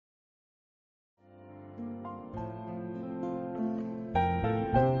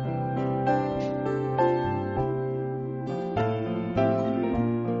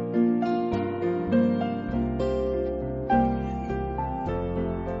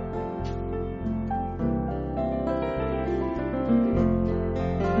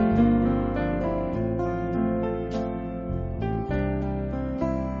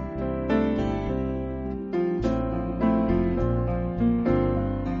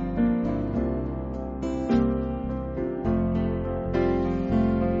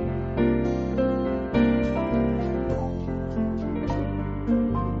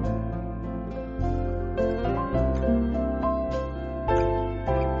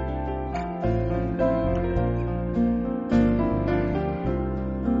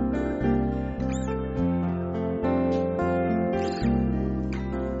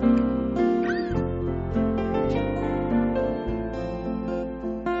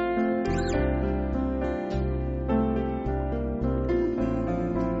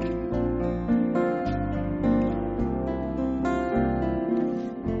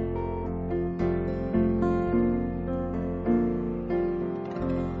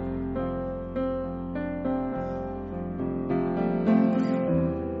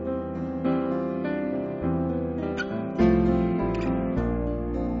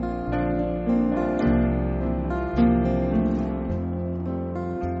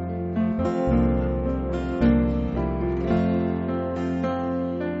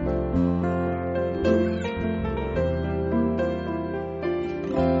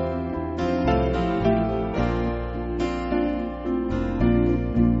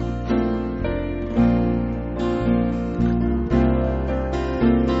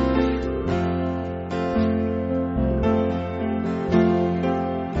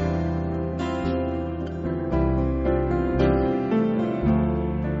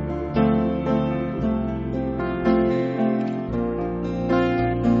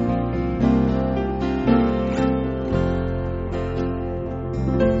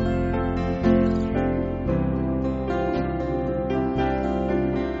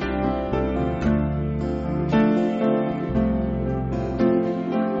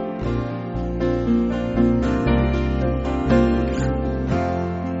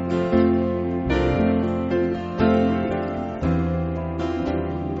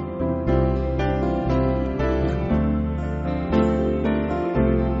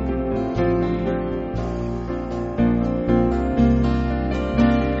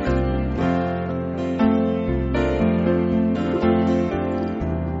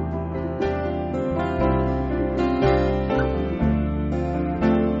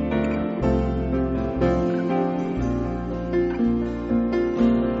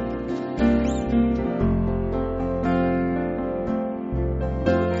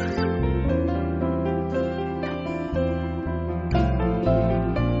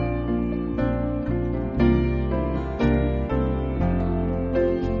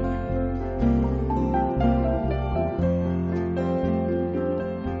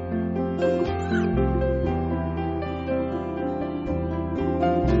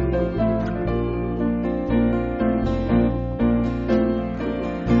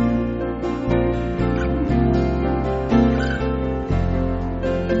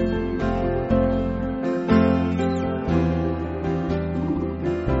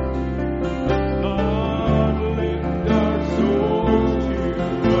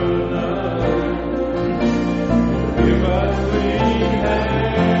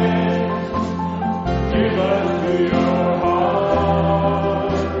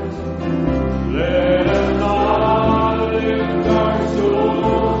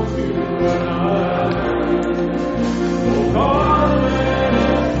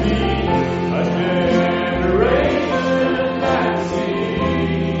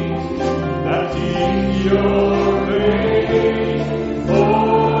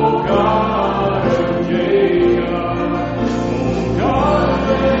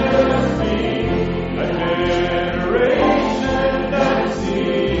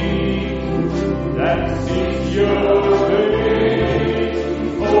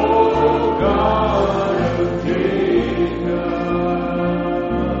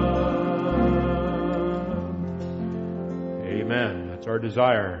our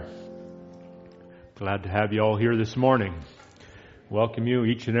desire. Glad to have you all here this morning. Welcome you,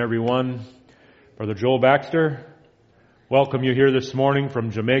 each and every one. Brother Joel Baxter, welcome you here this morning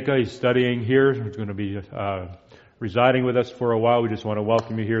from Jamaica. He's studying here. He's going to be residing with us for a while. We just want to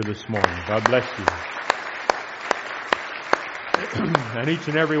welcome you here this morning. God bless you. And each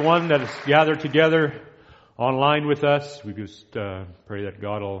and every one that is gathered together online with us, we just pray that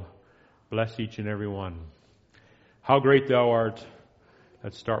God will bless each and every one. How great thou art.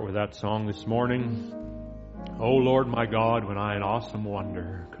 Let's start with that song this morning. O Lord my God, when I in awesome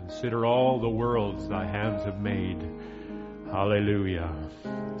wonder consider all the worlds thy hands have made. Hallelujah.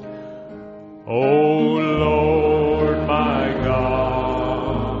 O Lord my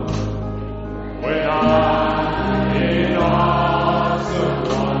God, when I in awesome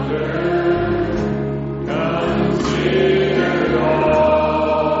wonder consider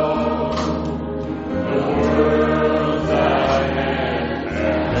all the worlds thy hands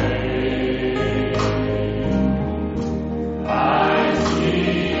have made, I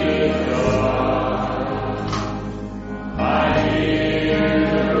see the stars, I hear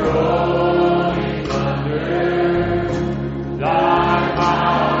the rolling thunder.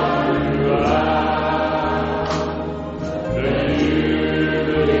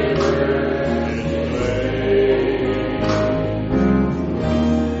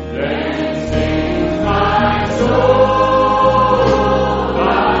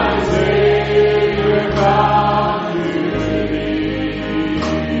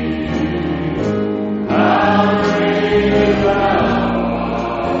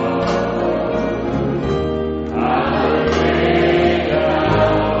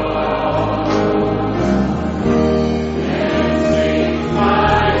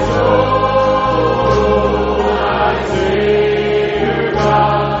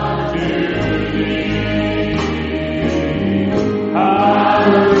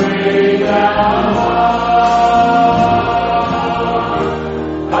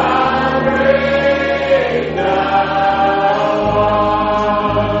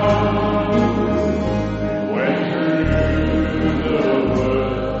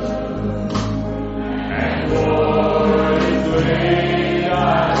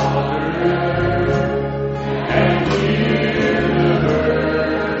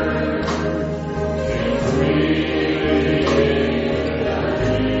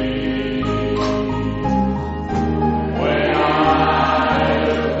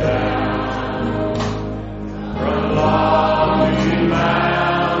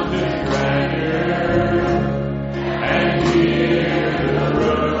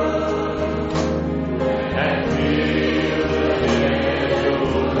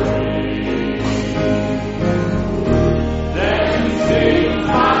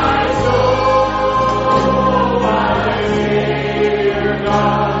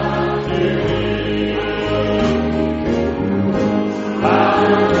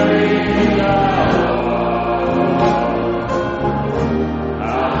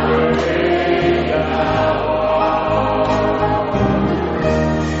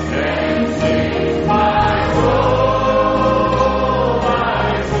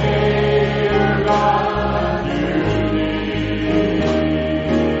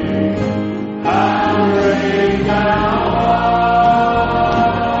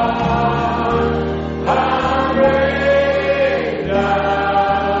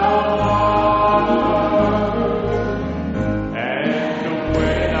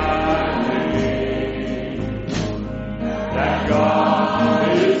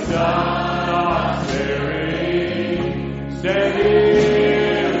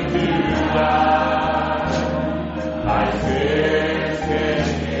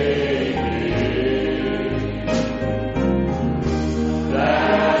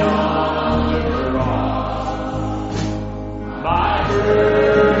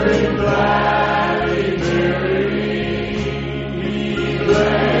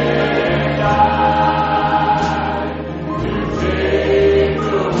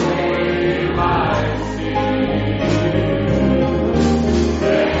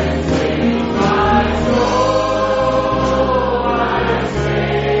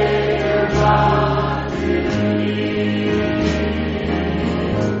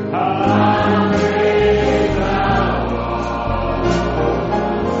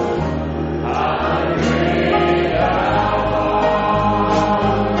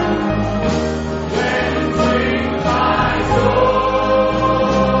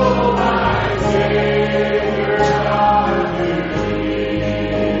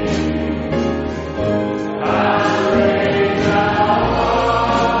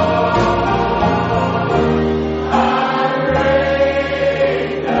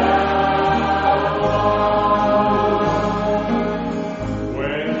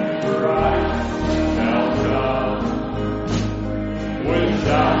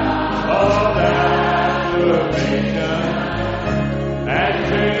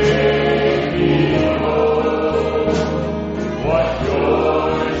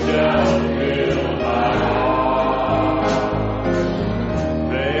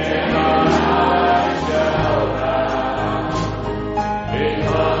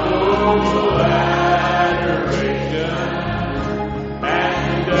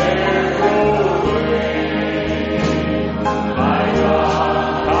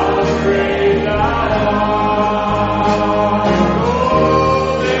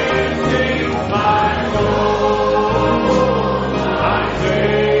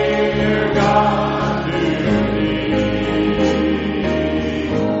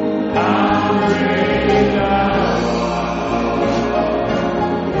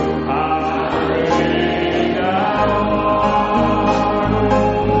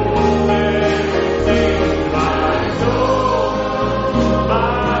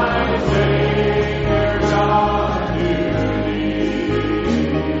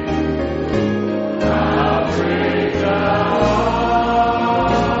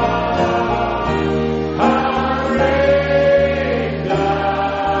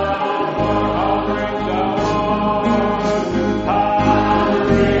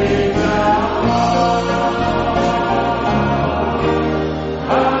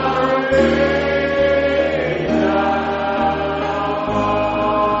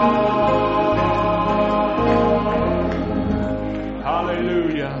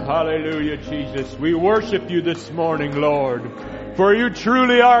 Hallelujah, Jesus. We worship you this morning, Lord. For you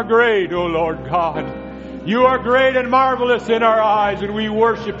truly are great, O Lord God. You are great and marvelous in our eyes, and we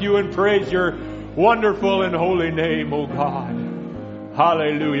worship you and praise your wonderful and holy name, O God.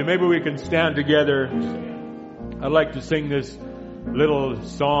 Hallelujah. Maybe we can stand together. I'd like to sing this little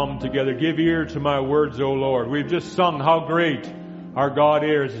psalm together. Give ear to my words, O Lord. We've just sung how great our God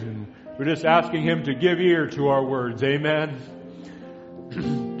is, and we're just asking Him to give ear to our words. Amen.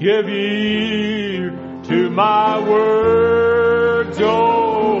 Give ear to my words,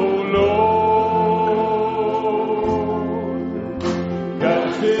 O Lord.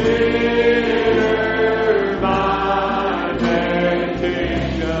 Consider my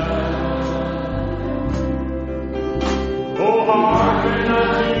meditation. Oh, hearken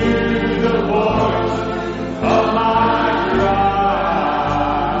unto the voice of my cry.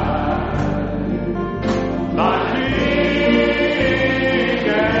 My King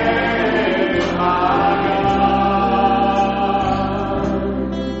and my God.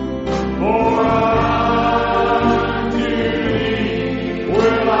 For unto thee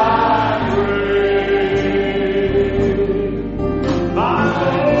will I pray. My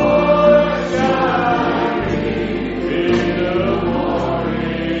voice shall be in the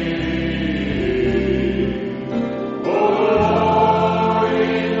morning. Oh Lord,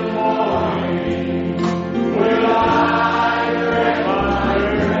 in the morning will I direct my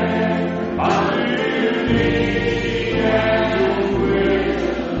prayer unto thee and the will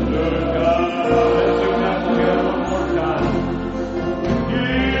of God. Let's sing that together one more time.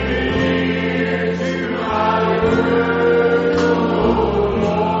 Give ear to my words, O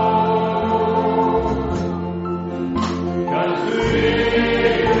Lord. Consider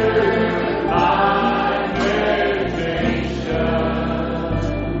my meditation.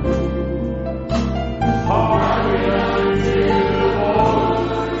 Hearken unto the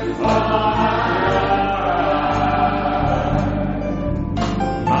voice of my cry.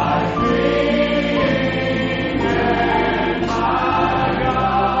 My King and my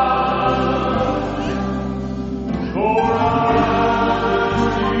God. For unto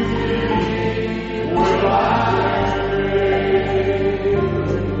thee will I pray.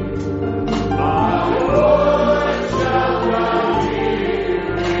 My voice shall thou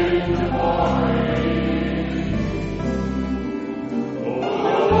hear in the morning. O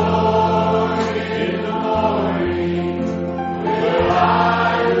Lord, in the morning will I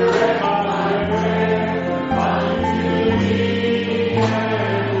direct my way unto thee and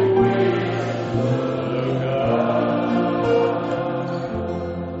the will of God.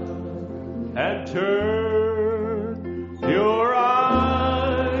 And turn your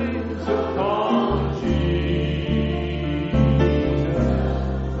eyes upon Jesus,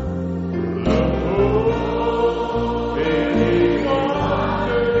 the hope in His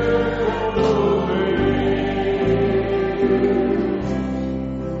wonderful ways.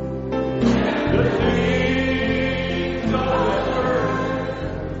 The things of this earth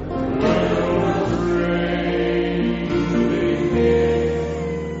will praising Him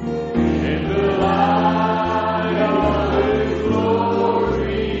in the light of His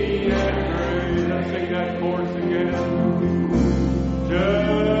glory and grace. Let's sing that chorus again.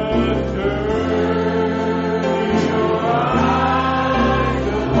 Just turn your eyes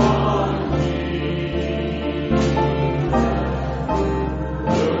upon Jesus,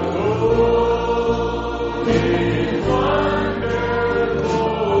 the hope in His wonderful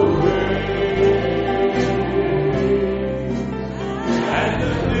ways, and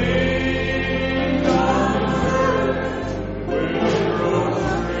the things of this earth will grow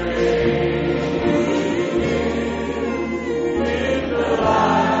in the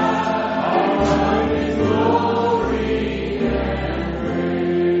light of His glory and grace.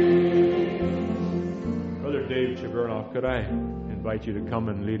 Brother Dave Chabernoff, could I invite you to come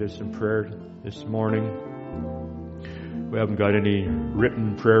and lead us in prayer this morning? We haven't got any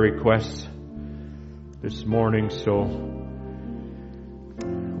written prayer requests this morning, so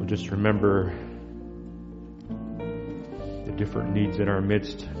we'll just remember the different needs in our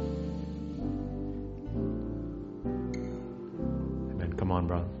midst. Amen. Come on,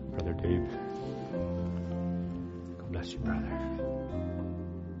 Brother Dave. God bless you, brother.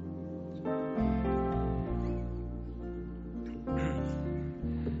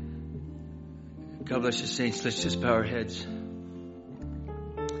 God bless you, saints. Let's just bow our heads.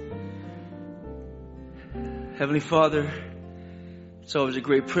 Heavenly Father, it's always a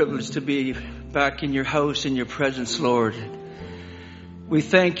great privilege to be back in your house, in your presence, Lord. We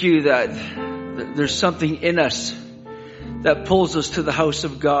thank you that there's something in us that pulls us to the house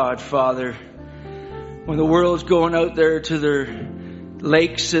of God, Father. When the world's going out there to their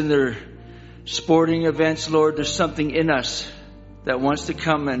lakes and their sporting events, Lord, there's something in us that wants to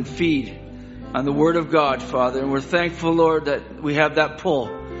come and feed on the Word of God, Father. And we're thankful, Lord, that we have that pull.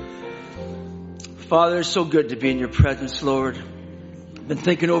 Father, it's so good to be in your presence, Lord. I've been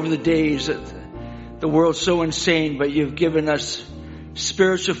thinking over the days that the world's so insane, but you've given us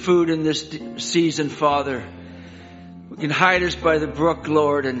spiritual food in this season, Father. We can hide us by the brook,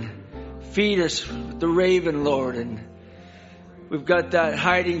 Lord, and feed us with the raven, Lord. And we've got that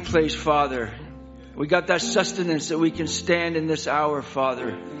hiding place, Father. We got that sustenance that we can stand in this hour,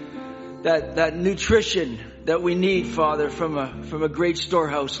 Father. That nutrition that we need, Father, from a great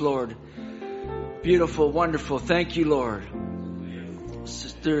storehouse, Lord. Beautiful, wonderful. Thank you, Lord.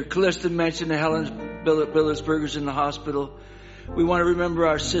 Sister Callista mentioned that Helen Billersberger's in the hospital. We want to remember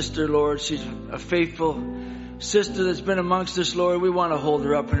our sister, Lord. She's a faithful sister that's been amongst us, Lord. We want to hold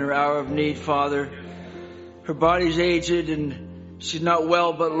her up in her hour of need, Father. Her body's aged and she's not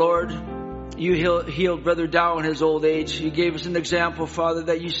well, but Lord, you healed Brother Dow in his old age. You gave us an example, Father,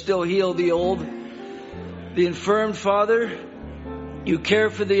 that you still heal the old, the infirmed, Father. You care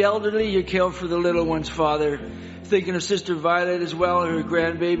for the elderly. You care for the little ones, Father. Thinking of Sister Violet as well, her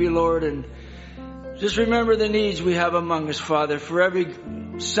grandbaby, Lord. And just remember the needs we have among us, Father. For every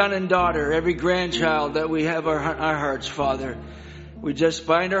son and daughter, every grandchild that we have our hearts, Father. We just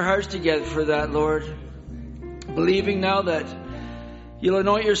bind our hearts together for that, Lord. Believing now that you'll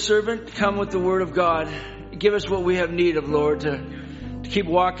anoint your servant, come with the word of God. Give us what we have need of, Lord, to keep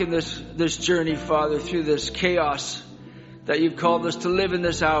walking this journey, Father, through this chaos that you've called us to live in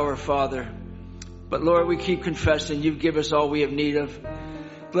this hour, Father. But Lord, we keep confessing you've given us all we have need of.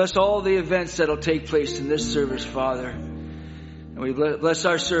 Bless all the events that'll take place in this service, Father. And we bless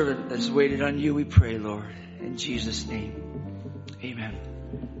our servant that's waited on you, we pray, Lord. In Jesus' name, amen.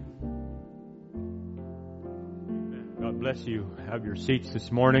 God bless you. Have your seats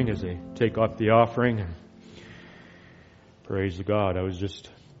this morning as they take up the offering. Praise God. I was just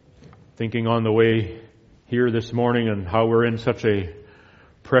thinking on the way here this morning and how we're in such a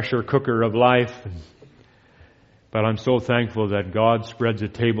pressure cooker of life. But I'm so thankful that God spreads a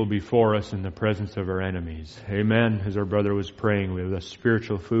table before us in the presence of our enemies. Amen. As our brother was praying, we have the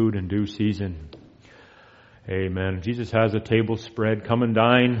spiritual food in due season. Amen. Jesus has a table spread. Come and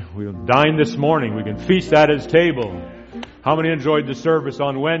dine. We'll dine this morning. We can feast at His table. How many enjoyed the service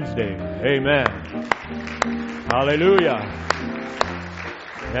on Wednesday? Amen. Hallelujah.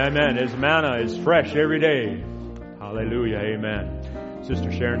 Amen. His manna is fresh every day. Hallelujah. Amen.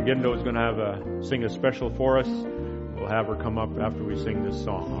 Sister Sharon Gindo is going to sing a special for us. We'll have her come up after we sing this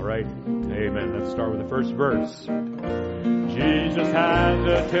song. All right? Amen. Let's start with the first verse. Jesus has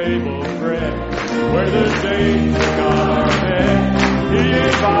a table spread where the saints of God are fed. He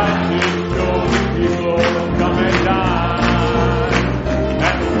invites His chosen people to come and dine.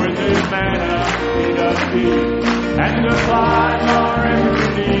 And with His manna He does feed and supplies our every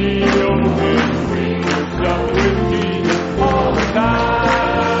need. Oh, His sweet stuff with Jesus all the time.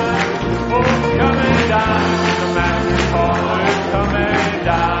 Oh, come and dine. The Master's calling, come and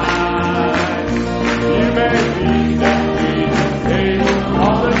dine. You may be that Jesus table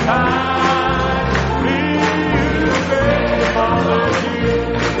all the time. Please faith upon the Jew.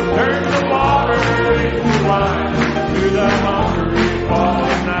 Turn the water into wine. To the hungry fall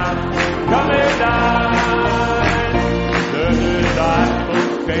now. Come and dine. The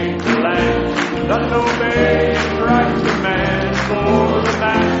disciples came to land. Thus obeyed Christ's command. For the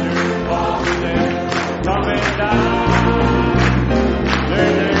Master calls them. Come and dine.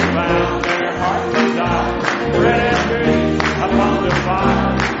 There they found their heart's desire. Bread and fish upon the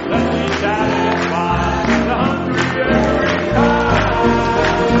fire. Let me satisfy the hungry every time.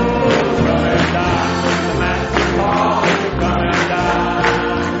 Come and dine. The Master calls you. Come and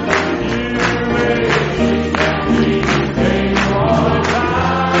dine. You may eat and drink and take all the time.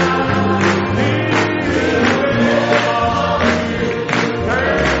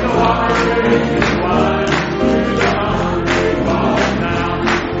 Turn the water into wine. To the hungry fall now.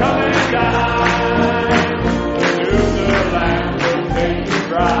 Come and dine. To the land will make you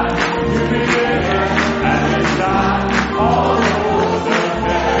cry. To be there at His side. All over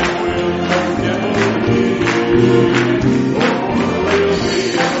the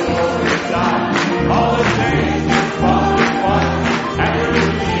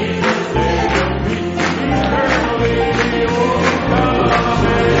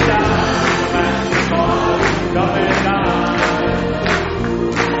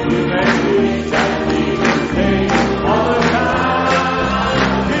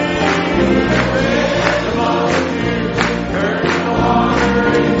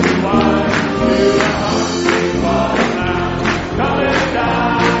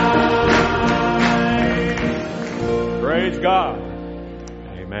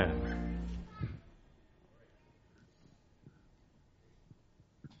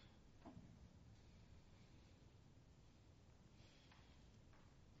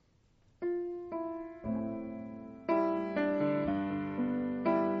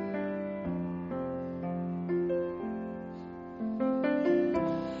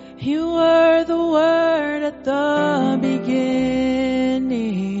You were the Word at the beginning,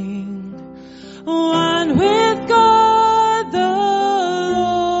 one with God the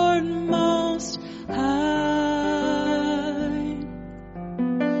Lord Most High.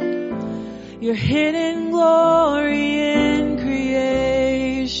 Your hidden glory in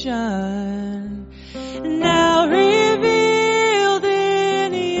creation, now revealed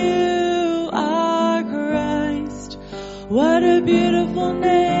in you are Christ. What a beautiful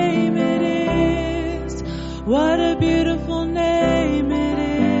name it is. What a beautiful name it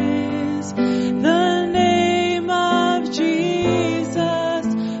is. The name of Jesus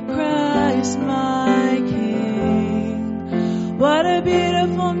Christ my King. What a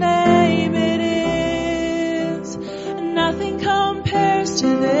beautiful name it is. Nothing compares to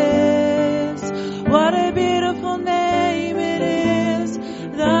this. What a beautiful name it is.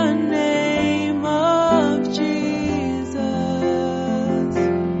 The name of Jesus.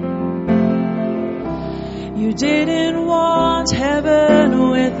 You didn't want heaven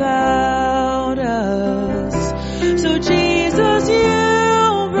without us. So Jesus,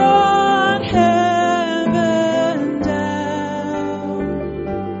 you brought heaven down.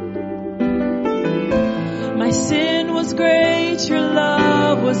 My sin was great, your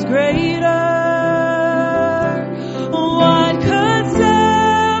love was greater. What could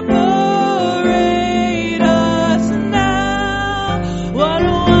separate us now? What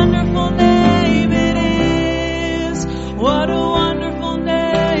a wonderful name it is. What a wonderful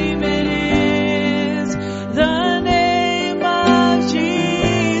name it is. The name of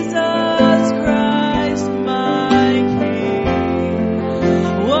Jesus Christ my King.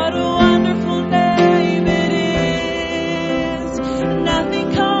 What a wonderful name it is.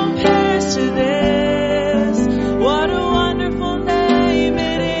 Nothing compares to this.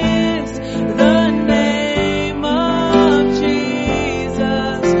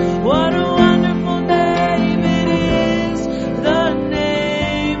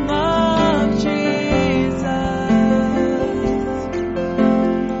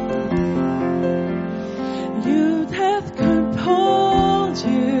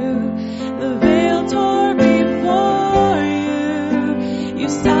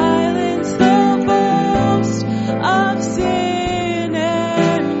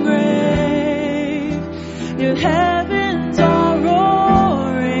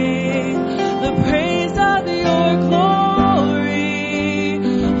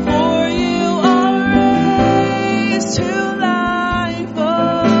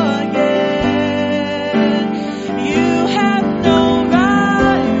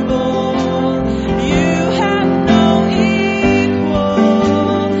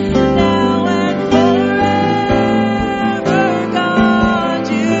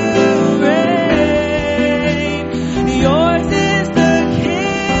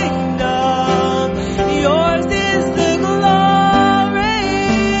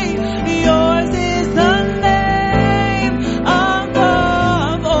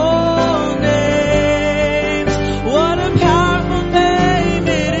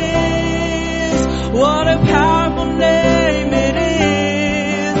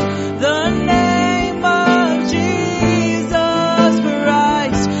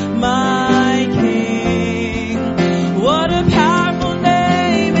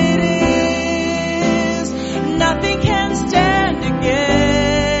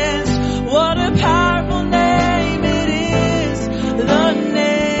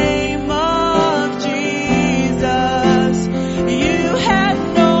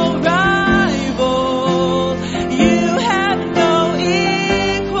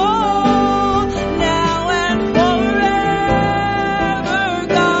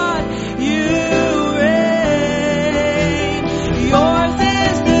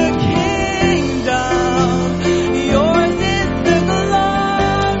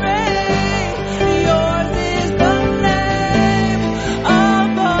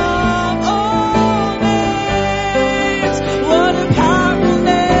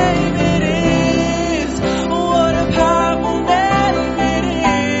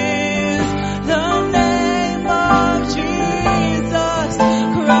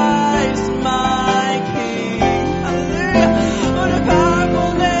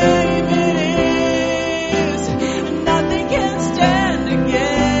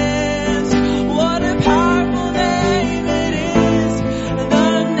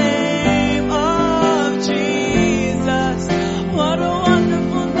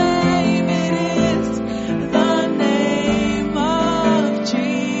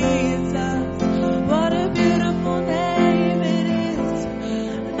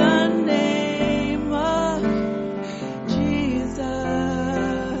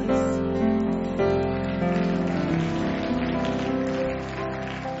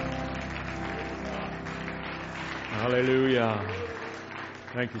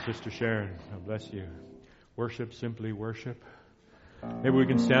 Thank you, Sister Sharon. God bless you. Worship, simply worship. Maybe we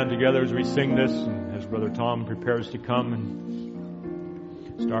can stand together as we sing this, and as Brother Tom prepares to come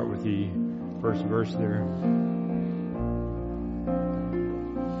and start with the first verse there.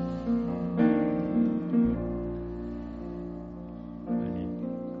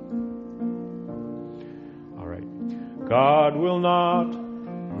 All right. God will not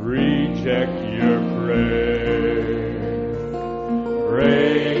reject your prayer.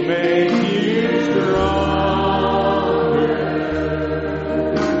 Pray make you stronger.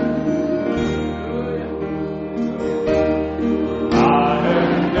 I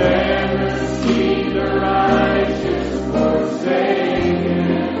have never seen the righteous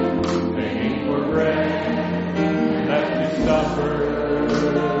forsaken, begging for bread, left to suffer.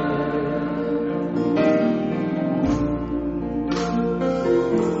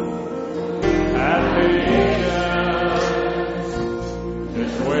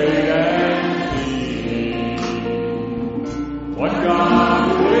 Wait and see.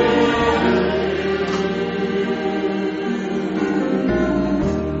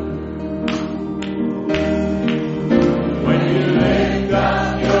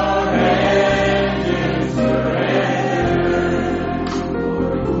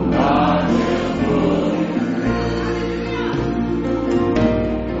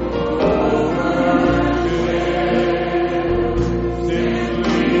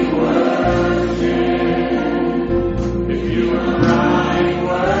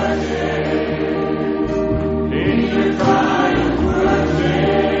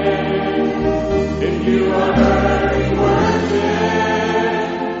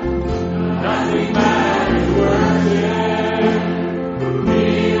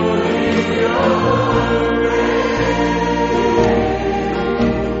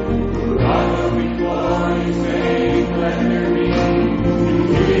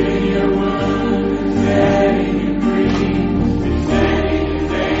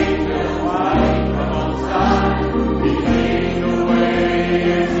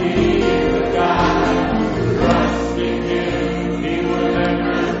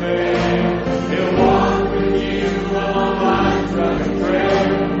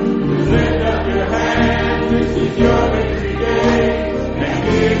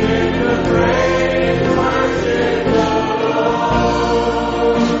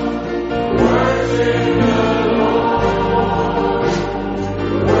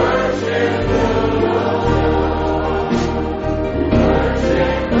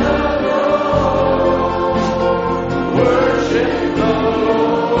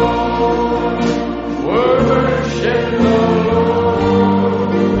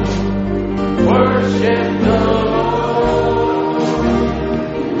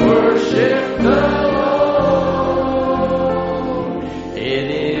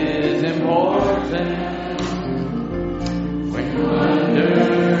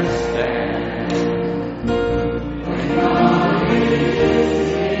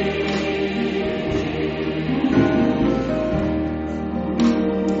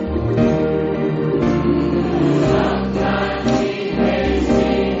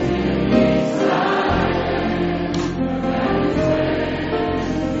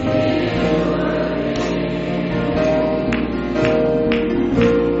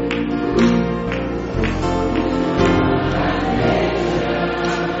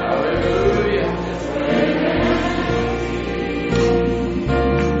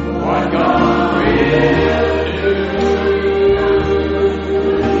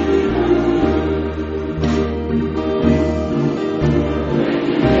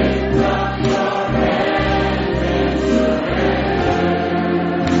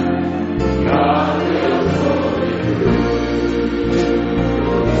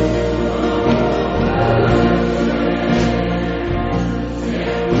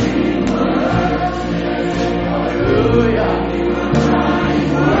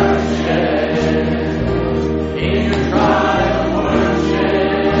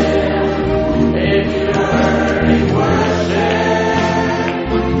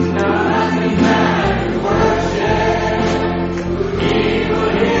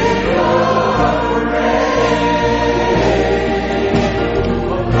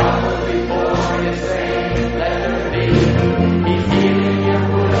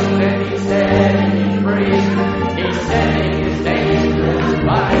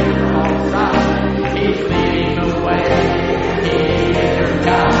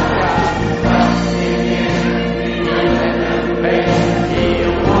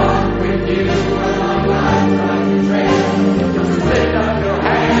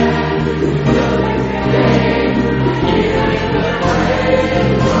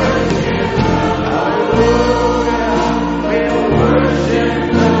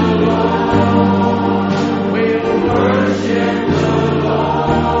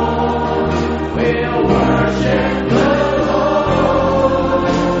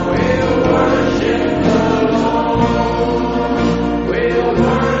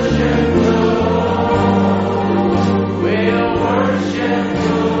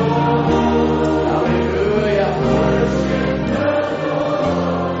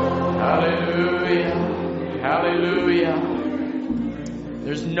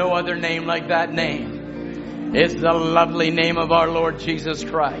 There's no other name like that name. It's the lovely name of our Lord Jesus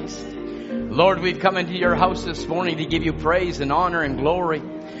Christ. Lord, we've come into your house this morning to give you praise and honor and glory.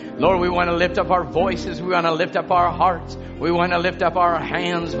 Lord, we want to lift up our voices. We want to lift up our hearts. We want to lift up our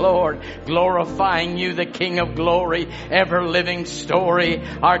hands, Lord, glorifying you, the King of glory, ever-living story.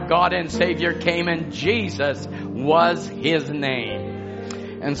 Our God and Savior came, and Jesus was his name.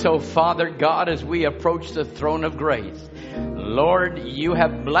 And so, Father God, as we approach the throne of grace, Lord, you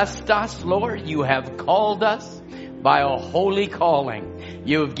have blessed us, Lord. You have called us by a holy calling.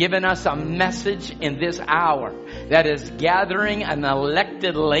 You have given us a message in this hour that is gathering an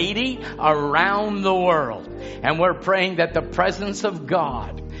elected lady around the world. And we're praying that the presence of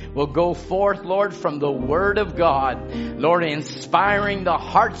God will go forth, Lord, from the Word of God. Lord, inspiring the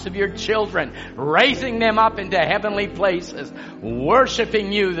hearts of your children, raising them up into heavenly places,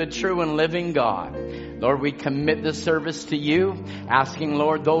 worshiping you, the true and living God. Lord, we commit this service to you, asking,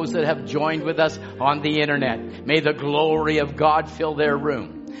 Lord, those that have joined with us on the internet, may the glory of God fill their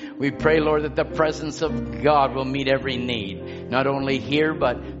room. We pray, Lord, that the presence of God will meet every need, not only here,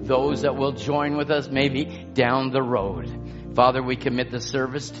 but those that will join with us maybe down the road. Father, we commit the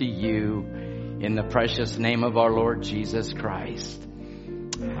service to you in the precious name of our Lord Jesus Christ.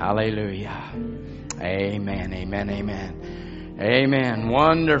 Hallelujah. Amen, amen, amen. Amen.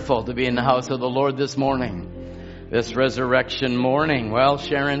 Wonderful to be in the house of the Lord this morning, this resurrection morning. Well,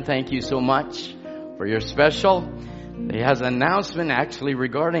 Sharon, thank you so much for your special. He has an announcement actually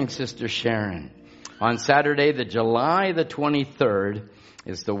regarding Sister Sharon. On Saturday, July the 23rd,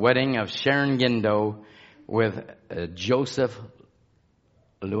 is the wedding of Sharon Gindo with Joseph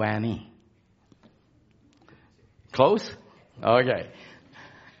Luani. Close? Okay.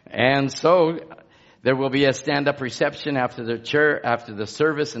 And so there will be a stand-up reception after the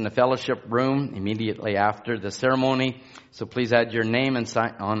service in the fellowship room immediately after the ceremony. So please add your name and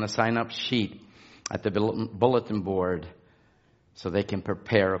sign on the sign-up sheet at the bulletin board so they can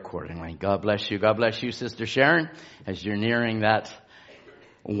prepare accordingly. God bless you. God bless you, Sister Sharon, as you're nearing that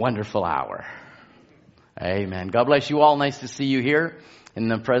wonderful hour. Amen. God bless you all. Nice to see you here in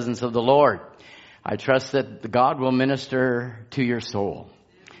the presence of the Lord. I trust that God will minister to your soul.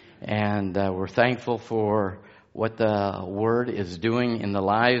 And we're thankful for what the Word is doing in the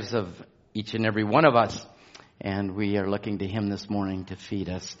lives of each and every one of us. And we are looking to Him this morning to feed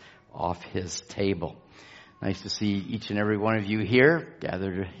us off His table. Nice to see each and every one of you here,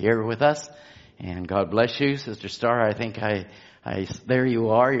 gathered here with us. And God bless you. Sister Star, I think there you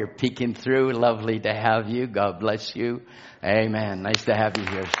are. You're peeking through. Lovely to have you. God bless you. Amen. Nice to have you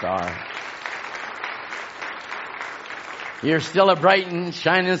here, Star. You're still a bright and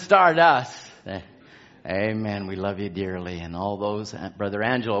shining star to us. Amen. We love you dearly. And all those, Brother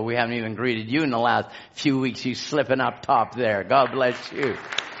Angelo, we haven't even greeted you in the last few weeks. You slipping up top there. God bless you.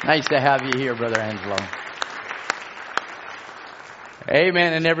 Nice to have you here, Brother Angelo.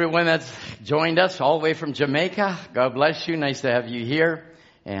 Amen. And everyone that's joined us all the way from Jamaica, God bless you. Nice to have you here.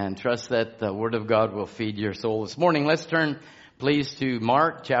 And trust that the Word of God will feed your soul this morning. Let's turn, please, to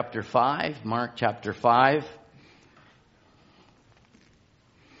Mark chapter 5. Mark chapter 5.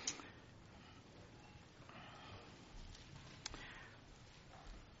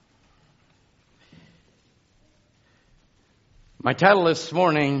 My title this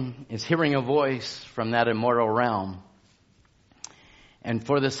morning is Hearing a Voice from That Immortal Realm. And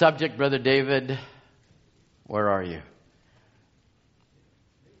for the subject, Brother David, where are you?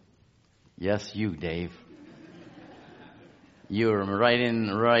 Yes, you, Dave. You are right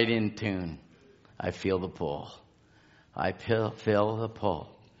in tune. I feel the pull. I feel the pull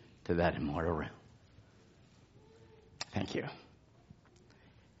to that immortal realm. Thank you.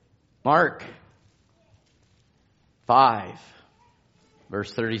 Mark 5.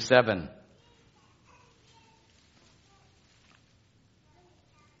 Verse 37.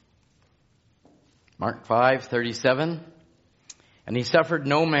 Mark 5:37. And he suffered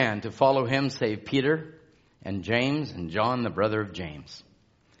no man to follow him save Peter and James and John, the brother of James.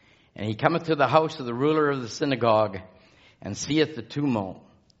 And he cometh to the house of the ruler of the synagogue and seeth the tumult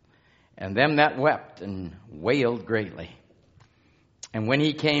and them that wept and wailed greatly. And when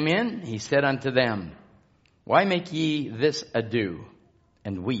he came in, he said unto them, Why make ye this ado?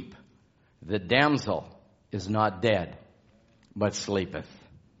 And weep. The damsel is not dead, but sleepeth.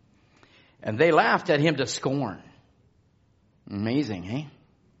 And they laughed at him to scorn. Amazing, eh?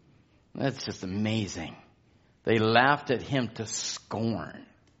 That's just amazing. They laughed at him to scorn.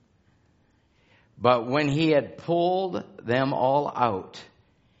 But when he had pulled them all out,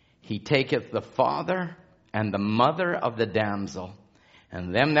 he taketh the father and the mother of the damsel,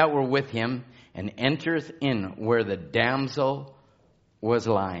 and them that were with him, and entereth in where the damsel was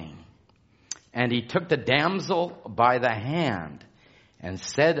lying. And he took the damsel by the hand and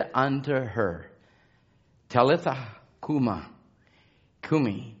said unto her, Talitha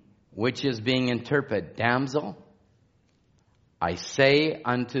Kumi, which is being interpreted, damsel, I say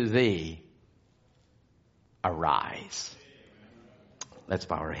unto thee, arise. Let's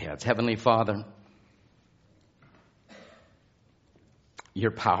bow our heads. Heavenly Father,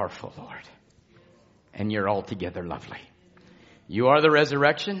 you're powerful, Lord, and you're altogether lovely. You are the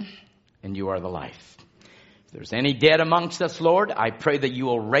resurrection, and you are the life. If there's any dead amongst us, Lord, I pray that you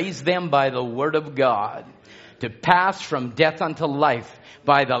will raise them by the word of God to pass from death unto life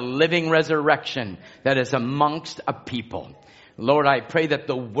by the living resurrection that is amongst a people. Lord, I pray that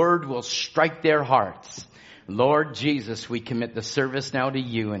the word will strike their hearts. Lord Jesus, we commit the service now to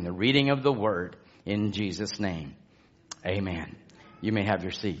you and the reading of the word in Jesus' name. Amen. You may have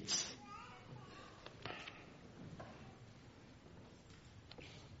your seats.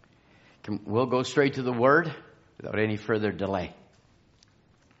 We'll go straight to the word without any further delay.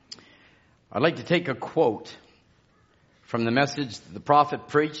 I'd like to take a quote from the message the prophet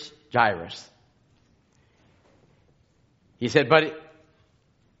preached, Jairus. He said, but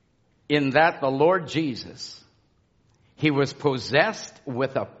in that the Lord Jesus, he was possessed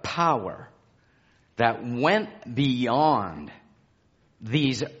with a power that went beyond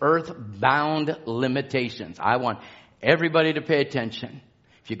these earth-bound limitations. I want everybody to pay attention.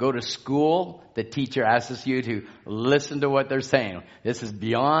 If you go to school, the teacher asks you to listen to what they're saying. This is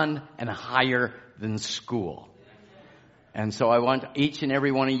beyond and higher than school. And so I want each and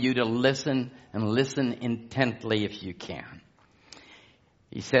every one of you to listen and listen intently if you can.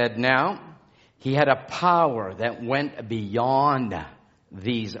 He said, now, he had a power that went beyond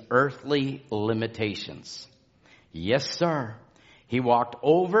these earthly limitations. Yes, sir. He walked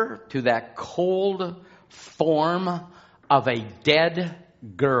over to that cold form of a dead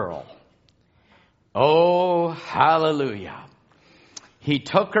girl. Oh, hallelujah. He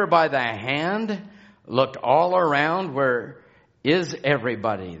took her by the hand, looked all around. Where is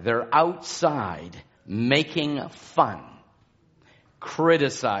everybody? They're outside making fun,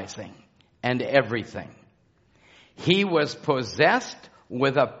 criticizing, and everything. He was possessed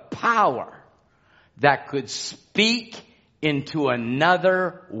with a power that could speak into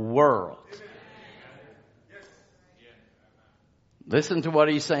another world. Listen to what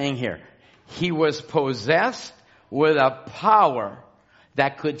he's saying here. He was possessed with a power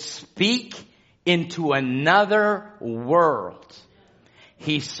that could speak into another world.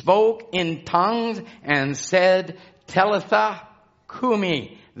 He spoke in tongues and said, Talitha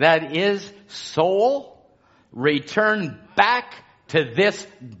Kumi, that is, soul, return back to this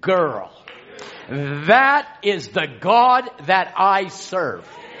girl. That is the God that I serve.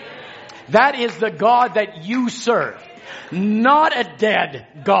 That is the God that you serve. Not a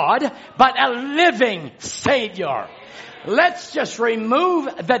dead God, but a living Savior. Let's just remove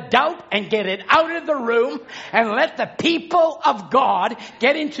the doubt and get it out of the room and let the people of God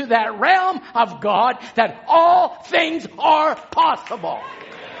get into that realm of God that all things are possible.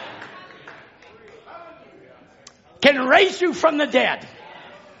 Can raise you from the dead.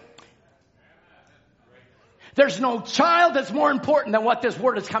 There's no child that's more important than what this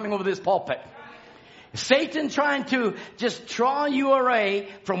word is coming over this pulpit. Satan trying to just draw you away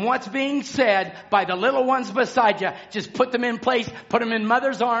from what's being said by the little ones beside you. Just put them in place, put them in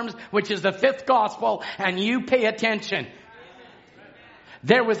mother's arms, which is the fifth gospel, and you pay attention.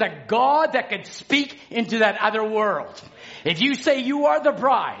 There was a God that could speak into that other world. If you say you are the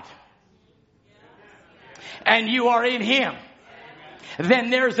bride, and you are in Him,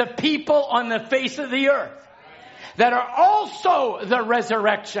 then there's a people on the face of the earth that are also the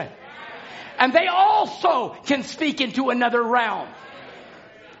resurrection. And they also can speak into another realm.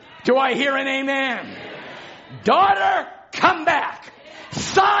 Do I hear an amen? Daughter, come back.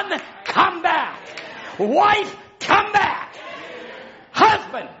 Son, come back. Wife, come back.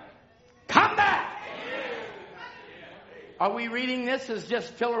 Husband, come back. Are we reading this as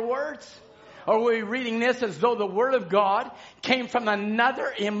just filler words? Or are we reading this as though the Word of God came from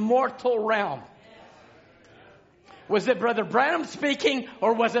another immortal realm? Was it Brother Branham speaking,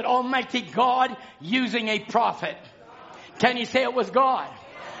 or was it Almighty God using a prophet? Can you say it was God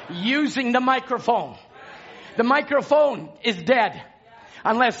using the microphone? The microphone is dead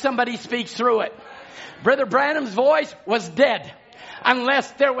unless somebody speaks through it. Brother Branham's voice was dead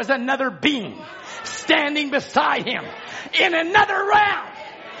unless there was another being standing beside him in another realm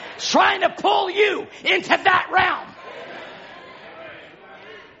trying to pull you into that realm.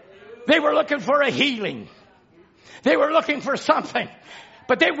 They were looking for a healing. They were looking for something,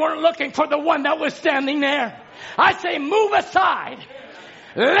 but they weren't looking for the one that was standing there. I say, move aside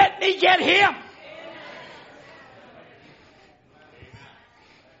Let me get him.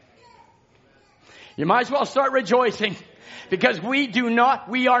 You might as well start rejoicing, because we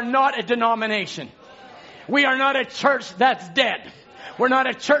are not a denomination. We are not a church that's dead. We're not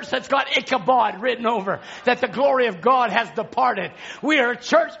a church that's got Ichabod written over, that the glory of God has departed. We are a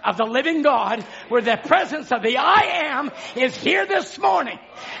church of the living God, where the presence of the I Am is here this morning.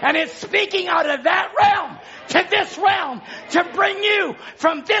 And it's speaking out of that realm to this realm to bring you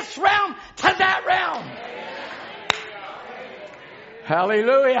from this realm to that realm.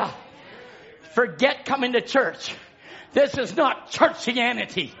 Hallelujah. Forget coming to church. This is not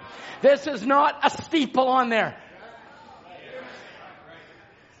churchianity. This is not a steeple on there.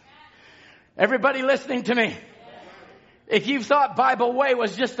 Everybody listening to me, if you thought Bible Way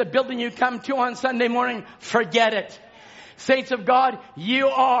was just a building you come to on Sunday morning, forget it. Saints of God, you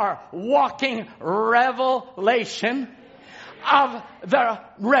are walking revelation of the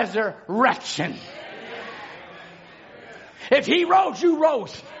resurrection. If he rose, you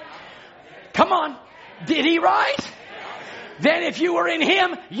rose. Come on. Did he rise? Then if you were in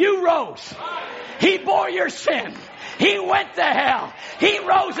him, you rose. He bore your sin. He went to hell. He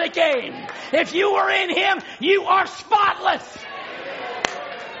rose again. If you were in him, you are spotless,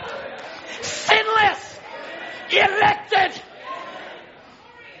 sinless, elected.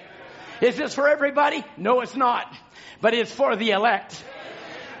 Is this for everybody? No, it's not. But it's for the elect.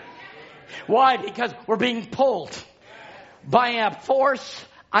 Why? Because we're being pulled by a force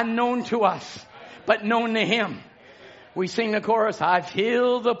unknown to us, but known to him. We sing the chorus, I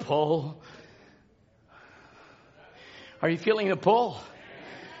feel the pull. Are you feeling the pull?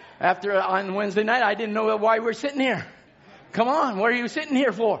 On Wednesday night, I didn't know why we're sitting here. Come on, what are you sitting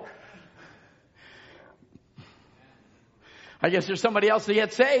here for? I guess there's somebody else to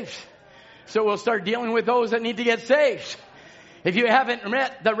get saved. So we'll start dealing with those that need to get saved. If you haven't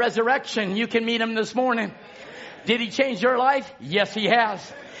met the resurrection, you can meet him this morning. Did he change your life? Yes, he has.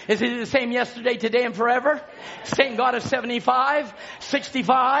 Is he the same yesterday, today, and forever? Same God of 75,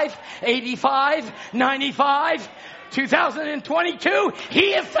 65, 85, 95, 2022.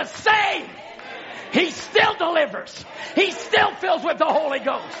 He is the same. He still delivers. He still fills with the Holy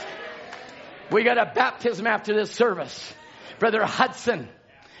Ghost. We got a baptism after this service. Brother Hudson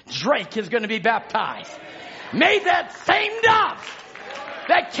Drake is going to be baptized. May that same dove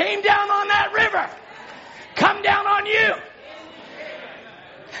that came down on that river come down on you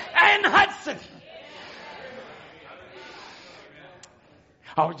and Hudson.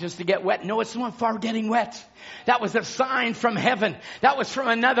 Oh, just to get wet? No, it's not far getting wet. That was a sign from heaven. That was from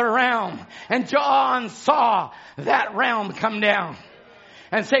another realm. And John saw that realm come down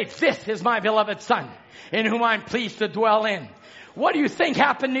and say, this is my beloved Son, in whom I'm pleased to dwell in. What do you think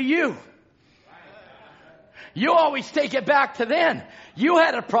happened to you? You always take it back to then. You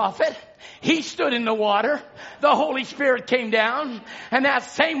had a prophet. He stood in the water. The Holy Spirit came down. And that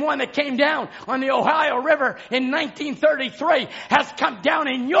same one that came down on the Ohio River in 1933 has come down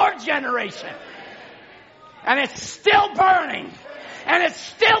in your generation. And it's still burning. And it's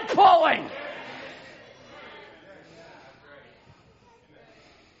still pulling.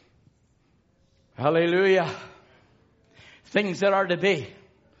 Hallelujah. Things that are to be.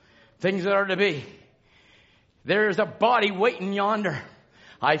 Things that are to be. There's a body waiting yonder.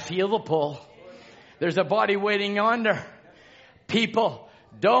 I feel the pull. There's a body waiting yonder. People,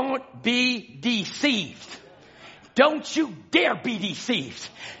 don't be deceived. Don't you dare be deceived.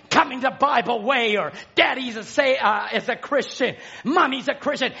 Coming to Bible Way or daddy's is a Christian, mommy's a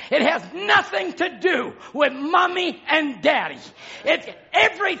Christian. It has nothing to do with mommy and daddy. It's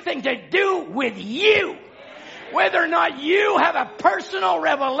everything to do with you. Whether or not you have a personal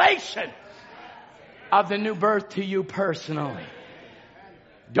revelation of the new birth to you personally.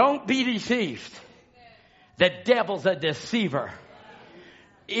 Don't be deceived. The devil's a deceiver.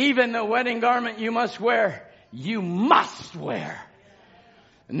 Even the wedding garment you must wear, you must wear.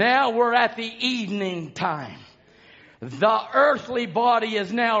 Now we're at the evening time. The earthly body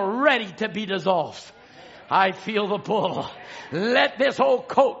is now ready to be dissolved. I feel the pull. Let this old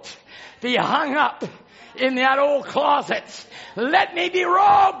coat be hung up in that old closet. Let me be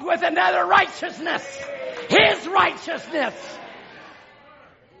robed with another righteousness. His righteousness.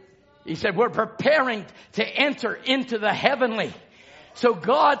 He said, we're preparing to enter into the heavenly. So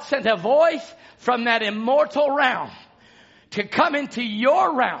God sent a voice from that immortal realm to come into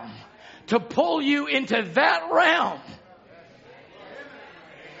your realm, to pull you into that realm.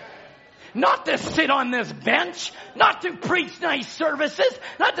 Not to sit on this bench, not to preach nice services,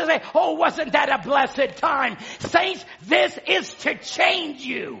 not to say, oh, wasn't that a blessed time? Saints, this is to change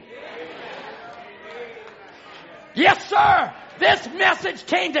you. Yes, sir. This message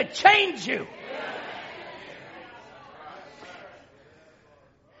came to change you.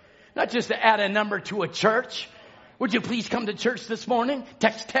 Not just to add a number to a church. Would you please come to church this morning?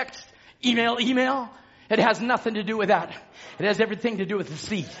 Text, email. It has nothing to do with that. It has everything to do with the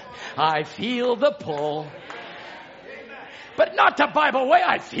seed. I feel the pull. But not the Bible way.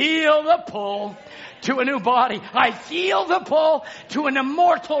 I feel the pull to a new body. I feel the pull to an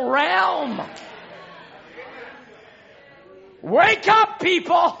immortal realm. Wake up,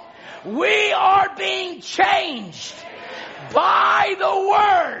 people. We are being changed by the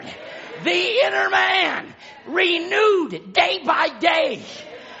Word. The inner man renewed day by day.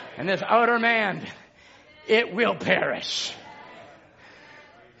 And this outer man, it will perish.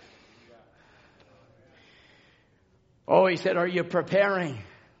 Oh, he said, are you preparing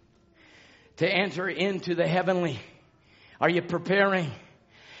to enter into the heavenly? Are you preparing?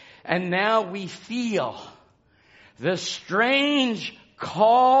 And now we feel the strange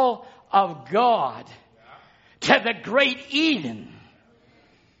call of God to the great Eden.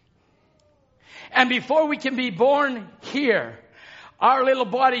 And before we can be born here, our little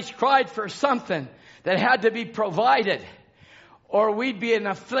bodies cried for something that had to be provided, or we'd be an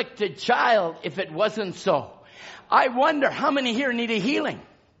afflicted child if it wasn't so. I wonder how many here need a healing.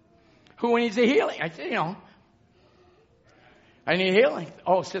 Who needs a healing? I said, I need healing.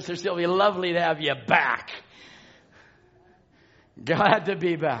 Oh, Sister Sylvia, lovely to have you back. Glad to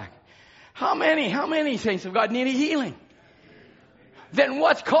be back. How many saints of God need a healing? Then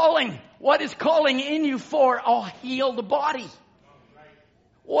what is calling in you for a healed body?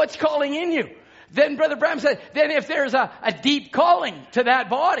 What's calling in you? Then Brother Branham said, then if there's a deep calling to that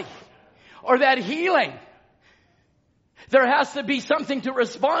body or that healing, there has to be something to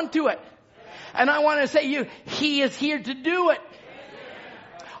respond to it. And I want to say He is here to do it.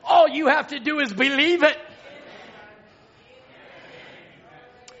 All you have to do is believe it.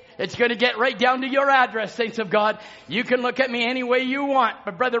 It's going to get right down to your address, saints of God. You can look at me any way you want.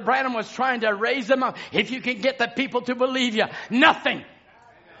 But Brother Branham was trying to raise them up. If you can get the people to believe you, nothing.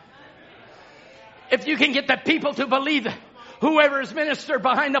 If you can get the people to believe whoever is minister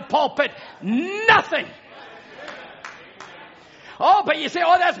behind the pulpit, nothing. Oh, but you say,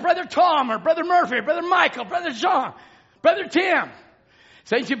 oh, that's Brother Tom or Brother Murphy, or Brother Michael, Brother Jean, Brother Tim.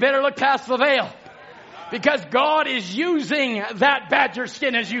 Saints, you better look past the veil. Because God is using that badger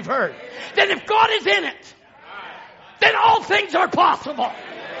skin, as you've heard. Then if God is in it, then all things are possible.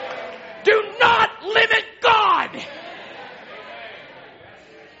 Do not limit God.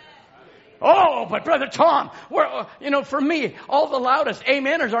 Oh, but Brother Tom, for me, all the loudest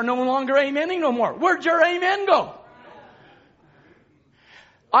ameners are no longer amening no more. Where'd your amen go?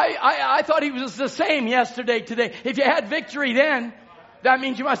 I thought he was the same yesterday, today. If you had victory then, that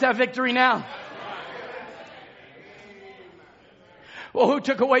means you must have victory now. Well, who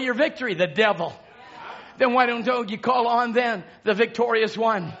took away your victory? The devil. Then why don't you call on then the victorious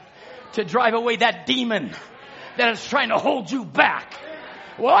one to drive away that demon that is trying to hold you back?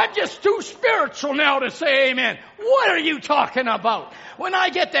 Well, I'm just too spiritual now to say amen. What are you talking about? When I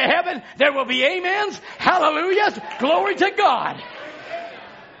get to heaven, there will be amens, hallelujahs, glory to God.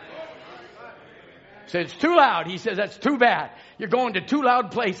 He said, it's too loud. He says, that's too bad. You're going to too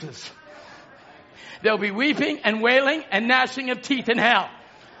loud places. There'll be weeping and wailing and gnashing of teeth in hell.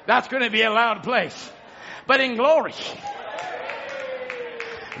 That's going to be a loud place. But in glory,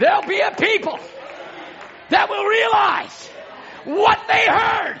 there'll be a people that will realize what they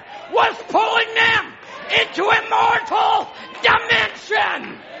heard was pulling them into immortal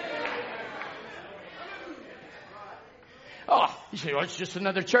dimension. Oh, you say, well, it's just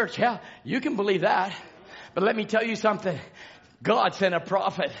another church. Yeah, you can believe that. But let me tell you something. God sent a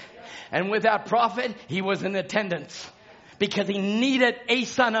prophet. And with that prophet, he was in attendance. Because he needed a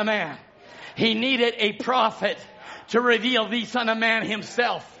son of man. He needed a prophet to reveal the Son of Man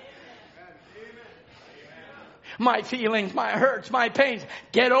himself. My feelings, my hurts, my pains.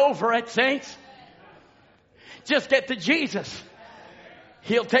 Get over it, saints. Just get to Jesus.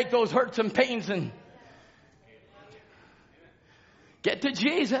 He'll take those hurts and pains and get to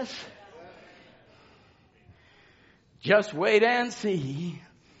Jesus. Just wait and see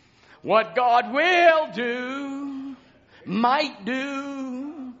what God will do, might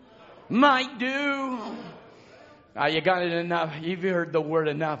do. Now you got it enough. You've heard the word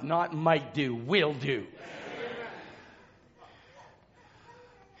enough. Not might do, will do.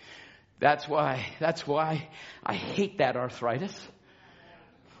 That's why I hate that arthritis.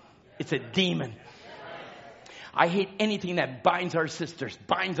 It's a demon. I hate anything that binds our sisters,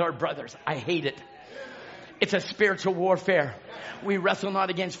 binds our brothers. I hate it. It's a spiritual warfare. We wrestle not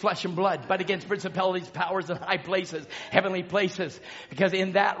against flesh and blood, but against principalities, powers, and high places, heavenly places. Because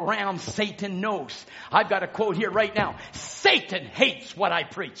in that realm, Satan knows. I've got a quote here right now. Satan hates what I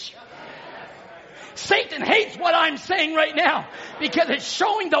preach. Satan hates what I'm saying right now because it's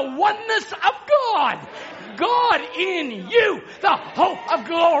showing the oneness of God. God in you, the hope of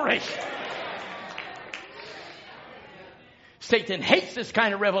glory. Satan hates this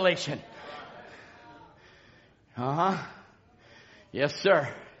kind of revelation. Yes, sir.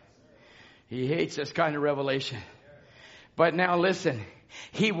 He hates this kind of revelation. But now listen,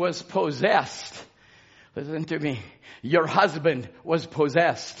 he was possessed. Listen to me. Your husband was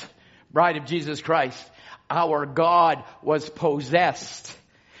possessed. Bride of Jesus Christ. Our God was possessed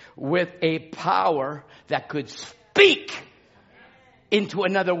with a power that could speak into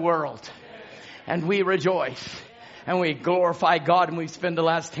another world. And we rejoice. And we glorify God, and we spend the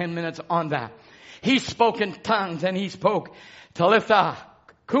last 10 minutes on that. He spoke in tongues, and he spoke, Talitha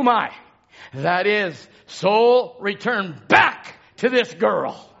Kumai. That is, soul, return back to this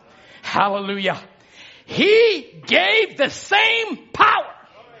girl. Hallelujah. He gave the same power.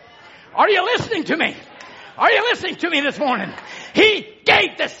 Are you listening to me? Are you listening to me this morning? He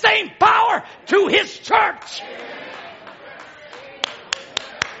gave the same power to his church.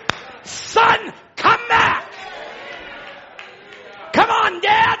 Son, come back. Come on,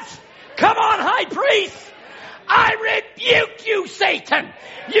 dads. Come on, high priests. I rebuke you, Satan.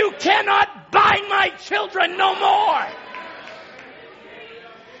 You cannot bind my children no more.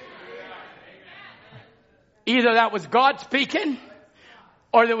 Either that was God speaking,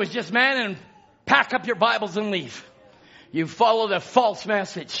 or there was just man, and pack up your Bibles and leave. You followed a false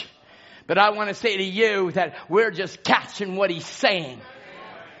message. But I want to say to you that we're just catching what he's saying.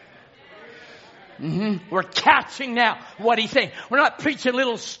 We're catching now what he's saying. We're not preaching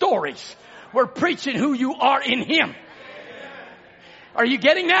little stories. We're preaching who you are in him. Are you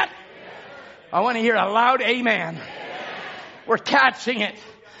getting that? I want to hear a loud amen. We're catching it.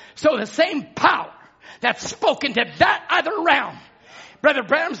 So the same power that's spoken to that other realm, Brother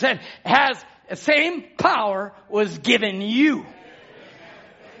Branham said, has the same power was given you.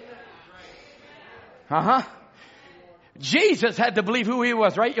 Jesus had to believe who he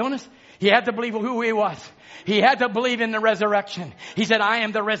was, right, Jonas? He had to believe who he was. He had to believe in the resurrection. He said, I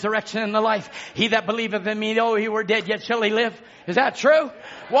am the resurrection and the life. He that believeth in me, though he were dead, yet shall he live. Is that true?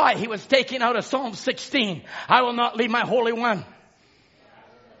 Why? He was taken out of Psalm 16. I will not leave my Holy One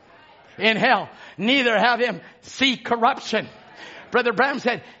in hell, neither have him see corruption. Brother Branham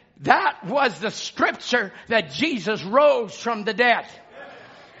said, that was the scripture that Jesus rose from the dead.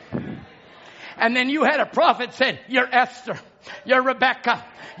 And then you had a prophet said, you're Esther, you're Rebecca,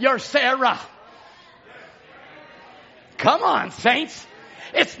 you're Sarah. Come on, saints.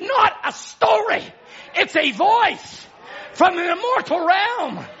 It's not a story. It's a voice from an immortal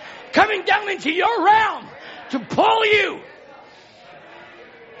realm coming down into your realm to pull you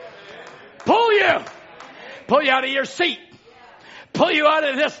out of your seat, pull you out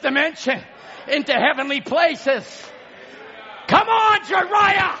of this dimension into heavenly places. Come on,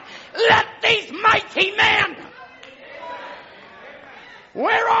 Jeriah. Let these mighty men.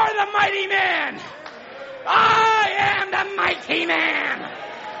 Where are the mighty men? I am the mighty man.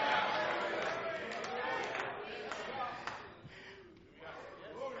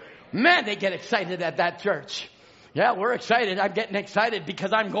 Man, they get excited at that church. Yeah, we're excited. I'm getting excited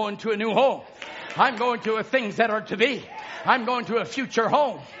because I'm going to a new home. I'm going to things that are to be. I'm going to a future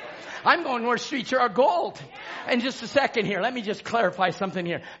home. I'm going where streets are gold. And just a second here, let me just clarify something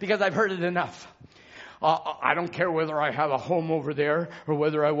here because I've heard it enough. I don't care whether I have a home over there or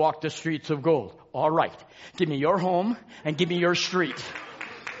whether I walk the streets of gold. All right. Give me your home and give me your street.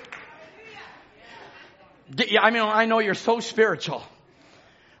 I mean, I know you're so spiritual.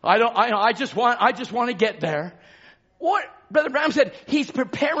 I just want to get there. What Brother Branham said, he's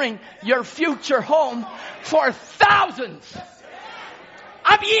preparing your future home for thousands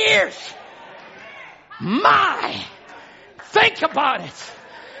of years. Think about it.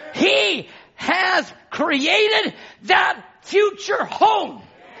 He has created that future home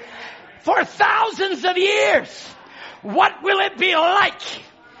for thousands of years. What will it be like?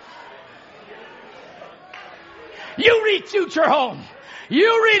 You read future home.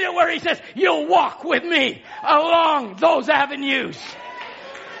 You read it where he says, you'll walk with me along those avenues.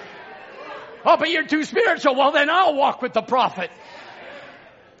 Oh, but you're too spiritual. Well, then I'll walk with the prophet.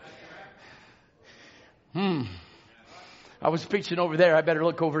 I was preaching over there. I better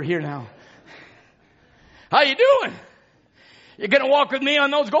look over here now. How you doing? You going to walk with me on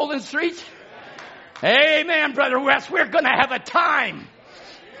those golden streets? Amen, Brother West. We're going to have a time.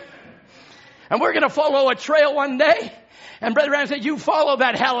 And we're going to follow a trail one day. And Brother Branham said, you follow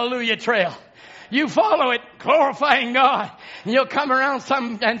that hallelujah trail. You follow it, glorifying God. And you'll come around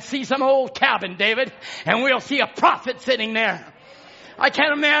and see some old cabin, David, and we'll see a prophet sitting there. I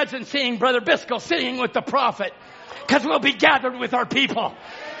can't imagine seeing Brother Biscoe sitting with the prophet, because we'll be gathered with our people.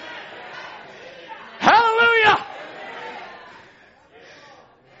 Hallelujah!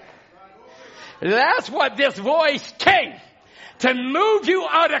 That's what this voice came, to move you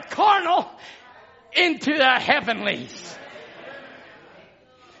out of carnal into the heavenlies.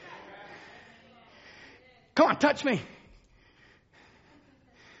 Come on, touch me.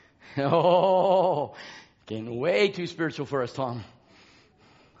 Oh, getting way too spiritual for us, Tom.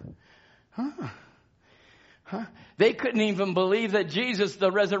 Huh? They couldn't even believe that Jesus,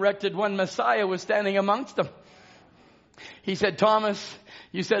 the resurrected one, Messiah, was standing amongst them. He said, Thomas,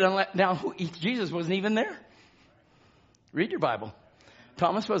 you said, now Jesus wasn't even there. Read your Bible.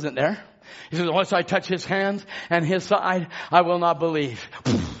 Thomas wasn't there. He says, unless I touch his hands and his side, I will not believe.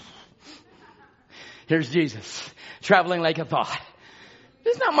 Here's Jesus, traveling like a thought.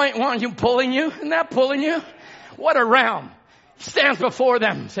 Isn't that one you pulling you? Isn't that pulling you? What a realm. He stands before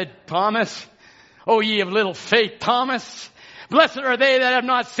them, said, Thomas, O ye of little faith, Thomas, blessed are they that have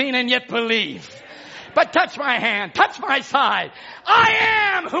not seen and yet believe. But touch my hand, touch my side.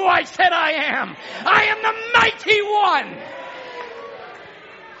 I am who I said I am. I am the mighty one.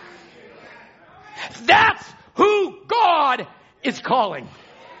 That's who God is calling.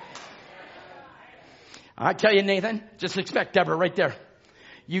 I tell you, Nathan, just expect Deborah right there.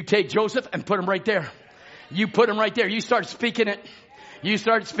 You take Joseph and put him right there. You put him right there. You start speaking it. You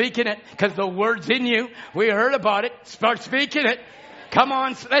start speaking it, because the word's in you. We heard about it. Start speaking it. Come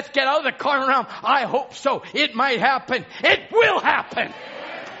on, let's get out of the carnal realm. I hope so. It might happen. It will happen.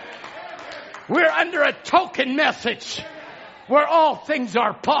 We're under a token message where all things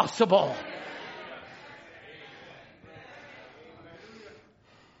are possible.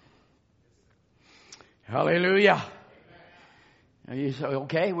 Hallelujah. Are you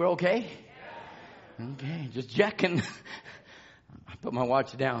okay? We're okay? Okay, just checking. I put my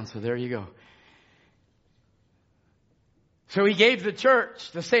watch down, so there you go. So he gave the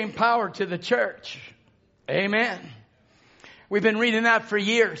church the same power to the church. Amen. We've been reading that for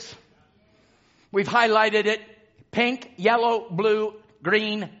years. We've highlighted it. Pink, yellow, blue,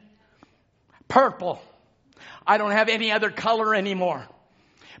 green, purple. I don't have any other color anymore.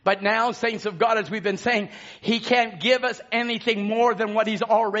 But now, saints of God, as we've been saying, he can't give us anything more than what he's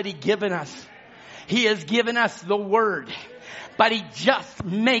already given us. He has given us the word, but he just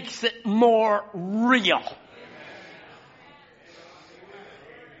makes it more real.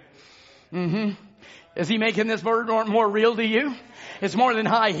 Is he making this word more real to you? It's more than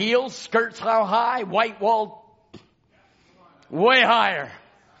high heels, skirts how high, white walled, way higher,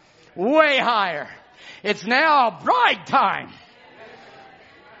 way higher. It's now bride time.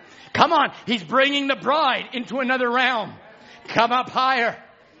 Come on, he's bringing the bride into another realm. Come up higher.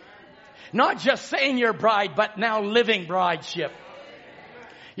 Not just saying you're bride, but now living brideship.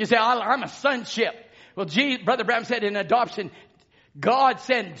 You say, I'm a sonship. Well, Brother Branham said in adoption, God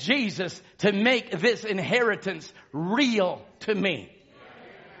sent Jesus to make this inheritance real to me.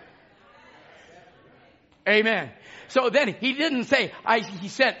 Amen. So then he didn't say, he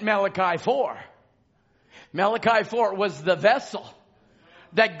sent Malachi 4. Malachi 4 was the vessel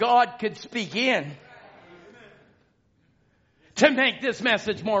that God could speak in to make this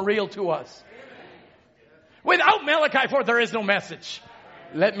message more real to us. Without Malachi 4, there is no message.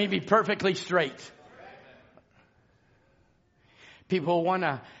 Let me be perfectly straight. People want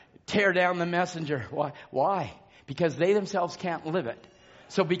to tear down the messenger. Why? Because they themselves can't live it.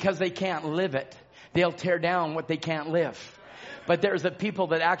 So because they can't live it, they'll tear down what they can't live. But there's a people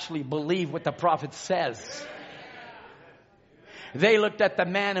that actually believe what the prophet says. They looked at the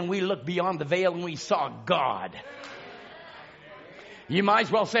man and we looked beyond the veil and we saw God. You might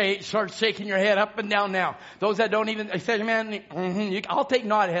as well start shaking your head up and down now. Those that don't even, I said, man, I'll take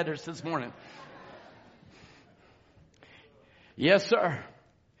nod headers this morning. Yes, sir.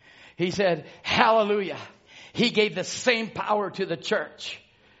 He said, hallelujah. He gave the same power to the church.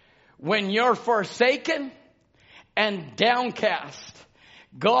 When you're forsaken and downcast,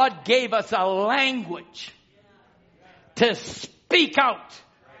 God gave us a language to speak out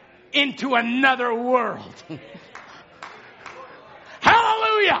into another world.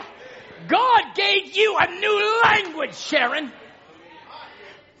 Hallelujah. God gave you a new language, Sharon.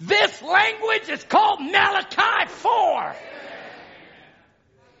 This language is called Malachi 4.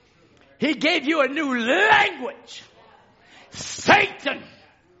 He gave you a new language. Satan.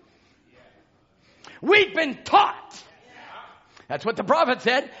 We've been taught. That's what the prophet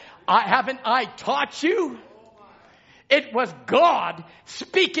said. Haven't I taught you? It was God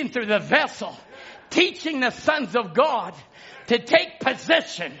speaking through the vessel, teaching the sons of God to take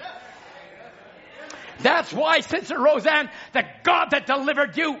position. That's why, Sister Roseanne, the God that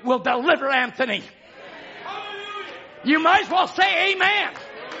delivered you will deliver Anthony. You might as well say amen.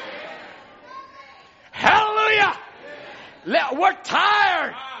 Hallelujah. We're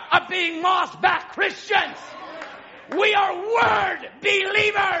tired of being moss-back Christians. We are word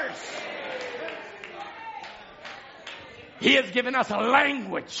believers. He has given us a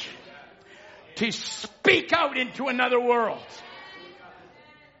language to speak out into another world.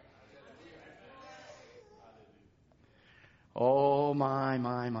 Oh, my.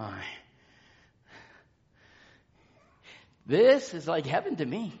 This is like heaven to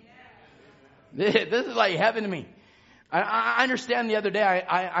me. This is like heaven to me. I understand the other day,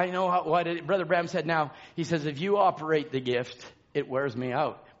 I know what Brother Bram said now. He says, if you operate the gift, it wears me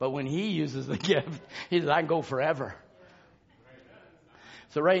out. But when he uses the gift, he says, I can go forever.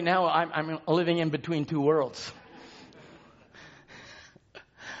 So right now, I'm living in between two worlds.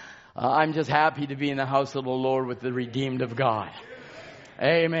 I'm just happy to be in the house of the Lord with the redeemed of God.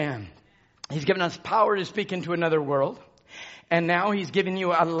 Amen. He's given us power to speak into another world. And now he's given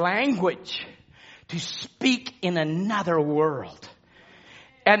you a language to speak in another world.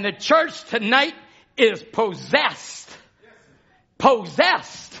 And the church tonight is possessed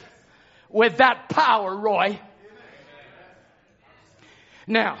with that power, Roy.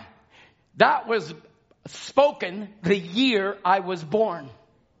 Now, that was spoken the year I was born.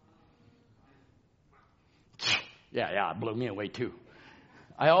 Yeah, it blew me away too.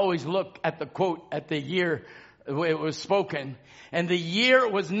 I always look at the quote at the year the way it was spoken. And the year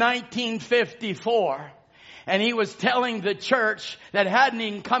was 1954. And he was telling the church that hadn't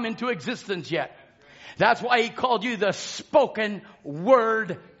even come into existence yet. That's why he called you the spoken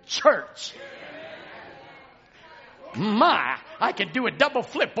word church. I could do a double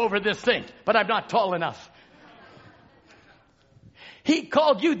flip over this thing, but I'm not tall enough. He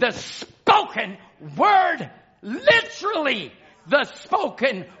called you the spoken word, literally the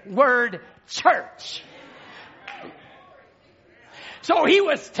spoken word church. So he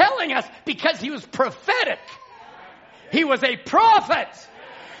was telling us because he was prophetic. He was a prophet.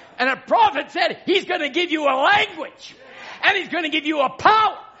 And a prophet said he's going to give you a language. And he's going to give you a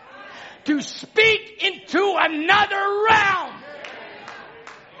power to speak into another realm.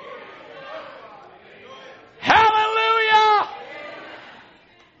 Hallelujah!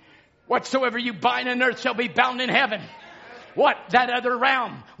 Whatsoever you bind on earth shall be bound in heaven. What? That other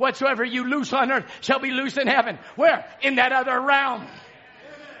realm. Whatsoever you loose on earth shall be loose in heaven. Where? In that other realm.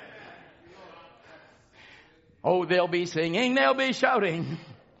 Oh, they'll be singing, they'll be shouting.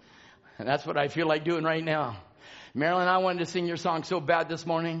 And that's what I feel like doing right now. Marilyn, I wanted to sing your song so bad this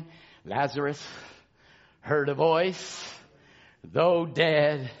morning. Lazarus heard a voice, though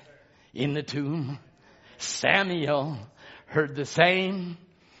dead in the tomb. Samuel heard the same,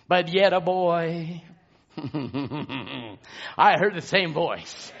 but yet a boy. I heard the same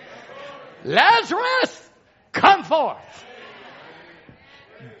voice. Lazarus, come forth.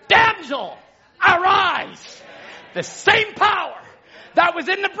 Damsel, arise. The same power that was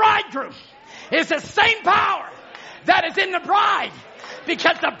in the bridegroom is the same power that is in the bride,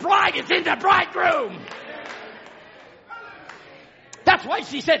 because the bride is in the bridegroom. That's why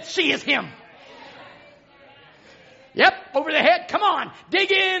she said she is him. Yep, over the head. Come on, dig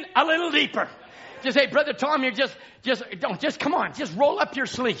in a little deeper. Just say, Brother Tom, you're just come on, just roll up your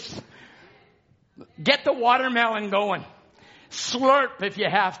sleeves. Get the watermelon going. Slurp if you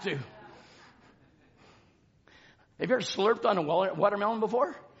have to. Have you ever slurped on a watermelon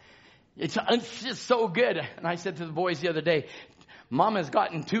before? It's just so good. And I said to the boys the other day, Mama's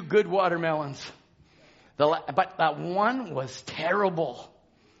gotten 2 good watermelons. But that one was terrible.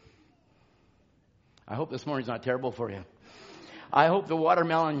 I hope this morning's not terrible for you. I hope the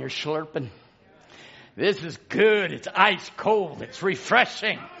watermelon you're slurping. This is good. It's ice cold. It's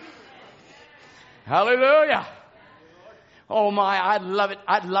refreshing. Hallelujah. Oh my, I'd love it.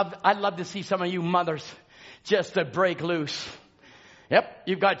 I'd love to see some of you mothers just to break loose. Yep,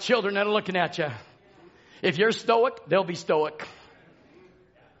 you've got children that are looking at you. If you're stoic, they'll be stoic.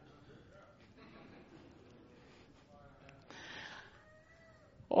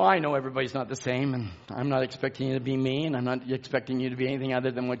 Oh, I know everybody's not the same, and I'm not expecting you to be me, and I'm not expecting you to be anything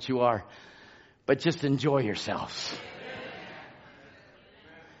other than what you are. But just enjoy yourselves.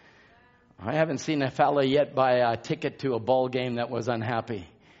 I haven't seen a fella yet buy a ticket to a ball game that was unhappy.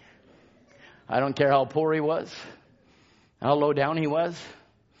 I don't care how poor he was, how low down he was.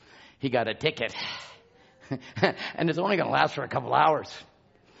 He got a ticket. And it's only going to last for a couple hours.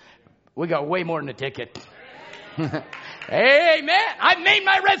 We got way more than a ticket. Amen. I've made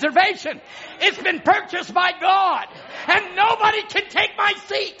my reservation. It's been purchased by God. And nobody can take my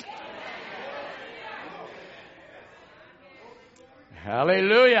seat.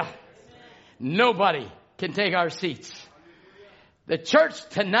 Hallelujah. Nobody can take our seats. The church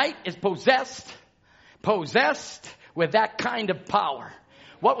tonight is possessed with that kind of power.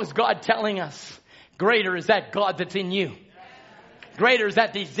 What was God telling us? Greater is that God that's in you. Greater is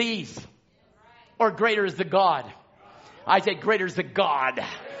that disease. Or greater is the God. I say greater is the God.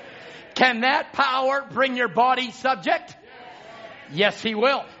 Can that power bring your body subject? Yes, He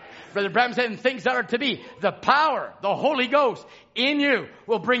will. Brother Branham said, in things that are to be, the power, the Holy Ghost in you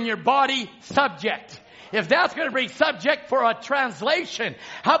will bring your body subject. If that's going to bring subject for a translation,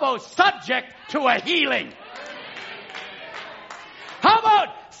 how about subject to a healing? How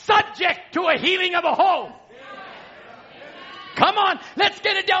about subject to a healing of a home? Come on, let's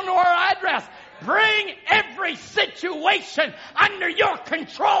get it down to our address. Bring every situation under your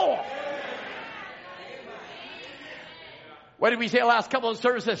control. What did we say the last couple of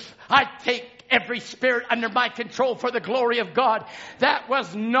services? I take every spirit under my control for the glory of God. That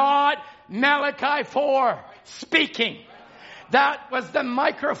was not Malachi 4 speaking. That was the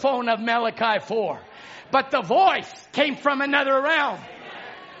microphone of Malachi 4. But the voice came from another realm.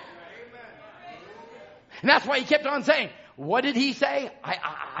 And that's why he kept on saying, what did he say?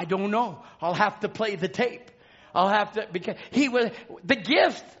 I don't know. I'll have to play the tape. I'll have to, because the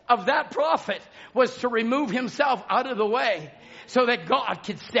gift of that prophet was to remove himself out of the way so that God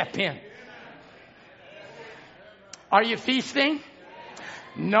could step in. Are you feasting?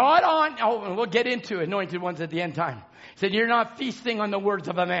 Not on, we'll get into anointed ones at the end time. He said, you're not feasting on the words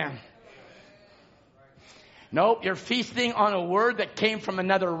of a man. Nope, you're feasting on a word that came from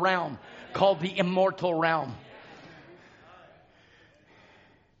another realm called the immortal realm.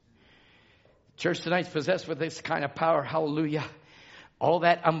 Church tonight's possessed with this kind of power. Hallelujah. All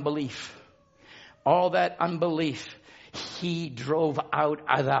that unbelief, he drove out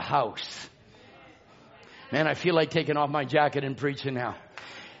of the house. Man, I feel like taking off my jacket and preaching now.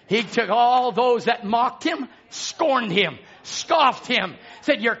 He took all those that mocked him, scorned him, scoffed him,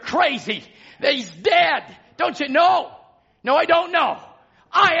 said, you're crazy. He's dead. Don't you know? No, I don't know.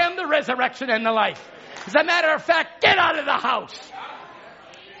 I am the resurrection and the life. As a matter of fact, get out of the house.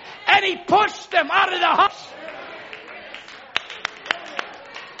 And he pushed them out of the house.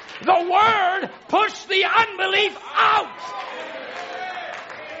 The word pushed the unbelief out.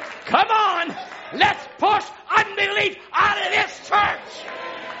 Come on, let's push unbelief out of this church.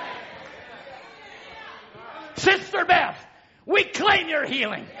 Sister Beth, we claim your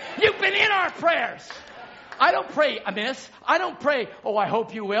healing. You've been in our prayers. I don't pray amiss. I don't pray, oh, I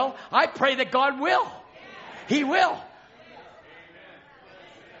hope you will. I pray that God will. He will.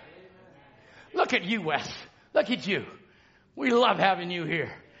 Look at you, Wes. Look at you. We love having you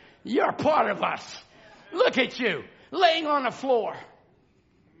here. You're part of us. Look at you, laying on the floor.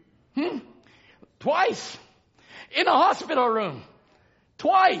 Twice. In a hospital room.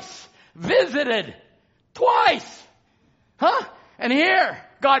 Twice. Visited. Twice. Huh? And here,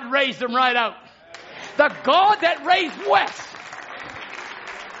 God raised him right out. The God that raised Wes.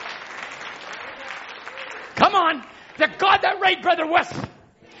 Come on. The God that raised Brother Wes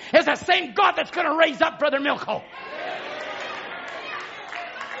is the same God that's going to raise up Brother Milko.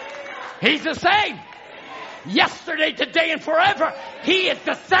 He's the same. Yesterday, today, and forever. He is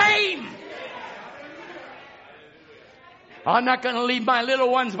the same. I'm not going to leave my little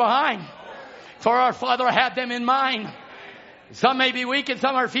ones behind. For our Father had them in mind. Some may be weak and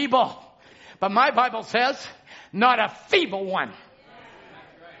some are feeble. But my Bible says, not a feeble one.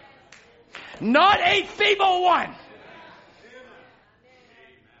 Not a feeble one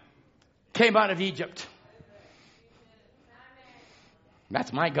came out of Egypt.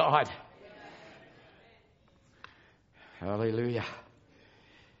 That's my God. Hallelujah.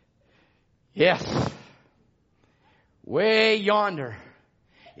 Yes. Way yonder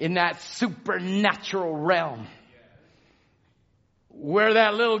in that supernatural realm where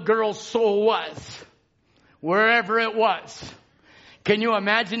that little girl's soul was, wherever it was. Can you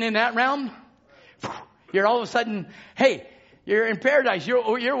imagine in that realm? You're all of a sudden, hey, you're in paradise.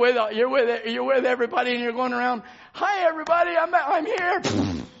 You're with everybody, and you're going around. Hi, everybody. I'm here.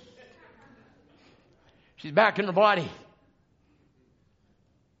 She's back in her body.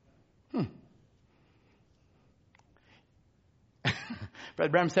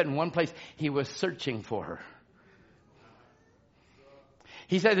 Brother Branham said in one place he was searching for her.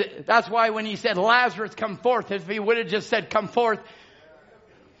 He said that's why when he said Lazarus come forth, if he would have just said come forth,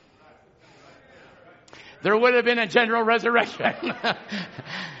 there would have been a general resurrection.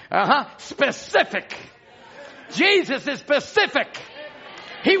 Specific. Jesus is specific.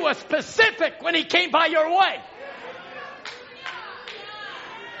 He was specific when he came by your way.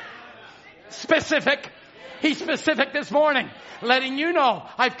 Specific. He's specific this morning, letting you know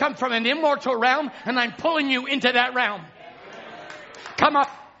I've come from an immortal realm and I'm pulling you into that realm. Come up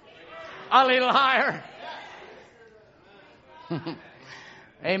a little higher.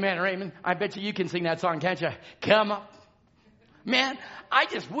 Amen, Raymond. I bet you can sing that song, can't you? Come up. Man, I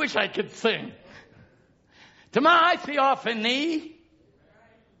just wish I could sing. To my theophany.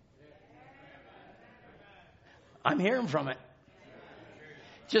 I'm hearing from it.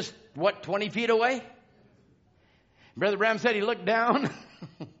 Just, 20 feet away? Brother Bram said he looked down.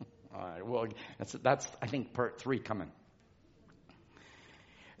 All right, well, that's I think part 3 coming.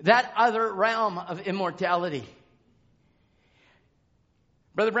 That other realm of immortality.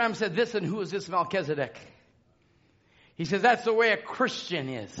 Brother Bram said this, and who is this Melchizedek? He says that's the way a Christian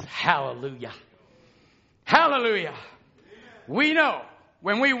is. Hallelujah. Hallelujah. We know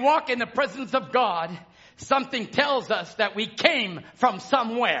when we walk in the presence of God, something tells us that we came from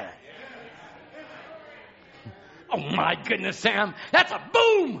somewhere. Oh my goodness, Sam. That's a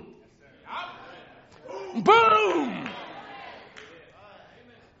boom. Boom.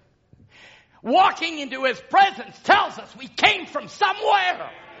 Walking into his presence tells us we came from somewhere.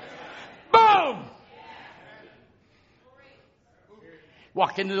 Boom.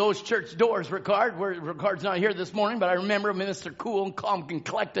 Walk into those church doors, Ricard. Ricard's not here this morning, but I remember Minister Cool and calm and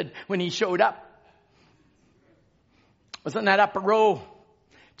collected when he showed up. Was in that upper row,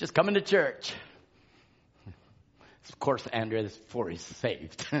 just coming to church. Of course, Andrea, this is before he's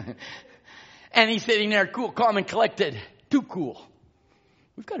saved. And he's sitting there cool, calm, and collected. Too cool.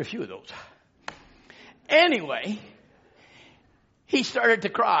 We've got a few of those. Anyway, he started to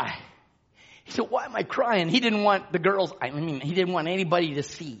cry. He said, why am I crying? He didn't want the girls, he didn't want anybody to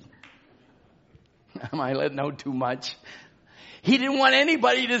see. Am I letting out too much? He didn't want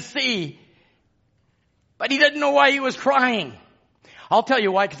anybody to see. But he didn't know why he was crying. I'll tell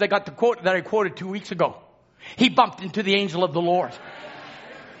you why, because I got the quote that I quoted 2 weeks ago. He bumped into the angel of the Lord.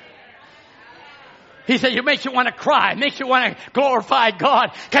 He said, it makes you want to cry. It makes you want to glorify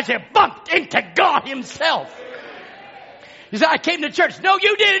God because you bumped into God himself. He said, I came to church. No,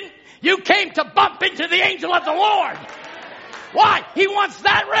 you didn't. You came to bump into the angel of the Lord. Why? He wants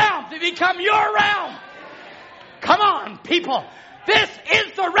that realm to become your realm. Come on, people. This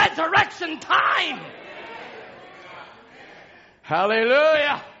is the resurrection time.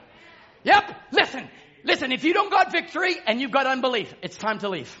 Hallelujah. Yep. Listen, if you don't got victory and you've got unbelief, it's time to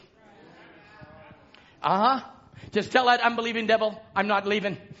leave. Just tell that unbelieving devil, I'm not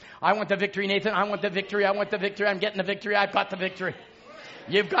leaving. I want the victory, Nathan. I want the victory. I want the victory. I'm getting the victory. I've got the victory.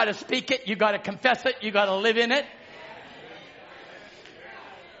 You've got to speak it. You've got to confess it. You've got to live in it.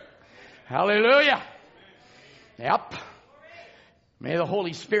 Hallelujah. Yep. May the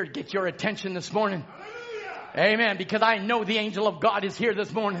Holy Spirit get your attention this morning. Amen. Because I know the angel of God is here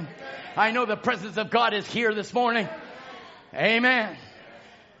this morning. I know the presence of God is here this morning. Amen.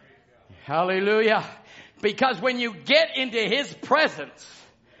 Hallelujah. Because when you get into his presence,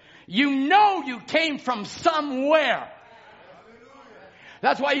 you know you came from somewhere.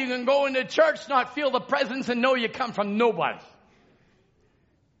 That's why you can go into church, not feel the presence, and know you come from nobody.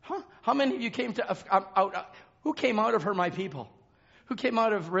 How many of you came to who came out of her, my people? Who came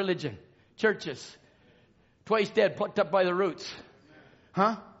out of religion? Churches. Twice dead, plucked up by the roots.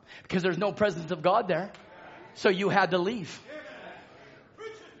 Because there's no presence of God there. So you had to leave.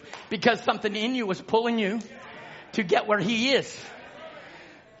 Because something in you was pulling you to get where he is.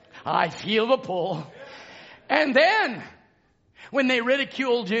 I feel the pull. And then, when they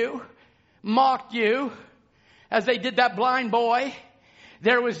ridiculed you, mocked you, as they did that blind boy,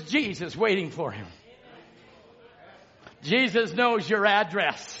 there was Jesus waiting for him. Jesus knows your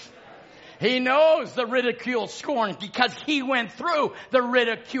address. He knows the ridicule, scorn, because he went through the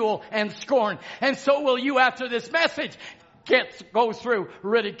ridicule and scorn. And so will you after this message. Go through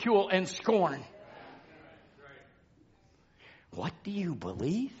ridicule and scorn. What do you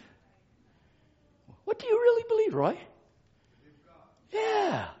believe? What do you really believe, Roy?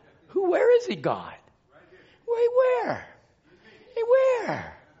 Yeah. Where is he, God? Wait, where? Hey,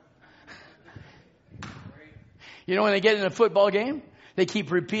 where? You know when they get in a football game, they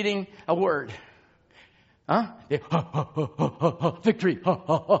keep repeating a word. Victory,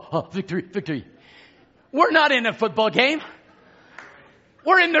 victory, victory. We're not in a football game.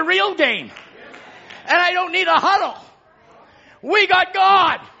 We're in the real game. And I don't need a huddle. We got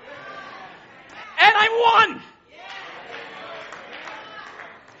God. And I won.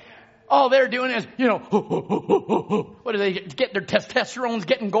 all they're doing is, what do they get their testosterones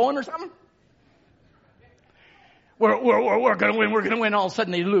getting going or something? We're going to win. We're going to win. All of a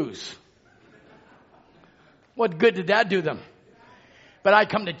sudden they lose. What good did that do them? But I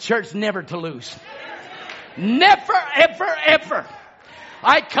come to church never to lose. Never, ever, ever.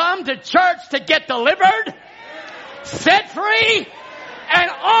 I come to church to get delivered, set free,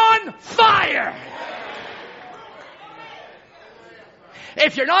 and on fire.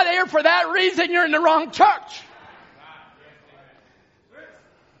 If you're not here for that reason, you're in the wrong church.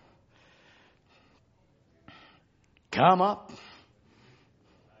 Come up.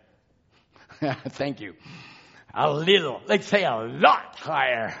 Thank you. A little, let's say a lot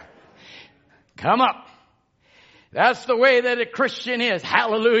higher. Come up. That's the way that a Christian is.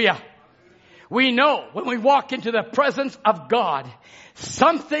 Hallelujah. We know when we walk into the presence of God,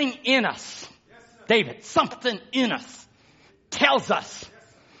 something in us, David, something in us tells us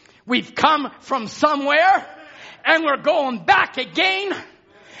we've come from somewhere and we're going back again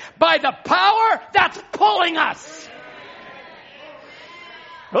by the power that's pulling us.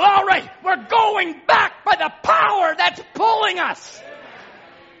 Glory, we're going back by the power that's pulling us.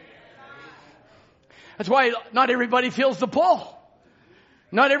 That's why not everybody feels the pull.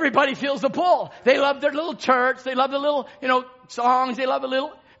 Not everybody feels the pull. They love their little church. They love the little, songs. They love a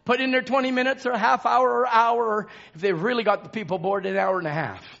little, put in their 20 minutes or a half hour or hour, or if they've really got the people bored, an hour and a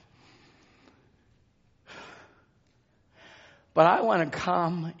half. But I want to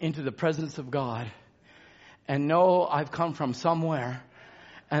come into the presence of God and know I've come from somewhere,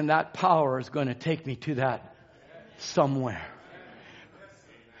 and that power is going to take me to that somewhere.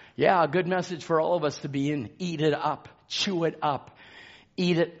 Yeah, a good message for all of us to be in. Eat it up. Chew it up.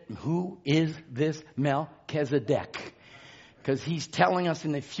 Eat it. Who is this Melchizedek? Because he's telling us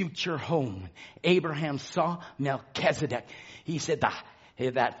in the future home. Abraham saw Melchizedek. He said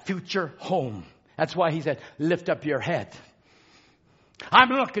that future home. That's why he said, lift up your head. I'm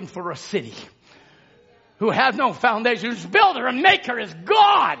looking for a city who has no foundation, whose builder and maker is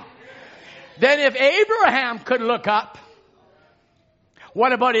God. Then if Abraham could look up,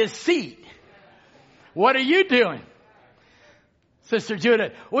 what about his seed? What are you doing? Sister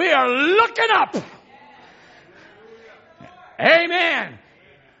Judith, we are looking up. Amen.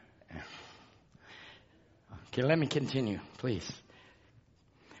 Okay, let me continue, please.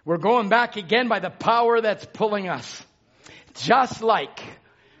 We're going back again by the power that's pulling us. Just like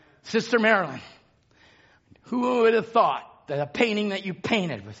Sister Marilyn. Who would have thought that a painting that you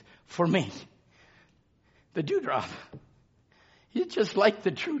painted was for me? The dewdrop. It's just like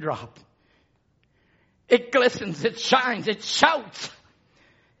the true drop. It glistens, it shines, it shouts.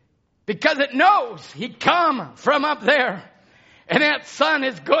 Because it knows he'd come from up there. And that sun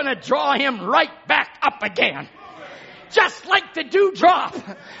is going to draw him right back up again. Just like the dewdrop.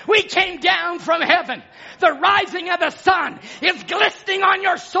 We came down from heaven. The rising of the sun is glistening on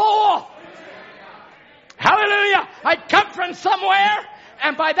your soul. Hallelujah. I come from somewhere,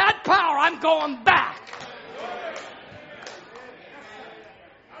 and by that power I'm going back.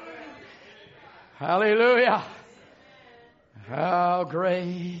 Hallelujah. How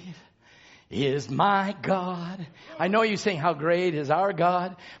great is my God. I know you sing how great is our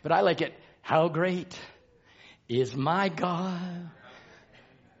God, but I like it. How great is my God.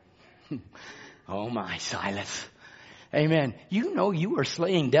 Oh my, Silas. Amen. You know you are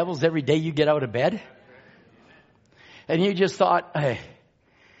slaying devils every day you get out of bed. And you just thought, hey,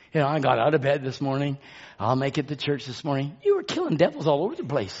 I got out of bed this morning. I'll make it to church this morning. You were killing devils all over the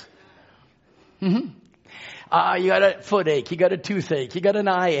place. You got a foot ache. You got a toothache. You got an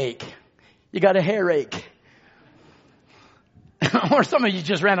eye ache. You got a hair ache. Or some of you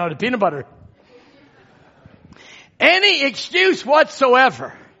just ran out of peanut butter. Any excuse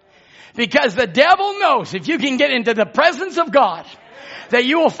whatsoever. Because the devil knows if you can get into the presence of God, that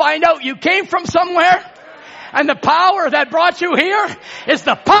you will find out you came from somewhere, and the power that brought you here is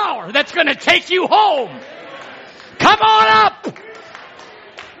the power that's going to take you home. Come on up.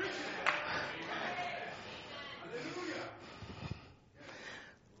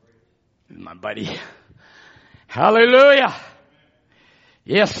 My buddy. Hallelujah.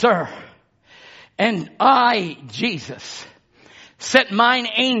 Yes, sir. And I, Jesus, sent mine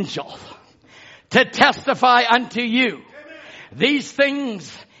angel to testify unto you these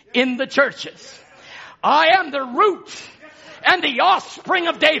things in the churches. I am the root and the offspring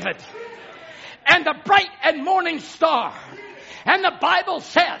of David and the bright and morning star. And the Bible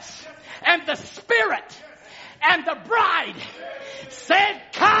says, and the Spirit and the bride said,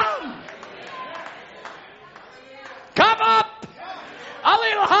 come. Come up a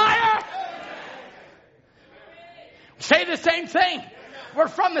little higher. Say the same thing. We're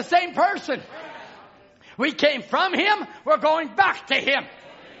from the same person. We came from Him. We're going back to Him.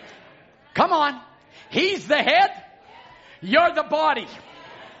 Come on. He's the head. You're the body.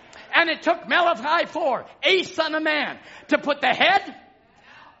 And it took Malachi 4, a son of man, to put the head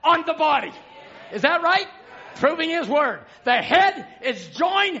on the body. Is that right? Proving His word. The head is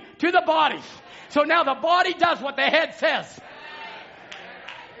joined to the body. So now the body does what the head says.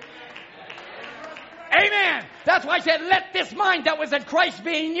 Amen. That's why I said, let this mind that was in Christ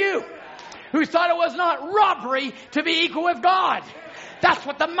be in you, who thought it was not robbery to be equal with God. That's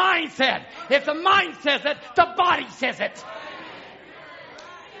what the mind said. If the mind says it, the body says it.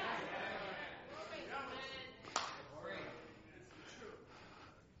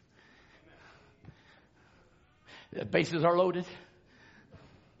 The bases are loaded.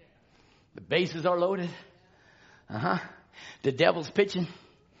 The bases are loaded. The devil's pitching.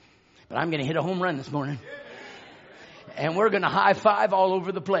 But I'm going to hit a home run this morning. And we're going to high five all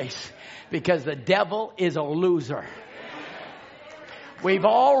over the place. Because the devil is a loser. We've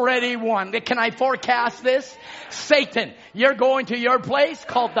already won. Can I forecast this? Satan, you're going to your place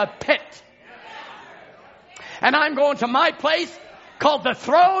called the pit. And I'm going to my place called the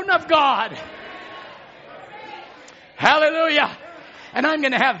throne of God. Hallelujah. And I'm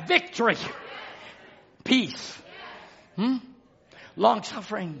going to have victory. Peace. Long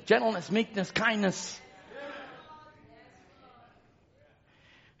suffering, gentleness, meekness, kindness.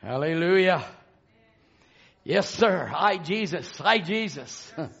 Hallelujah. Yes, sir. I, Jesus.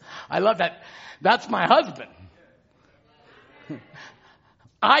 I love that. That's my husband.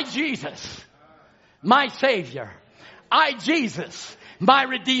 I, Jesus. My Savior. I, Jesus. My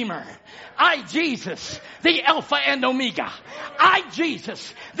Redeemer. I, Jesus, the Alpha and Omega. I,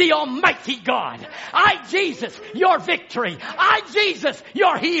 Jesus, the Almighty God. I, Jesus, your victory. I, Jesus,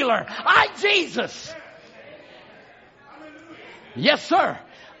 your healer. I, Jesus. Yes, sir.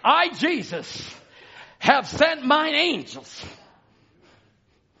 I, Jesus, have sent mine angels.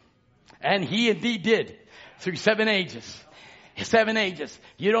 And He indeed did through 7 ages. 7 ages.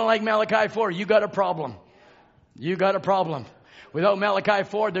 You don't like Malachi 4, you got a problem. You got a problem. Without Malachi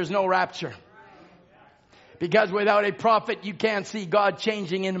 4, there's no rapture. Because without a prophet, you can't see God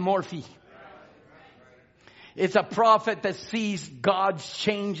changing in morphe. It's a prophet that sees God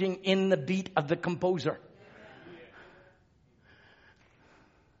changing in the beat of the composer.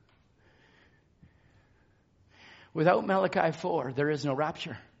 Without Malachi 4, there is no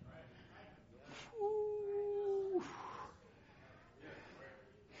rapture.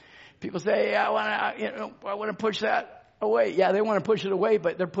 People say, I want to push that away. Yeah, they want to push it away,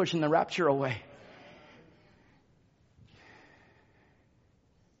 but they're pushing the rapture away.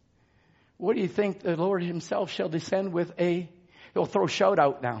 What do you think? The Lord Himself shall descend with he'll throw shout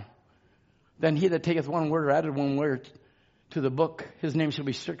out now. Then he that taketh one word or added one word to the book, his name shall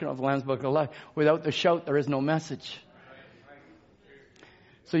be stricken off the Lamb's book of life. Without the shout, there is no message.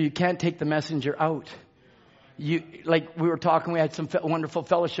 So you can't take the messenger out. Like we were talking, we had some wonderful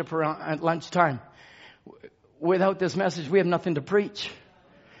fellowship around at lunchtime. Without this message, we have nothing to preach.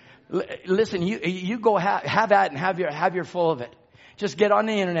 Listen, you go have that and have your full of it. Just get on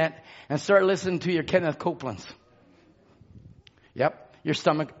the internet and start listening to your Kenneth Copelands. Yep, your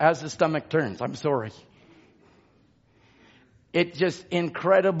stomach, as the stomach turns. I'm sorry. It's just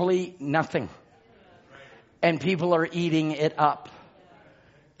incredibly nothing. And people are eating it up.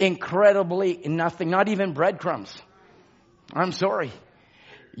 Incredibly nothing. Not even breadcrumbs. I'm sorry.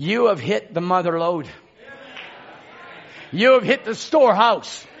 You have hit the mother lode. You have hit the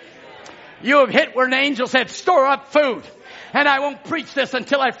storehouse. You have hit where an angel said, store up food. And I won't preach this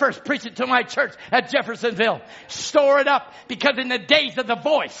until I first preach it to my church at Jeffersonville. Store it up, because in the days of the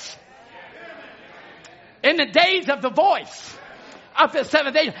voice, in the days of the voice of the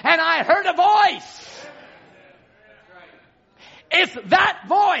 7th day, and I heard a voice. It's that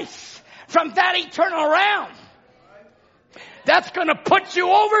voice from that eternal realm that's going to put you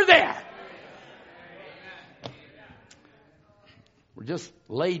over there. We just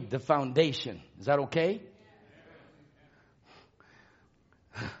laid the foundation. Is that okay?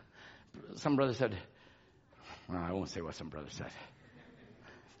 Some brother said, well, I won't say what some brother said.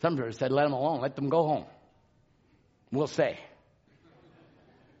 Some brother said, let them alone. Let them go home. We'll say.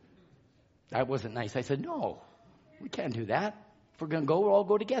 That wasn't nice. I said, no, we can't do that. If we're going to go, we'll all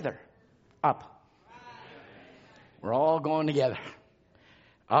go together. Up. We're all going together.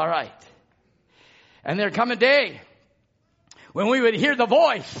 All right. And there come a day when we would hear the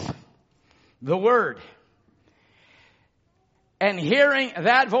voice, the word. And hearing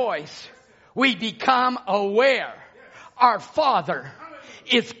that voice, we become aware our Father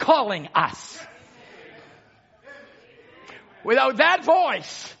is calling us. Without that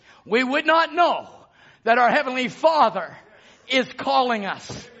voice, we would not know that our Heavenly Father is calling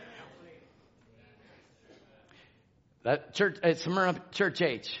us. That church, Smyrna Church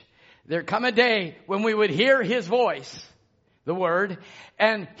Age. There come a day when we would hear His voice, the Word,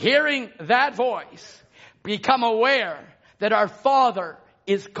 and hearing that voice, become aware that our Father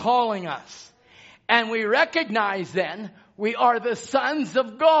is calling us. And we recognize then we are the sons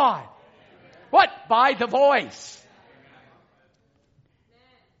of God. What? By the voice.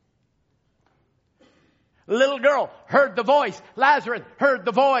 Little girl heard the voice. Lazarus heard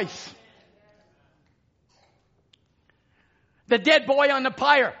the voice. The dead boy on the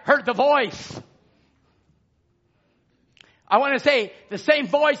pyre heard the voice. I want to say the same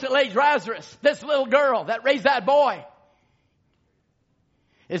voice that raised Lazarus, this little girl that raised that boy,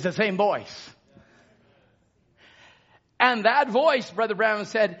 is the same voice. And that voice, Brother Brown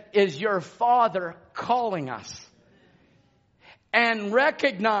said, is your Father calling us. And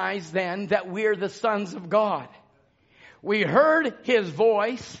recognize then that we're the sons of God. We heard His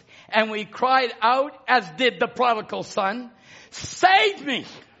voice and we cried out, as did the prodigal son, save me.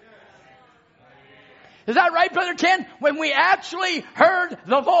 Is that right, Brother Ken? When we actually heard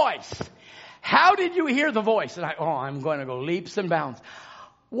the voice. How did you hear the voice? And I'm going to go leaps and bounds.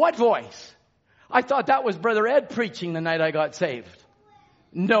 What voice? I thought that was Brother Ed preaching the night I got saved.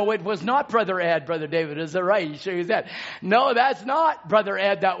 No, it was not Brother Ed. Brother David, is that right? You sure you said? No, that's not Brother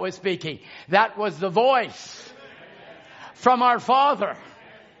Ed that was speaking. That was the voice from our Father.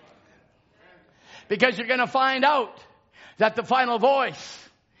 Because you're going to find out that the final voice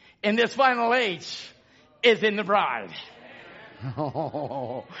in this final age is in the bride.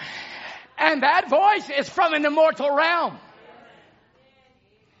 Oh. And that voice is from an immortal realm.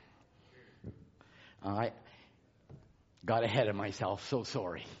 I got ahead of myself. So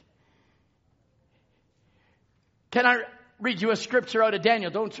sorry. Can I read you a scripture out of Daniel?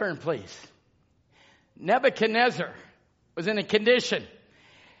 Don't turn, please. Nebuchadnezzar was in a condition.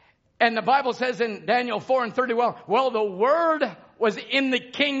 And the Bible says in Daniel 4:31, well, the word was in the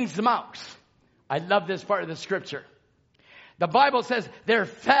king's mouth. I love this part of the scripture. The Bible says there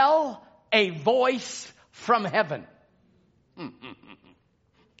fell a voice from heaven.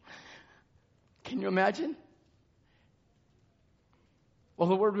 Can you imagine? Well,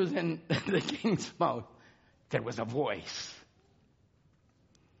 the word was in the king's mouth. There was a voice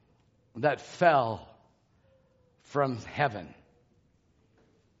that fell from heaven.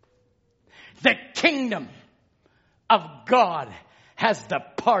 The kingdom of God has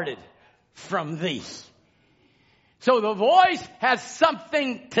departed from thee. So the voice has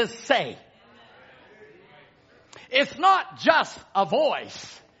something to say. It's not just a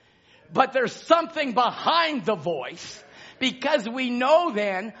voice, but there's something behind the voice, because we know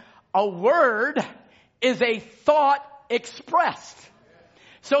then a word is a thought expressed.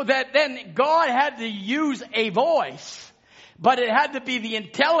 So that then God had to use a voice, but it had to be the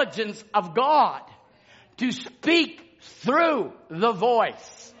intelligence of God to speak through the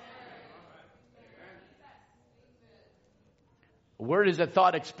voice. A word is a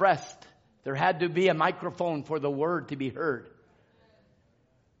thought expressed. There had to be a microphone for the word to be heard.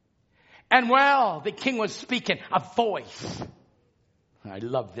 And while the king was speaking, a voice. I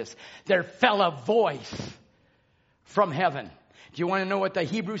love this. There fell a voice from heaven. Do you want to know what the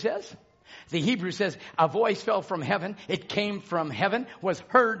Hebrew says? The Hebrew says a voice fell from heaven. It came from heaven, was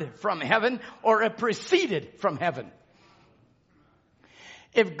heard from heaven, or it proceeded from heaven.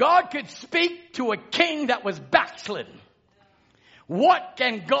 If God could speak to a king that was backslidden, what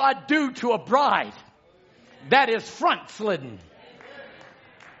can God do to a bride that is front-slidden?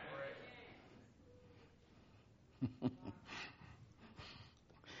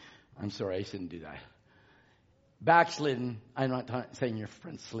 I'm sorry, I shouldn't do that. Backslidden, I'm not saying you're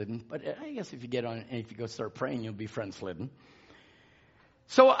front-slidden, but I guess if you get on, if you go start praying, you'll be front-slidden.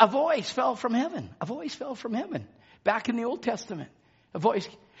 So a voice fell from heaven. A voice fell from heaven. Back in the Old Testament, a voice.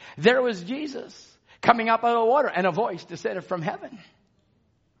 There was Jesus coming up out of the water, and a voice descended from heaven.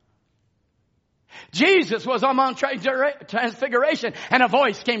 Jesus was on Mount Transfiguration, and a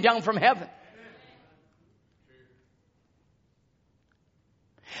voice came down from heaven.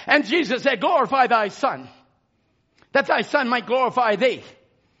 And Jesus said, glorify thy Son, that thy Son might glorify thee.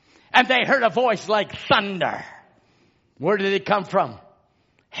 And they heard a voice like thunder. Where did it come from?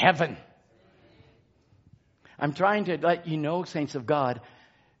 Heaven. I'm trying to let you know, saints of God,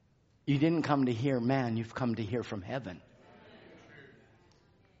 you didn't come to hear man, you've come to hear from heaven.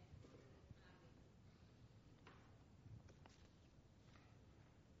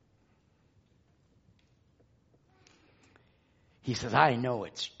 He says, I know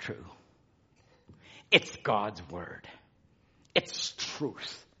it's true. It's God's word. it's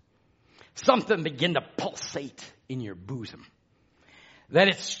truth. Something begin to pulsate in your bosom. That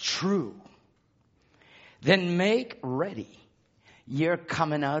it's true. Then make ready. You're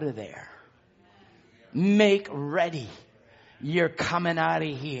coming out of there. Make ready. You're coming out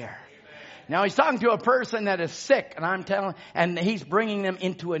of here. Now he's talking to a person that is sick, and he's bringing them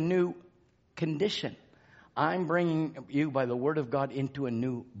into a new condition. I'm bringing you by the word of God into a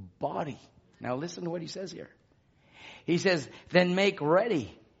new body. Now listen to what he says here. He says, then make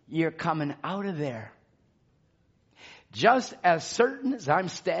ready. You're coming out of there. Just as certain as I'm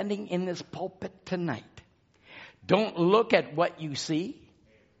standing in this pulpit tonight, don't look at what you see.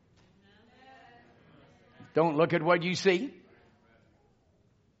 Don't look at what you see.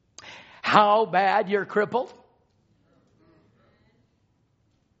 How bad you're crippled.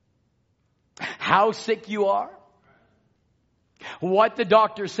 How sick you are. What the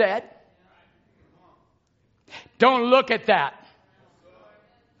doctor said. Don't look at that.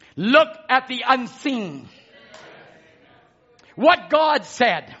 Look at the unseen. What God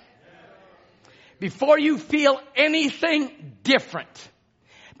said. Before you feel anything different.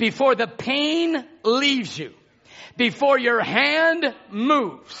 Before the pain leaves you. Before your hand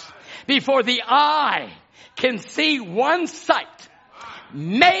moves. Before the eye can see one sight.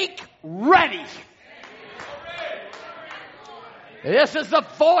 Make ready. This is the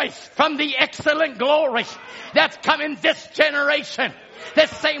voice from the excellent glory that's come in this generation. The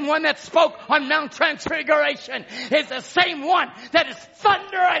same one that spoke on Mount Transfiguration is the same one that is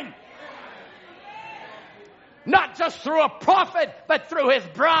thundering. Not just through a prophet, but through his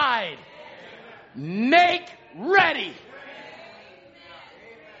bride. Make ready.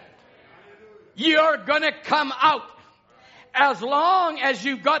 You're going to come out. As long as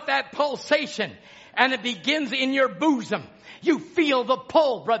you've got that pulsation and it begins in your bosom. You feel the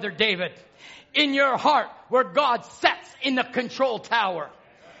pull, Brother David, in your heart where God sits in the control tower.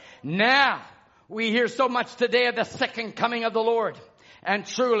 Now, we hear so much today of the second coming of the Lord. And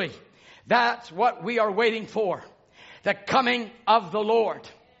truly, that's what we are waiting for. The coming of the Lord.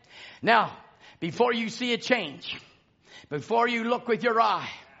 Now, before you see a change, before you look with your eye,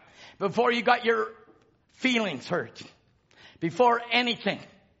 before you got your feelings hurt, before anything,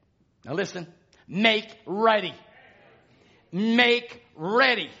 now listen, make ready. Make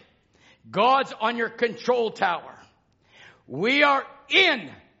ready. God's on your control tower. We are in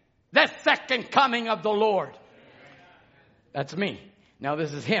the second coming of the Lord. That's me. Now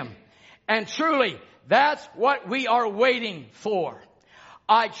this is him. And truly, that's what we are waiting for.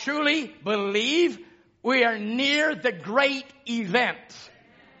 I truly believe we are near the great event.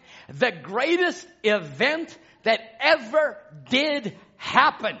 The greatest event that ever did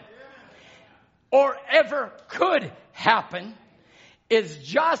happen or ever could happen is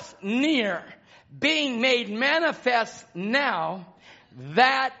just near being made manifest now.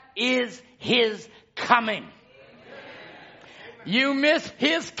 That is his coming. You miss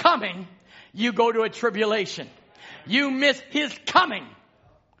his coming, you go to a tribulation. You miss his coming,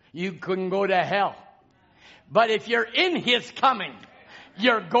 you can go to hell. But if you're in his coming,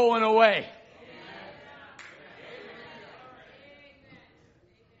 you're going away.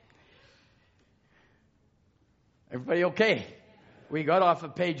 Everybody okay? We got off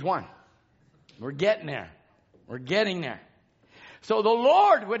of page 1. We're getting there. We're getting there. So the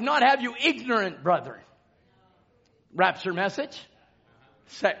Lord would not have you ignorant, brethren. Rapture message.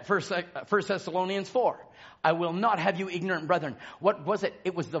 1 Thessalonians 4. I will not have you ignorant, brethren. What was it?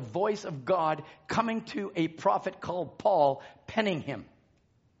 It was the voice of God coming to a prophet called Paul, penning him.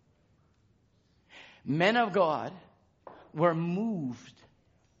 Men of God were moved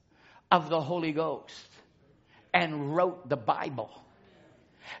of the Holy Ghost and wrote the Bible.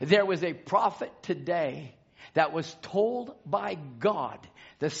 There was a prophet today that was told by God,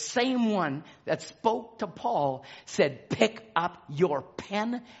 the same one that spoke to Paul, said, pick up your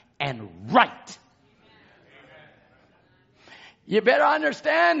pen and write. You better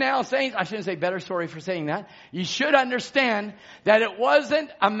understand now, saints. I shouldn't say better, sorry for saying that. You should understand that it wasn't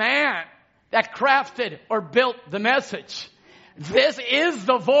a man that crafted or built the message. This is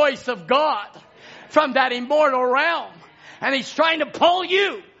the voice of God from that immortal realm. And he's trying to pull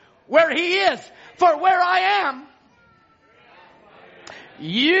you where he is. For where I am,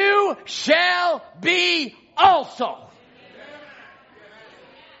 you shall be also.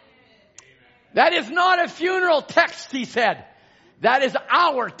 That is not a funeral text, he said. That is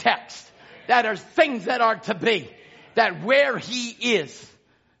our text. That are things that are to be. That where he is,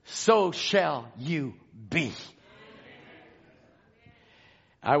 so shall you be.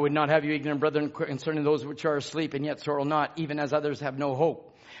 I would not have you ignorant, brethren, concerning those which are asleep, and yet sorrow not, even as others have no hope.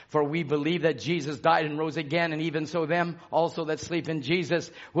 For we believe that Jesus died and rose again, and even so them also that sleep in Jesus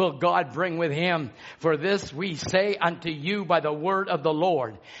will God bring with him. For this we say unto you by the word of the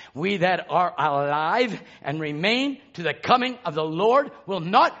Lord. We that are alive and remain to the coming of the Lord will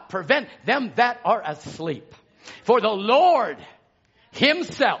not prevent them that are asleep. For the Lord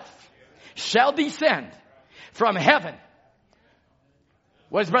himself shall descend from heaven.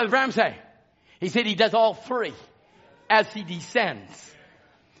 What does Brother Branham say? He said he does all three as he descends.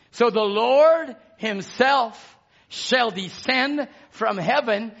 So the Lord himself shall descend from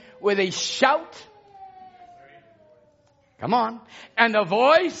heaven with a shout. Come on. And the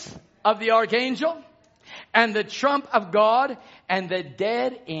voice of the archangel and the trump of God, and the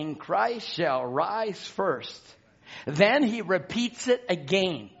dead in Christ shall rise first. Then he repeats it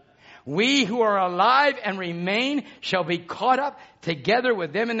again. We who are alive and remain shall be caught up together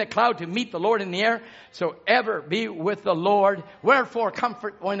with them in the cloud to meet the Lord in the air. So ever be with the Lord. Wherefore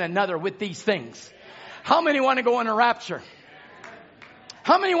comfort one another with these things. How many want to go in a rapture?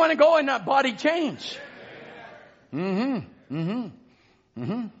 How many want to go in a body change? I'm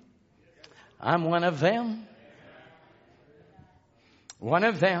one of them. One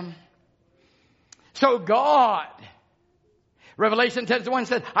of them. So God, Revelation 10:1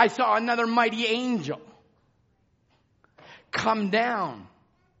 says, I saw another mighty angel come down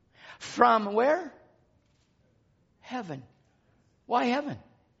from where? Heaven. Why heaven?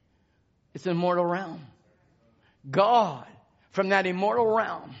 It's an immortal realm. God, from that immortal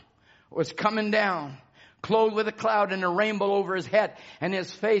realm, was coming down, clothed with a cloud and a rainbow over his head, and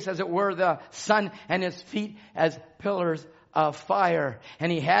his face as it were the sun, and his feet as pillars of fire.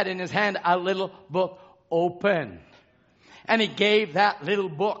 And he had in his hand a little book open. And he gave that little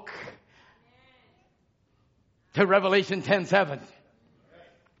book to Revelation 10:7.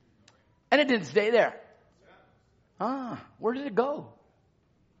 And it didn't stay there. Where did it go?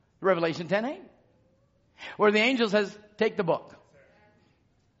 Revelation 10:8. Where the angel says, take the book.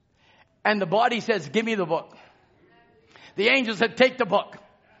 And the body says, give me the book. The angel said, take the book.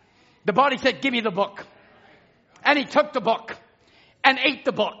 The body said, give me the book. And he took the book and ate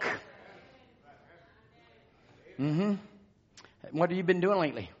the book. What have you been doing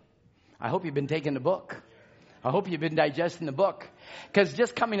lately? I hope you've been taking the book. I hope you've been digesting the book. Because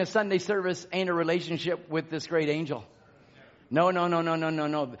just coming to Sunday service ain't a relationship with this great angel.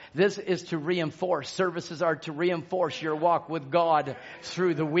 No. This is to reinforce. Services are to reinforce your walk with God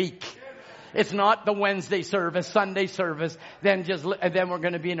through the week. It's not the Wednesday service, Sunday service, then we're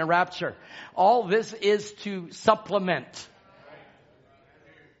going to be in a rapture. All this is to supplement.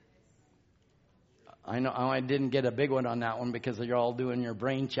 I know I didn't get a big one on that one because you're all doing your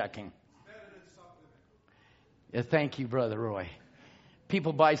brain checking. Yeah, thank you, Brother Roy.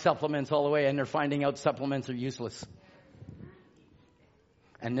 People buy supplements all the way and they're finding out supplements are useless.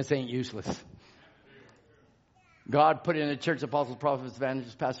 And this ain't useless. God put in the church apostles, prophets,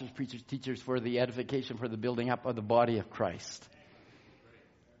 evangelists, pastors, preachers, teachers for the edification, for the building up of the body of Christ.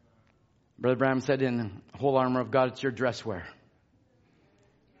 Brother Branham said in the whole armor of God, it's your dress wear.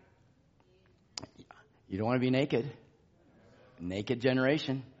 You don't want to be naked. Naked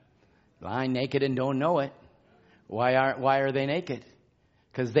generation. Lying naked and don't know it. Why are they naked?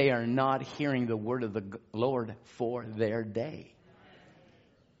 Because they are not hearing the word of the Lord for their day.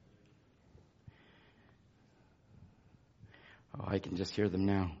 Oh, I can just hear them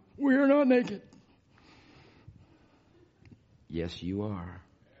now. We are not naked. Yes, you are.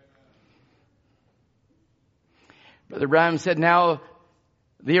 Brother Branham said, now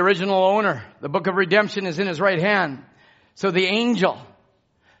the original owner, the book of redemption is in his right hand. So the angel,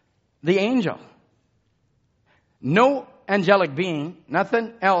 no angelic being,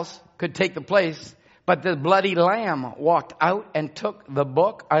 nothing else could take the place, but the bloody lamb walked out and took the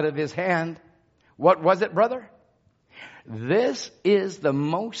book out of his hand. What was it, brother? This is the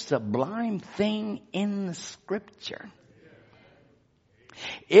most sublime thing in the scripture.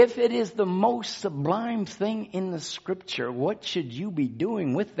 If it is the most sublime thing in the scripture, what should you be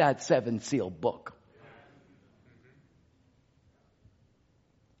doing with that 7-seal book?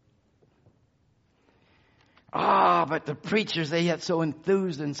 But the preachers, they get so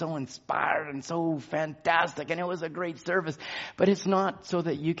enthused and so inspired and so fantastic, and it was a great service. But it's not so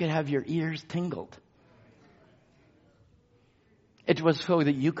that you can have your ears tingled. It was so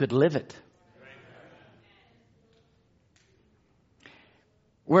that you could live it.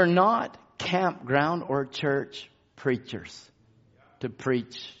 We're not campground or church preachers to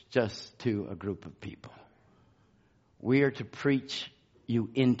preach just to a group of people. We are to preach you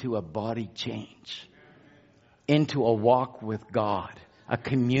into a body change, into a walk with God, a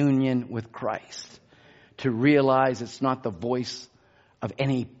communion with Christ, to realize it's not the voice of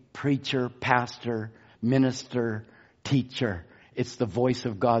any preacher, pastor, minister, teacher. It's the voice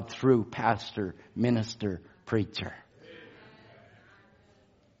of God through pastor, minister, preacher.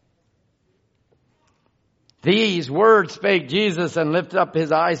 These words spake Jesus and lifted up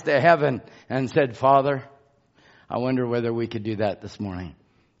his eyes to heaven and said, Father, I wonder whether we could do that this morning.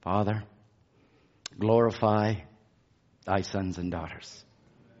 Father, glorify thy sons and daughters,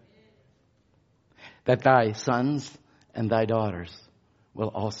 that thy sons and thy daughters will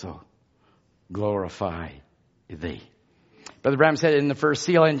also glorify thee. Brother Branham said in the first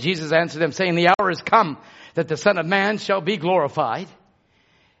seal, and Jesus answered them, saying, the hour is come that the Son of Man shall be glorified.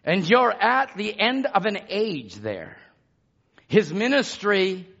 And you're at the end of an age there. His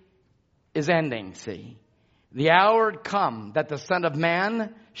ministry is ending, see. The hour had come that the Son of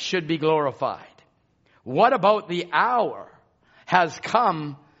Man should be glorified. What about the hour has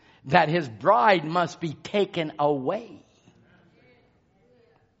come that his bride must be taken away?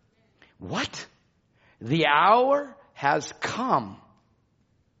 What? The hour has come.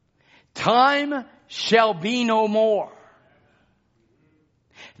 Time shall be no more.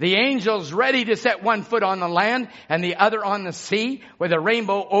 The angel's ready to set one foot on the land and the other on the sea with a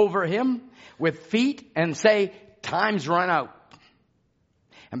rainbow over him with feet and say, time's run out.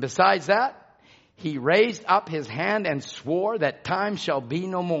 And besides that, he raised up his hand and swore that time shall be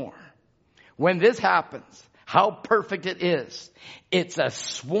no more. When this happens, how perfect it is. It's a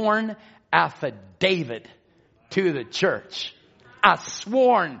sworn affidavit to the church. It's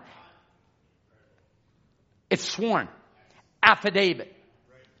sworn affidavit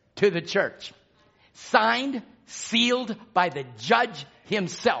to the church. Signed, sealed by the judge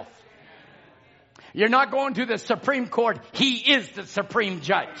himself. You're not going to the Supreme Court. He is the supreme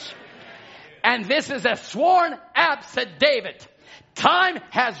judge. And this is a sworn affidavit. Time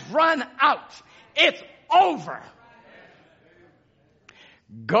has run out. It's over.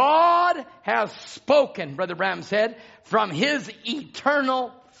 God has spoken, Brother Branham said, from his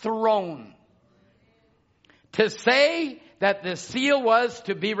eternal throne to say that the seal was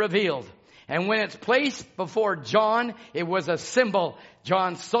to be revealed. And when it's placed before John, it was a symbol.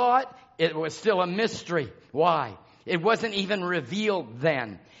 John saw it. It was still a mystery. Why? It wasn't even revealed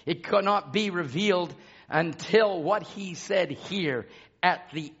then. It could not be revealed until what he said here at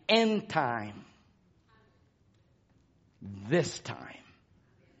the end time. This time,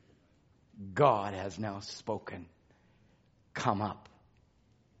 God has now spoken. Come up.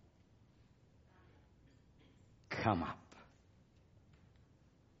 Come up.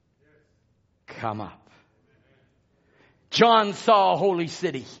 Come up. John saw a holy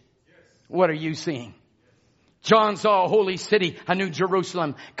city. What are you seeing? John saw a holy city, a new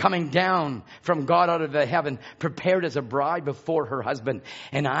Jerusalem, coming down from God out of the heaven, prepared as a bride before her husband.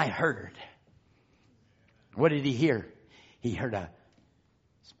 And I heard. What did he hear? He heard a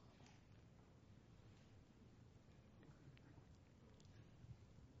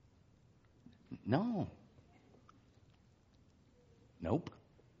no. Nope.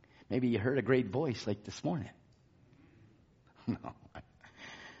 Maybe you heard a great voice like this morning. No.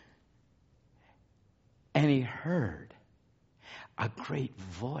 And he heard a great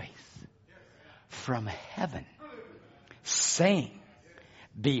voice from heaven saying,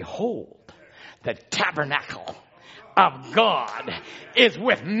 behold, the tabernacle of God is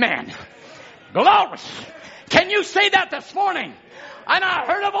with men. Glory. Can you say that this morning? And I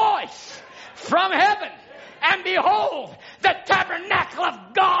heard a voice from heaven. And behold, the tabernacle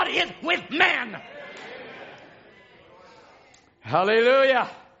of God is with men. Hallelujah.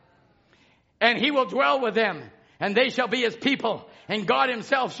 And he will dwell with them, and they shall be his people, and God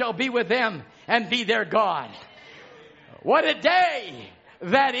himself shall be with them and be their God. What a day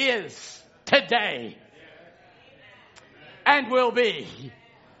that is today and will be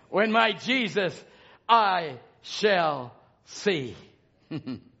when my Jesus I shall see.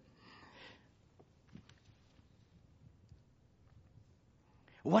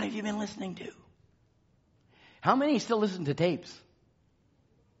 What have you been listening to? How many still listen to tapes?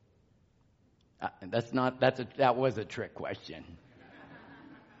 That was a trick question.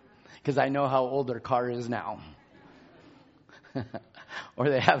 Because I know how old their car is now. Or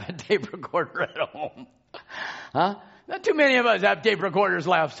they have a tape recorder at home. Huh? Not too many of us have tape recorders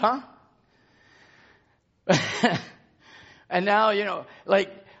left, huh? And now, like,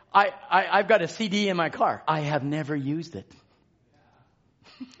 I've got a CD in my car. I have never used it.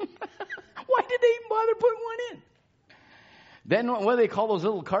 Why did they even bother putting one in? Then what do they call those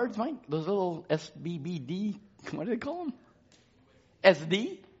little cards, Mike? Those little SBBD, what do they call them?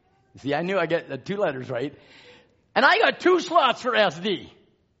 SD? See, I knew I got the 2 letters right. And I got 2 slots for SD.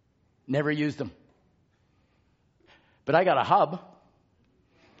 Never used them. But I got a hub.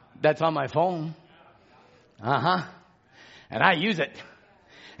 that's on my phone. And I use it.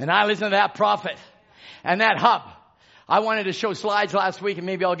 And I listen to that prophet and that hub. I wanted to show slides last week, and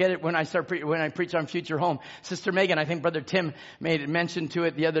maybe I'll get it when I preach on Future Home. Sister Megan, I think Brother Tim made mention to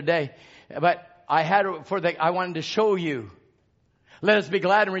it the other day. But I wanted to show you. Let us be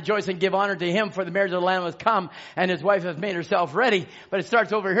glad and rejoice and give honor to him, for the marriage of the Lamb has come, and his wife has made herself ready. But it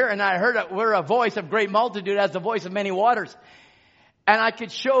starts over here, and I heard we're a voice of great multitude as the voice of many waters. And I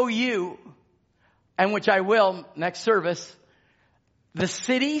could show you, and which I will next service, the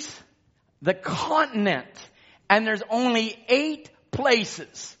cities, the continent, and there's only 8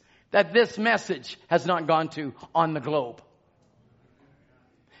 places that this message has not gone to on the globe.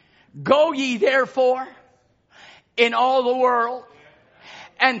 Go ye therefore in all the world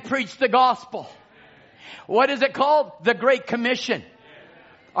and preach the gospel. What is it called? The Great Commission.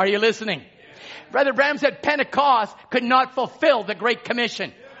 Are you listening? Brother Branham said Pentecost could not fulfill the Great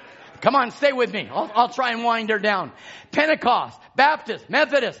Commission. Come on, stay with me. I'll try and wind her down. Pentecost, Baptist,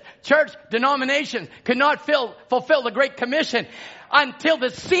 Methodist, church, denominations could not fulfill the Great Commission until the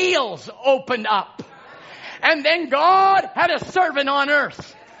seals opened up. And then God had a servant on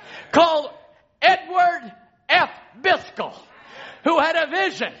earth called Edward F. Biscoe, who had a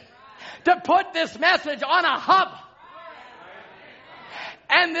vision to put this message on a hub.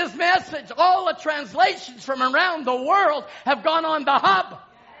 And this message, all the translations from around the world have gone on the hub.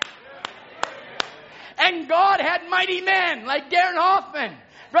 And God had mighty men like Darren Hoffman,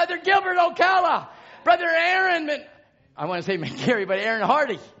 Brother Gilbert Ocala, Brother Aaron, I want to say McGarry, but Aaron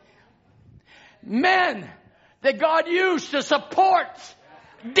Hardy. Men that God used to support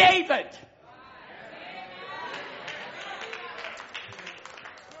David.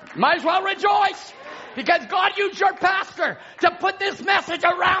 Might as well rejoice, because God used your pastor to put this message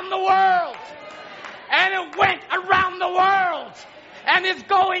around the world. And it went around the world. And it's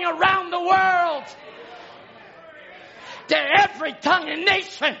going around the world. To every tongue and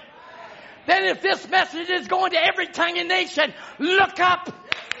nation. Then if this message is going to every tongue and nation, look up.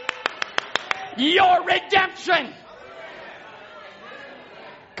 Your redemption.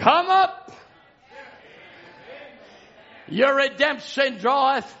 Come up. Your redemption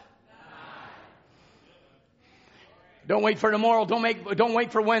draweth. Don't wait for tomorrow. Don't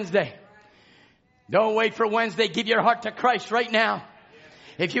wait for Wednesday. Don't wait for Wednesday. Give your heart to Christ right now.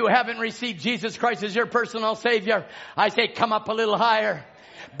 If you haven't received Jesus Christ as your personal Savior, I say come up a little higher.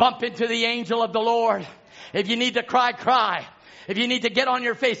 Bump into the angel of the Lord. If you need to cry, cry. If you need to get on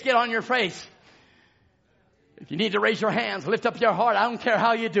your face, get on your face. If you need to raise your hands, lift up your heart. I don't care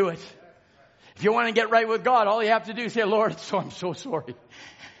how you do it. If you want to get right with God, all you have to do is say, Lord, I'm so sorry.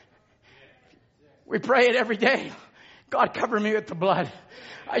 We pray it every day. God, cover me with the blood.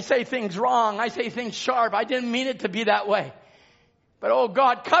 I say things wrong. I say things sharp. I didn't mean it to be that way. But oh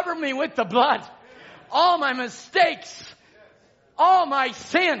God, cover me with the blood. All my mistakes, all my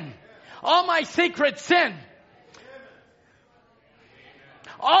sin, all my secret sin,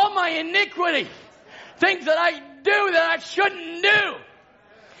 all my iniquity, things that I do that I shouldn't do.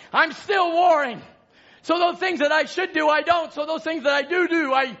 I'm still warring. So those things that I should do, I don't. So those things that I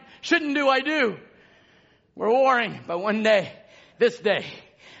do, I shouldn't do, I do. We're warring. But one day, this day,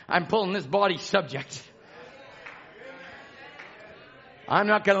 I'm pulling this body subject. I'm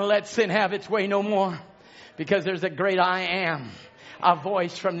not going to let sin have its way no more, because there's a great I am, a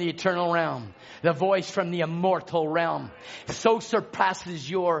voice from the eternal realm, the voice from the immortal realm, so surpasses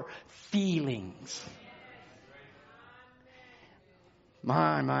your feelings.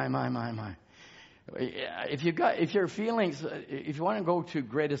 My. If your feelings, if you want to go to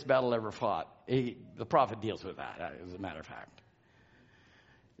greatest battle ever fought, the prophet deals with that, as a matter of fact.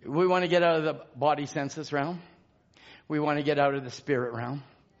 We want to get out of the body senses realm. We want to get out of the spirit realm.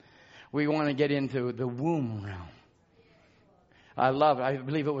 We want to get into the womb realm. I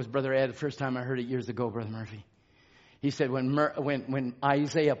believe it was Brother Ed, the first time I heard it years ago, Brother Murphy. He said when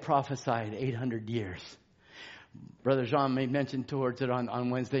Isaiah prophesied 800 years, Brother Jean made mention towards it on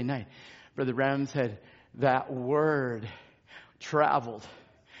Wednesday night. Brother Branham said that word traveled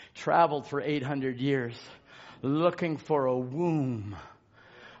for 800 years, looking for a womb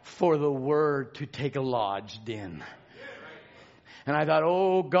for the word to take lodged in. And I thought,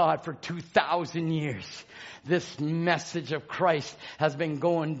 oh God, for 2,000 years, this message of Christ has been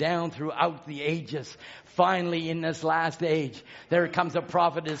going down throughout the ages. Finally, in this last age, there comes a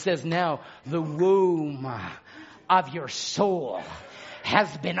prophet that says, now the womb of your soul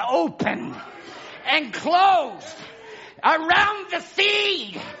has been opened and closed around the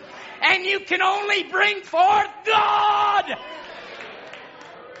seed. And you can only bring forth God.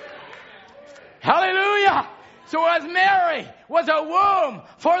 Hallelujah. So as Mary was a womb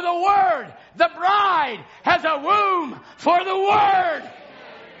for the Word, the bride has a womb for the Word.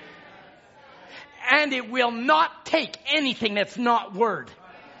 And it will not take anything that's not Word.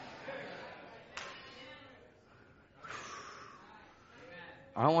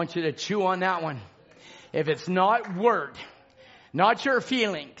 I want you to chew on that one. If it's not Word, not your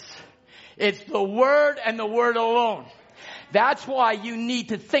feelings, it's the Word and the Word alone. That's why you need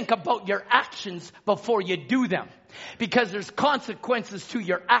to think about your actions before you do them. Because there's consequences to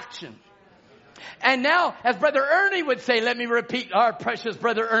your action. And now, as Brother Ernie would say, let me repeat our precious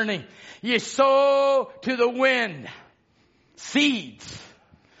Brother Ernie. You sow to the wind seeds.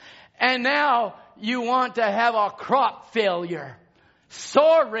 And now you want to have a crop failure.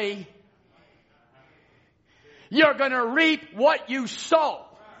 Sorry. You're going to reap what you sow.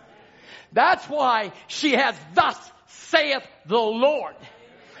 That's why she has thus saith the Lord.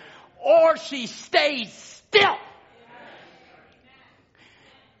 Or she stays still.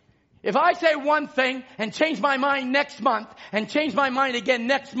 If I say one thing and change my mind next month and change my mind again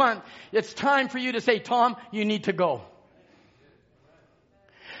next month, it's time for you to say, Tom, you need to go.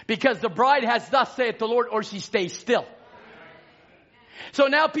 Because the bride has thus saith the Lord, or she stays still. So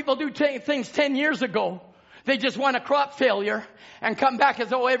now people do things 10 years ago. They just want a crop failure and come back as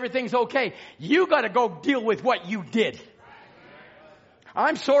though everything's okay. You got to go deal with what you did.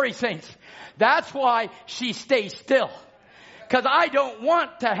 I'm sorry, saints. That's why she stays still. Because I don't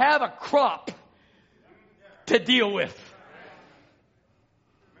want to have a crop to deal with.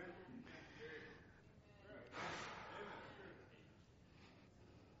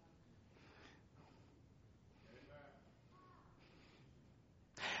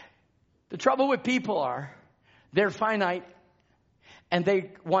 The trouble with people are, they're finite and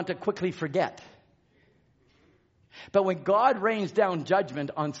they want to quickly forget. But when God rains down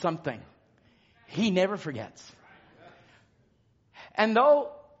judgment on something, He never forgets. And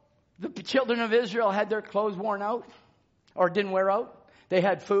though the children of Israel had their clothes worn out or didn't wear out, they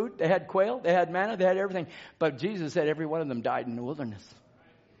had food, they had quail, they had manna, they had everything. But Jesus said every one of them died in the wilderness.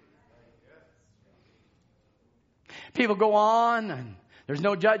 People go on and there's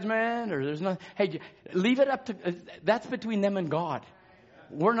no judgment or there's no, hey, leave it up to, that's between them and God.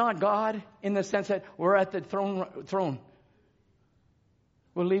 We're not God in the sense that we're at the throne.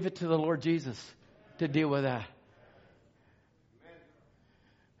 We'll leave it to the Lord Jesus to deal with that.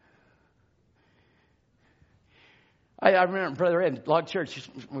 I remember, Brother Ed, Log Church,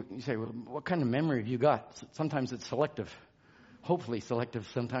 you say, well, what kind of memory have you got? Sometimes it's selective. Hopefully selective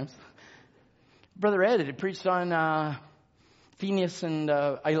sometimes. Brother Ed had preached on Phineas and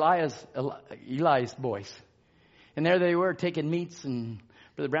Eli's boys. And there they were taking meats, and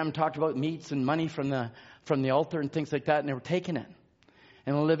Brother Branham talked about meats and money from the altar and things like that, and they were taking it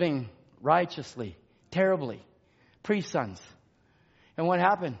and living righteously, terribly. Priest sons. And what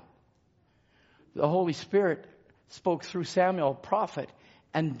happened? The Holy Spirit spoke through Samuel, prophet,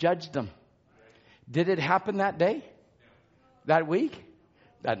 and judged them. Did it happen that day? That week?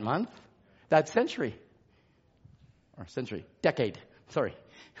 That month? That century? Or century? Decade. Sorry.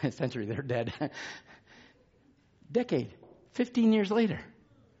 Century, they're dead. Decade. 15 years later,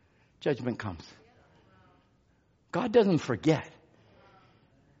 judgment comes. God doesn't forget.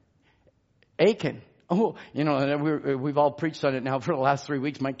 Achan. Oh, you know, we've all preached on it now for the last 3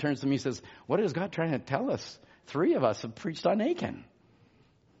 weeks. Mike turns to me and says, what is God trying to tell us? 3 of us have preached on Achan.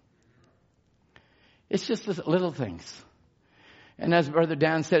 It's just the little things. And as Brother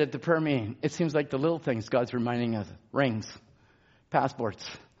Dan said at the prayer meeting, it seems like the little things God's reminding us. Rings, passports.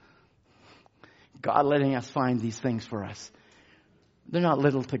 God letting us find these things for us. They're not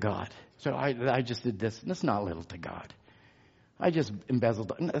little to God. So I just did this. That's not little to God. I just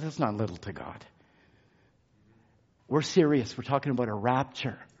embezzled. That's not little to God. We're serious. We're talking about a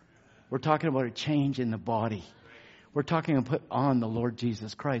rapture. We're talking about a change in the body. We're talking about on the Lord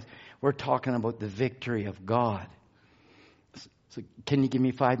Jesus Christ. We're talking about the victory of God. So can you give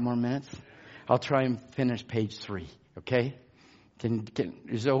me 5 more minutes? I'll try and finish page 3. Okay?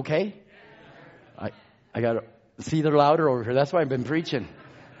 Is it okay? I got to see, they're louder over here. That's why I've been preaching.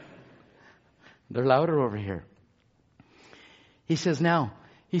 They're louder over here. He said,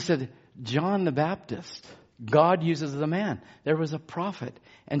 John the Baptist, God uses a man. There was a prophet,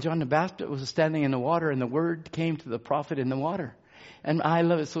 and John the Baptist was standing in the water, and the word came to the prophet in the water. And I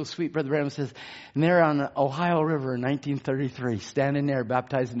love it so sweet. Brother Branham says, and there on the Ohio River in 1933, standing there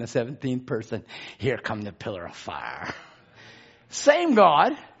baptizing the 17th person, here come the pillar of fire. Same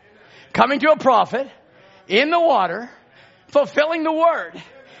God, coming to a prophet, in the water, fulfilling the word.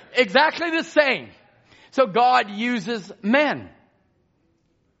 Exactly the same. So God uses men.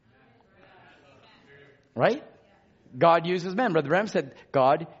 Right? God uses men. Brother Branham said,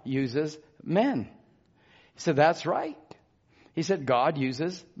 God uses men. He said, that's right. He said, God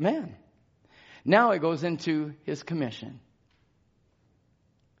uses men. Now it goes into his commission.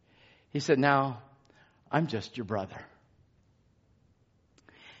 He said, now, I'm just your brother.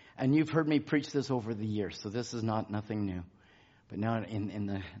 And you've heard me preach this over the years, so this is nothing new. But now in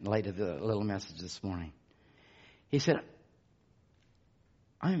the light of the little message this morning, he said,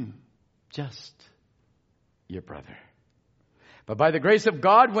 I'm just your brother. But by the grace of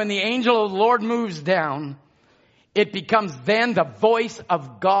God, when the angel of the Lord moves down, it becomes then the voice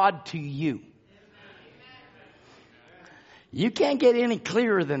of God to you. You can't get any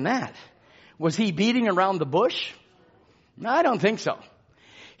clearer than that. Was he beating around the bush? No, I don't think so.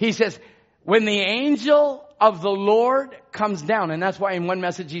 He says, when the angel of the Lord comes down, and that's why in one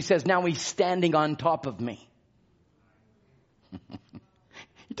message he says, now he's standing on top of me.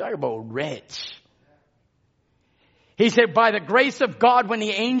 You talk about rich. He said, by the grace of God, when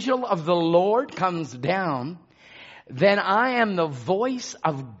the angel of the Lord comes down, then I am the voice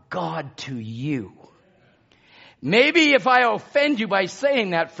of God to you. Maybe if I offend you by saying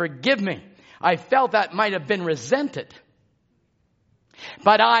that, forgive me. I felt that might have been resented.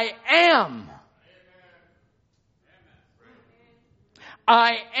 But I am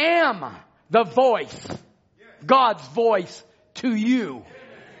the voice, God's voice to you.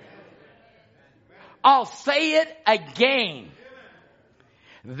 I'll say it again.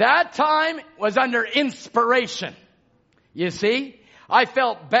 That time was under inspiration. You see, I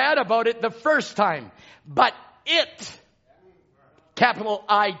felt bad about it the first time, but it, capital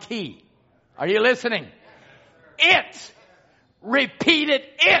I-T, are you listening? It repeated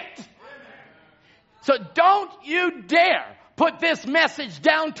it. So don't you dare put this message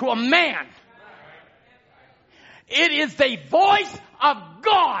down to a man. It is the voice of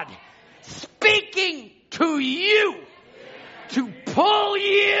God speaking to you to pull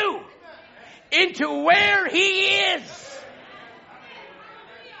you into where he is.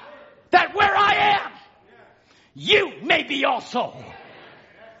 That where I am, you may be also.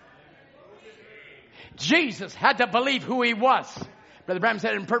 Jesus had to believe who he was. Brother Branham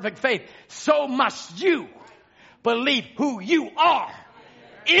said, in perfect faith, so must you believe who you are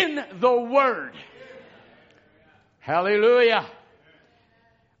in the Word. Hallelujah.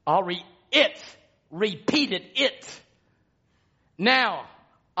 Repeated it. Now,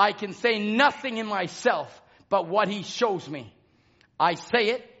 I can say nothing in myself but what he shows me. I say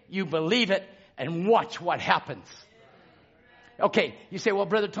it, you believe it, and watch what happens. Okay, you say, well,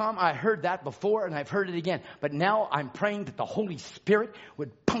 Brother Tom, I heard that before and I've heard it again. But now I'm praying that the Holy Spirit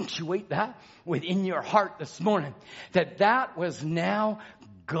would punctuate that within your heart this morning. That was now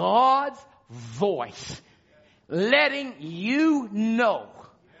God's voice letting you know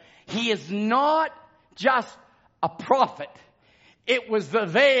he is not just a prophet. It was the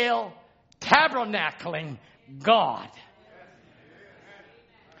veil tabernacling God.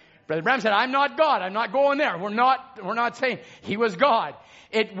 Brother Branham said, I'm not God. I'm not going there. We're not saying he was God.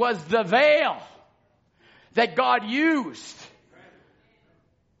 It was the veil that God used.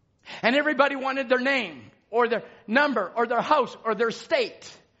 And everybody wanted their name or their number or their house or their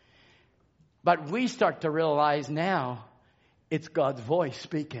state. But we start to realize now it's God's voice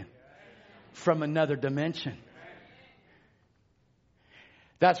speaking from another dimension.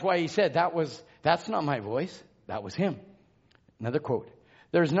 That's why he said that's not my voice. That was him. Another quote.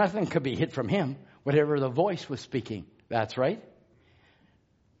 There's nothing could be hid from him. Whatever the voice was speaking. That's right.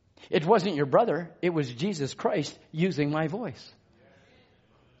 It wasn't your brother. It was Jesus Christ using my voice.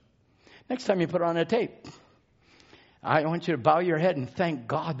 Next time you put on a tape, I want you to bow your head and thank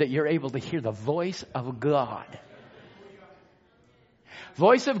God that you're able to hear the voice of God.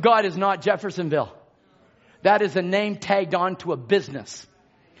 Voice of God is not Jeffersonville. That is a name tagged on to a business.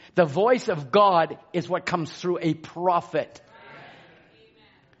 The voice of God is what comes through a prophet.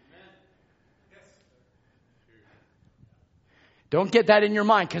 Don't get that in your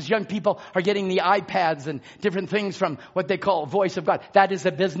mind, because young people are getting the iPads and different things from what they call voice of God. That is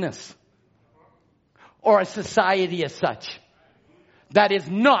a business or a society as such. That is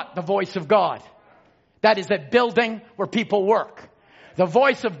not the voice of God. That is a building where people work. The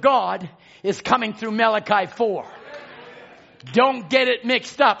voice of God is coming through Malachi 4. Don't get it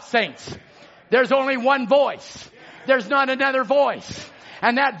mixed up, saints. There's only one voice. There's not another voice.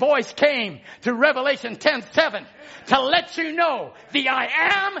 And that voice came through Revelation 10:7 to let you know the I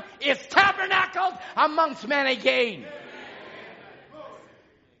am is tabernacled amongst men again.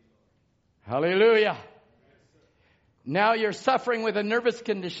 Hallelujah. Now you're suffering with a nervous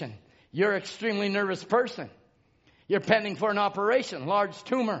condition. You're an extremely nervous person. You're pending for an operation, large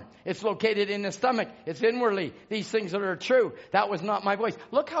tumor. It's located in the stomach. It's inwardly. These things that are true. That was not my voice.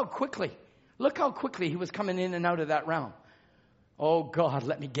 Look how quickly he was coming in and out of that realm. Oh God,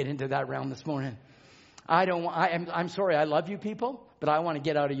 let me get into that realm this morning. I'm sorry, I love you people, but I want to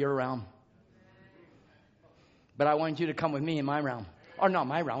get out of your realm. But I want you to come with me in my realm. Or not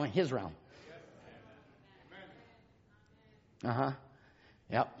my realm, his realm.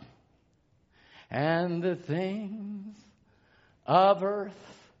 Yep. And the things of earth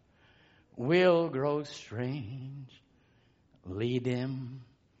will grow strange. Lead him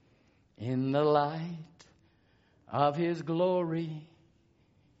in the light of his glory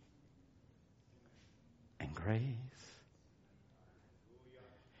and grace.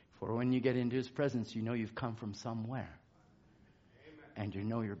 For when you get into his presence, you know you've come from somewhere. And you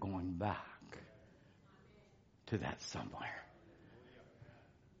know you're going back to that somewhere.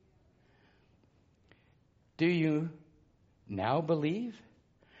 Do you now believe?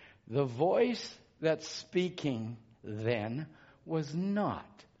 The voice that's speaking then was not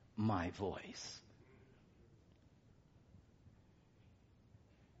my voice.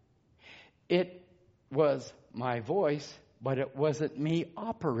 It was my voice, but it wasn't me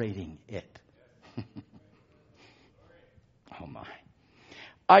operating it. Oh my.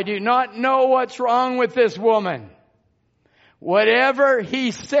 I do not know what's wrong with this woman. Whatever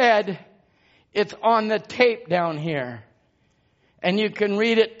he said, it's on the tape down here. And you can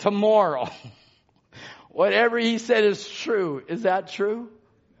read it tomorrow. Whatever he said is true. Is that true?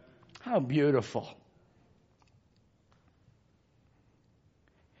 How beautiful.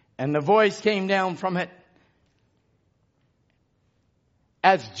 And the voice came down from it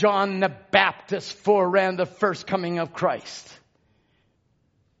as John the Baptist foreran the first coming of Christ.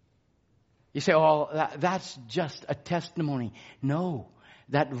 You say, oh, that's just a testimony. No,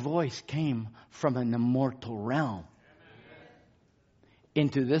 that voice came from an immortal realm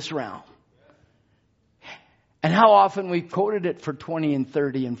into this realm. And how often we quoted it for 20 and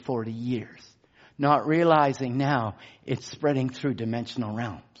 30 and 40 years, not realizing now it's spreading through dimensional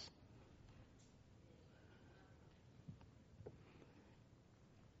realms.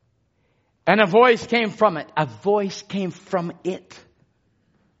 And a voice came from it. A voice came from it.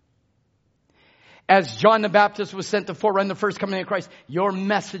 As John the Baptist was sent to forerun the first coming of Christ, your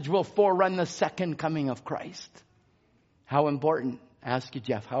message will forerun the second coming of Christ. How important, I ask you,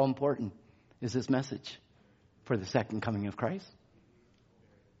 Jeff, how important is this message for the second coming of Christ?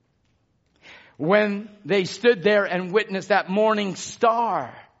 When they stood there and witnessed that morning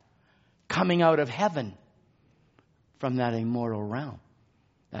star coming out of heaven from that immortal realm,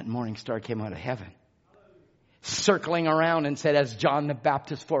 that morning star came out of heaven, circling around and said, as John the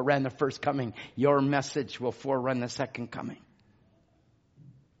Baptist foreran the first coming, your message will forerun the second coming.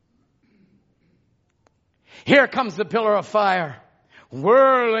 Here comes the pillar of fire,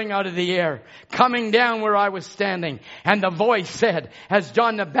 whirling out of the air, coming down where I was standing. And the voice said, as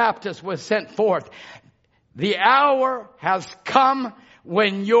John the Baptist was sent forth, the hour has come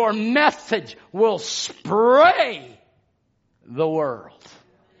when your message will spray the world.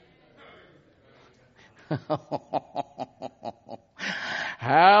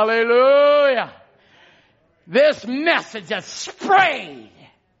 Hallelujah. This message has sprayed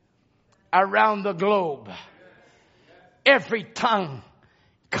around the globe. Every tongue,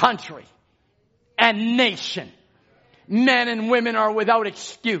 country, and nation. Men and women are without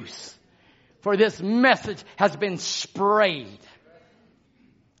excuse. For this message has been sprayed.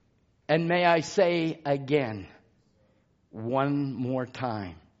 And may I say again, one more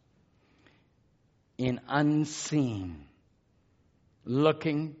time. In unseen,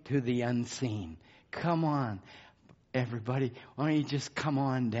 looking to the unseen. Come on, everybody. Why don't you just come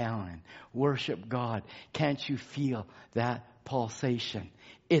on down and worship God? Can't you feel that pulsation?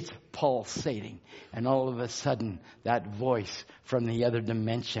 It's pulsating. And all of a sudden, that voice from the other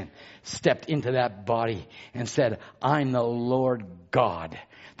dimension stepped into that body and said, I'm the Lord God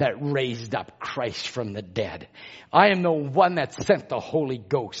that raised up Christ from the dead. I am the one that sent the Holy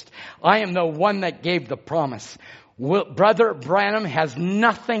Ghost. I am the one that gave the promise. Brother Branham has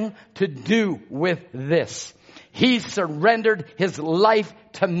nothing to do with this. He surrendered his life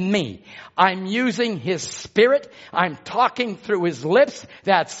to me. I'm using his spirit. I'm talking through his lips.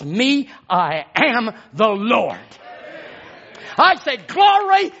 That's me. I am the Lord. I say,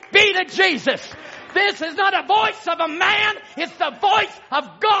 glory be to Jesus. This is not a voice of a man. It's the voice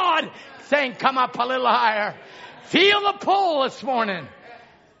of God saying, come up a little higher. Feel the pull this morning.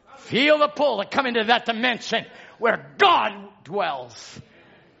 Feel the pull to come into that dimension where God dwells.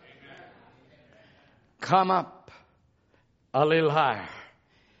 Come up a little higher.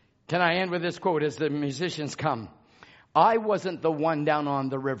 Can I end with this quote as the musicians come? I wasn't the one down on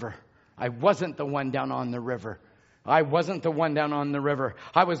the river. I wasn't the one down on the river. I wasn't the one down on the river.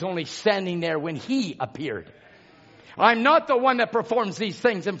 I was only standing there when He appeared. I'm not the one that performs these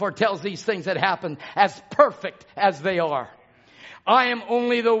things and foretells these things that happen as perfect as they are. I am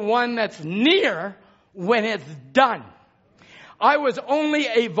only the one that's near when it's done. I was only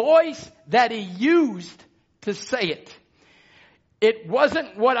a voice that He used to say it. It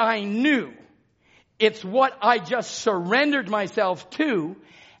wasn't what I knew. It's what I just surrendered myself to,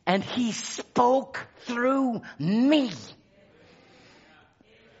 and He spoke through me.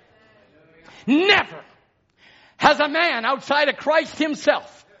 Never has a man outside of Christ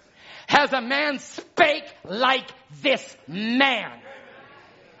Himself has a man spake like this man.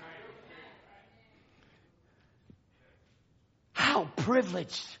 How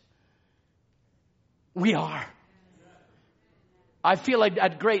privileged we are. I feel like a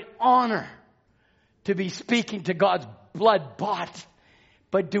great honor to be speaking to God's blood-bought.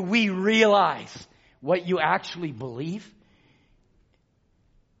 But do we realize what you actually believe?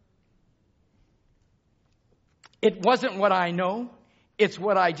 It wasn't what I know. It's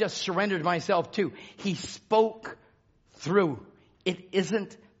what I just surrendered myself to. He spoke through. It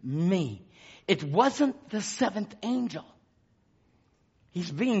isn't me. It wasn't the seventh angel.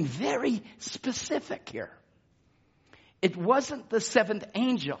 He's being very specific here. It wasn't the seventh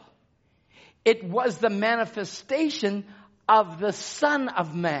angel. It was the manifestation of the Son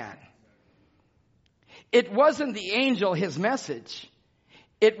of Man. It wasn't the angel, his message.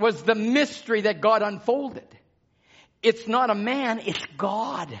 It was the mystery that God unfolded. It's not a man, it's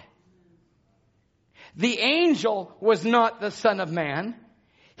God. The angel was not the Son of Man.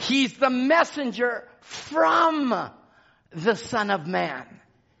 He's the messenger from the Son of Man.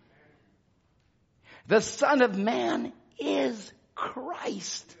 The Son of Man is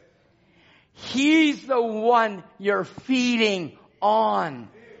Christ. He's the one you're feeding on.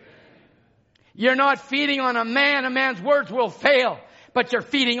 You're not feeding on a man. A man's words will fail. But you're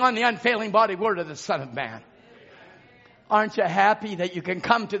feeding on the unfailing body word of the Son of Man. Aren't you happy that you can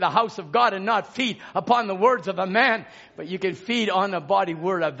come to the house of God and not feed upon the words of a man, but you can feed on the body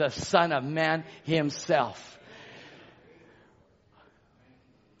word of the Son of Man Himself?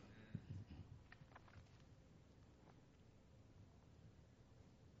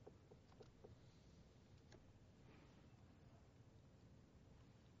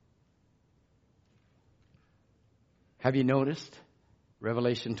 Have you noticed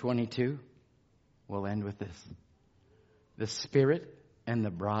Revelation 22? We'll end with this. The Spirit and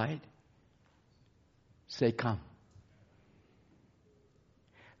the bride say, come.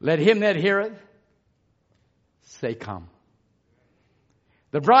 Let him that heareth say, come.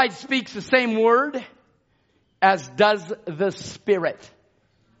 The bride speaks the same word as does the Spirit.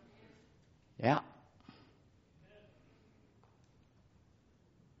 Yeah.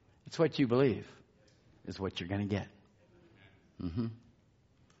 It's what you believe is what you're going to get.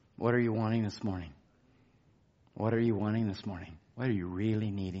 What are you wanting this morning? What are you wanting this morning? What are you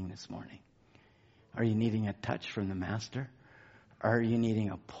really needing this morning? Are you needing a touch from the Master? Are you needing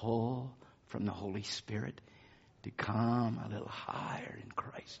a pull from the Holy Spirit to come a little higher in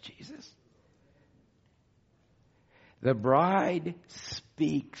Christ Jesus? The bride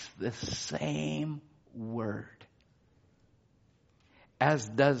speaks the same word as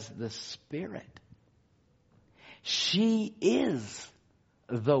does the Spirit. She is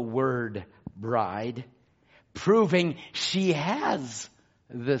the Word bride, proving she has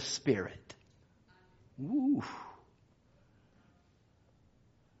the Spirit. Ooh.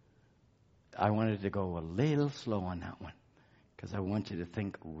 I wanted to go a little slow on that one because I want you to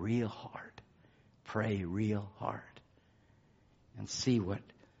think real hard, pray real hard, and see what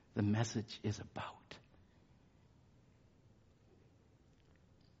the message is about.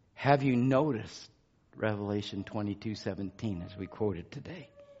 Have you noticed Revelation 22:17 as we quoted today?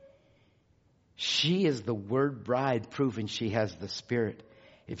 She is the Word bride, proving she has the Spirit.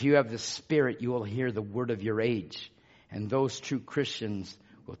 If you have the Spirit, you will hear the word of your age. And those true Christians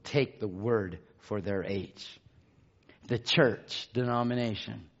will take the word for their age. The church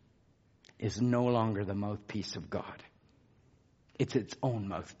denomination is no longer the mouthpiece of God. It's its own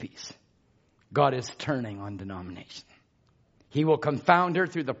mouthpiece. God is turning on denomination. He will confound her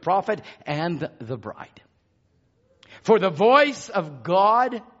through the prophet and the bride. For the voice of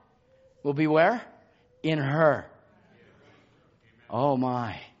God will be where? In her. Oh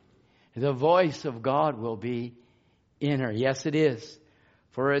my. The voice of God will be in her. Yes, it is.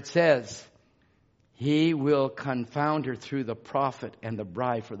 For it says, He will confound her through the prophet and the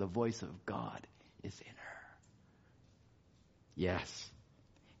bride, for the voice of God is in her. Yes.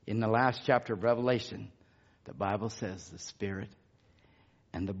 In the last chapter of Revelation, The Bible says the Spirit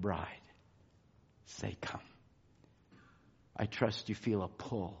and the bride say, come. I trust you feel a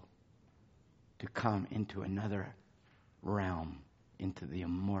pull to come into another realm, into the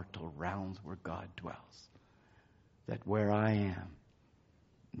immortal realms where God dwells. That where I am,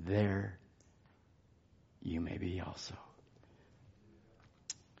 there you may be also.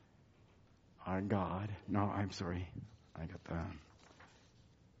 Our God, I got the,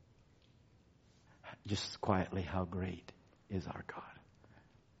 just quietly, how great is our God.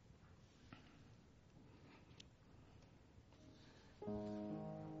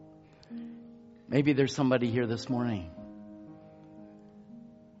 Maybe there's somebody here this morning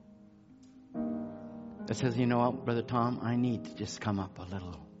that says, you know what, Brother Tom, I need to just come up a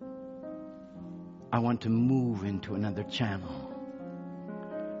little. I want to move into another channel.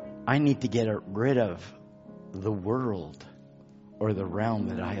 I need to get rid of the world or the realm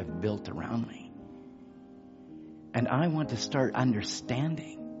that I have built around me. And I want to start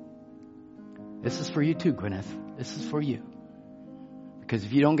understanding. This is for you too, Gwyneth. This is for you. Because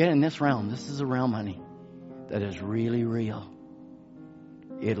if you don't get in this realm, this is a realm, honey, that is really real.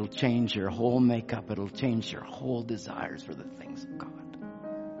 It'll change your whole makeup. It'll change your whole desires for the things of God.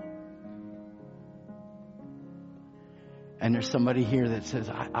 And there's somebody here that says,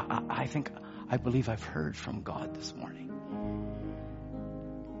 I believe I've heard from God this morning.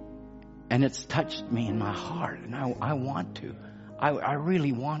 And it's touched me in my heart. And I want to. I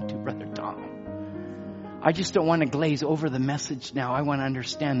really want to, Brother Tom. I just don't want to glaze over the message now. I want to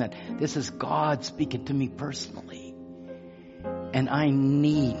understand that this is God speaking to me personally. And I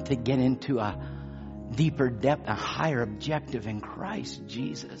need to get into a deeper depth, a higher objective in Christ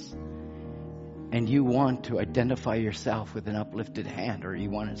Jesus. And you want to identify yourself with an uplifted hand, or you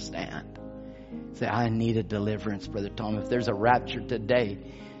want to stand. Say, I need a deliverance, Brother Tom. If there's a rapture today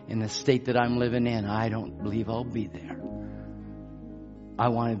in the state that I'm living in, I don't believe I'll be there. I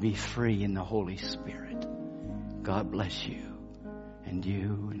want to be free in the Holy Spirit. God bless you, and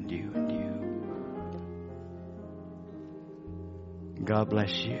you, and you, and you. God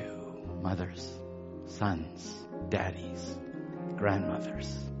bless you, mothers, sons, daddies,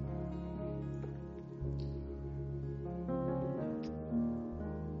 grandmothers.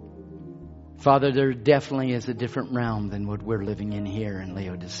 Father, there definitely is a different realm than what we're living in here in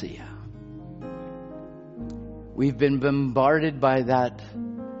Laodicea. We've been bombarded by that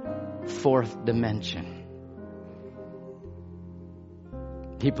fourth dimension.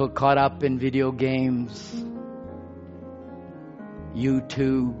 People caught up in video games,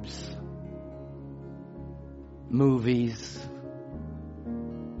 YouTubes, movies.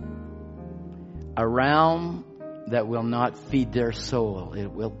 A realm that will not feed their soul.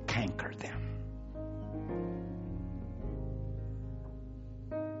 It will canker them.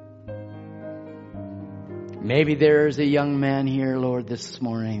 Maybe there's a young man here, Lord, this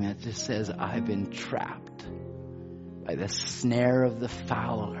morning that just says, I've been trapped by the snare of the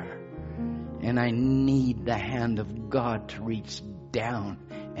fowler, and I need the hand of God to reach down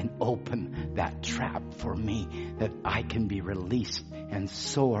and open that trap for me, that I can be released and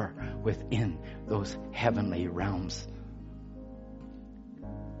soar within those heavenly realms.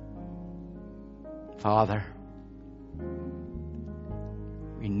 Father,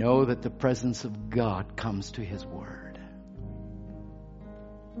 we know that the presence of God comes to His Word.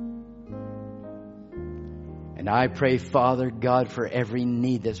 And I pray, Father God, for every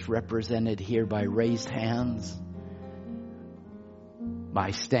need that's represented here by raised hands, by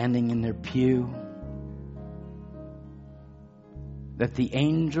standing in their pew, that the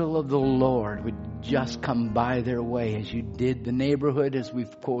angel of the Lord would just come by their way as you did the neighborhood, as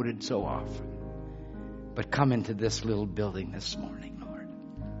we've quoted so often. But come into this little building this morning, Lord.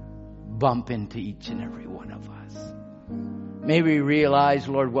 Bump into each and every one of us. May we realize,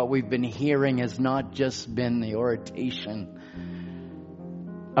 Lord, what we've been hearing has not just been the oration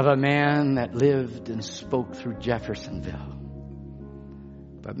of a man that lived and spoke through Jeffersonville.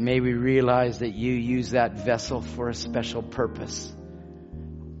 But may we realize that you use that vessel for a special purpose,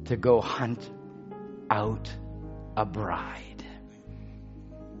 to go hunt out a bride.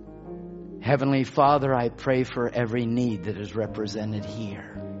 Heavenly Father, I pray for every need that is represented here.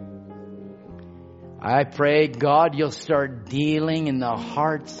 I pray, God, you'll start dealing in the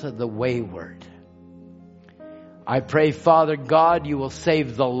hearts of the wayward. I pray, Father God, you will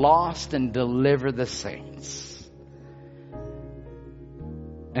save the lost and deliver the saints.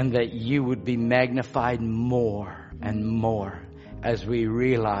 And that you would be magnified more and more as we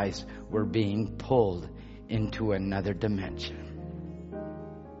realize we're being pulled into another dimension.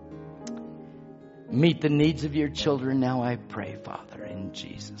 Meet the needs of your children now, I pray, Father, in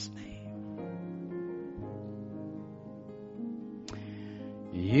Jesus' name.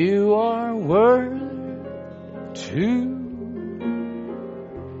 You are worthy to.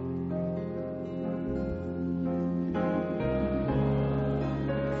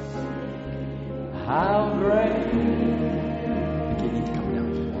 How great. Okay, you need to come down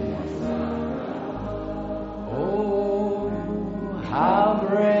just one more. Oh, how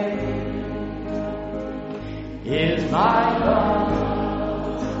great is my God.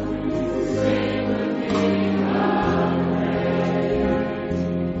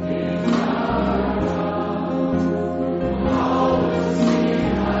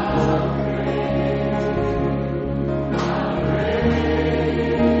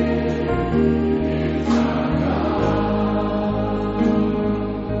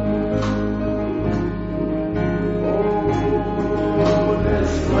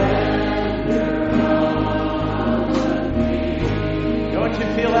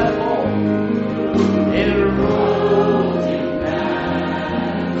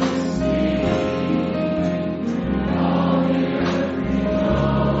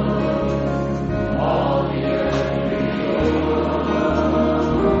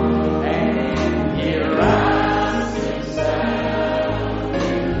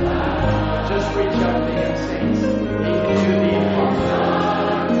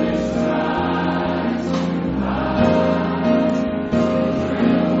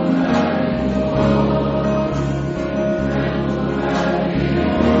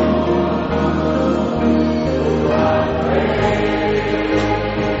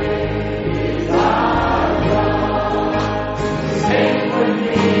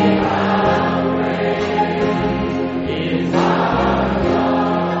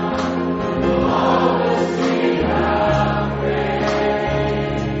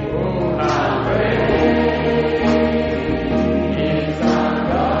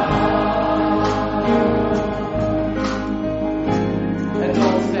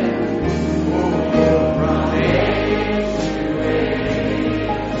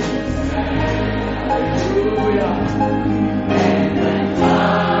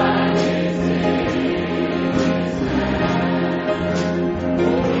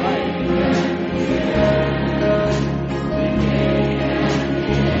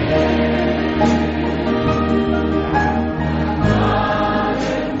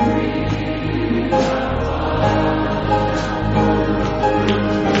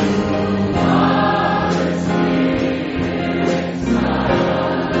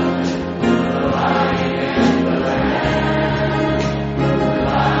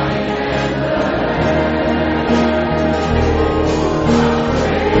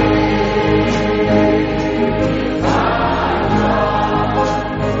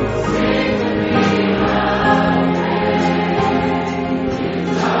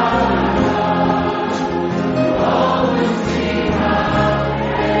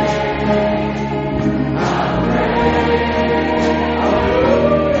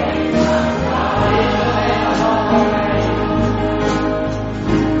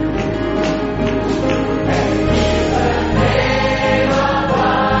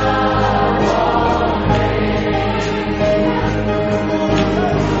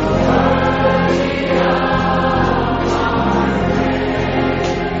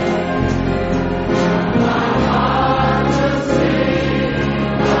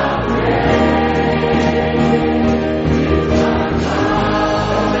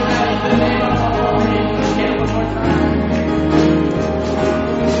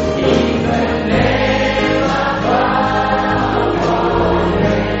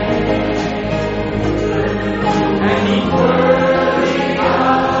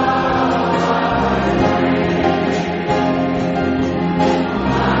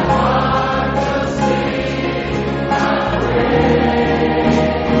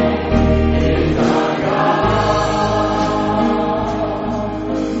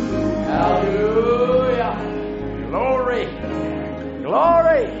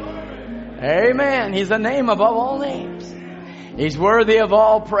 Amen. He's the name above all names. He's worthy of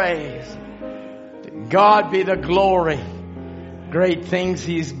all praise. To God be the glory. Great things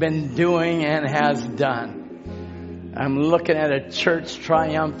He's been doing and has done. I'm looking at a church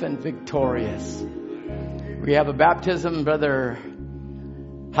triumphant, victorious. We have a baptism. Brother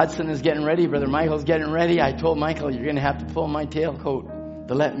Hudson is getting ready. Brother Michael's getting ready. I told Michael, you're going to have to pull my tailcoat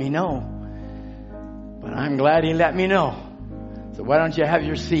to let me know. But I'm glad he let me know. So why don't you have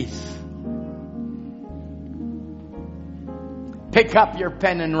your seats? Pick up your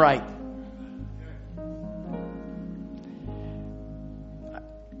pen and write.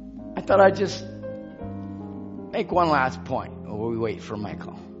 I thought I'd just make one last point while we wait for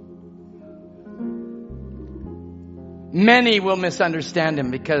Michael. Many will misunderstand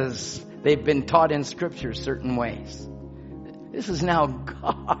him because they've been taught in Scripture certain ways. This is now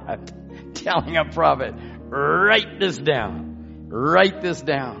God telling a prophet, write this down. Write this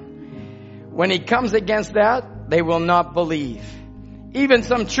down. When he comes against that, they will not believe. Even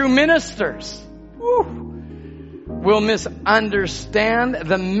some true ministers will misunderstand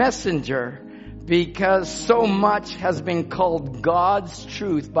the messenger because so much has been called God's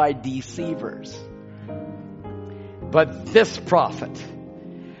truth by deceivers. But this prophet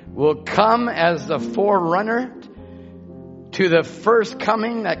will come as the forerunner to the first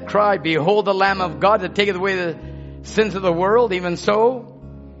coming that cried, behold the Lamb of God that taketh away the sins of the world. Even so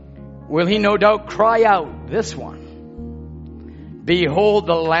will he no doubt cry out, this one, behold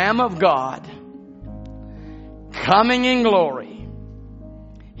the Lamb of God coming in glory.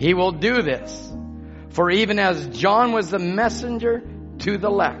 He will do this. For even as John was the messenger to the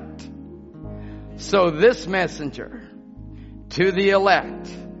elect, so this messenger to the elect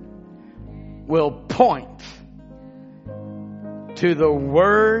will point to the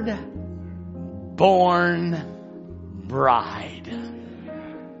Word-born bride.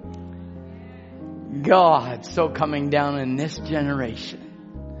 God so coming down in this generation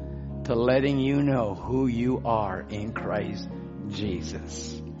to letting you know who you are in Christ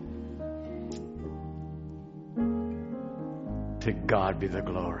Jesus. To God be the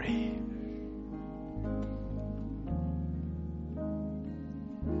glory.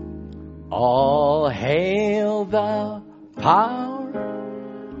 All hail the power.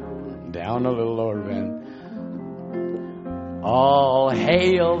 Down a little lower, Ben. All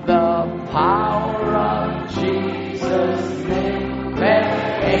hail the power of Jesus' name.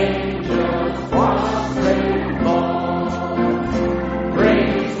 Let angels prostrate fall.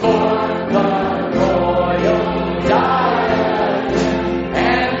 Bring forth the royal diadem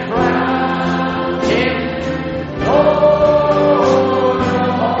and crown him Lord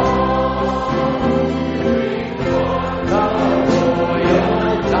of all. Bring forth the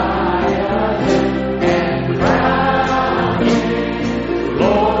royal diadem and crown him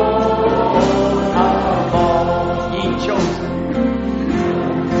Lord of all. Ye chosen,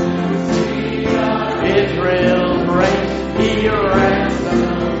 Israel's race, he ransomed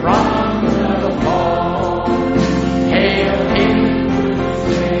from the fall. Hail him,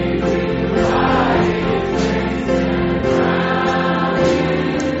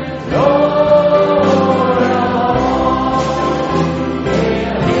 Lord of all. Hail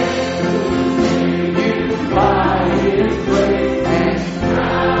him, used by his grace, and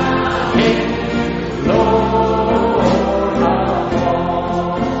crown him Lord of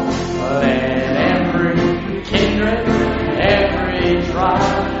all. Let every kindred, every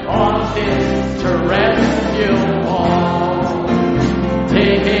tribe on this terrestrial ball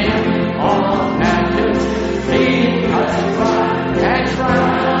take him on majesty and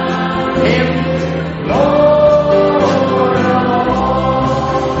crown him Lord of all.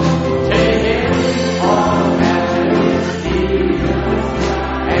 Take him on majesty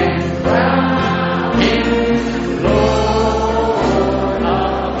and crown him Lord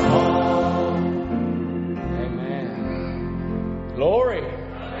of all. Amen. Glory.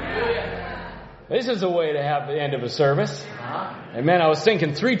 This is a way to have the end of a service. Amen. I was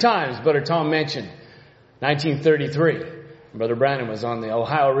thinking 3 times, Brother Tom mentioned 1933. Brother Brandon was on the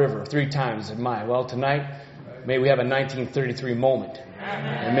Ohio River 3 times in my. Well, tonight, may we have a 1933 moment.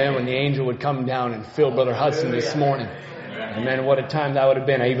 Amen. When the angel would come down and fill Brother Hudson this morning. Amen. What a time that would have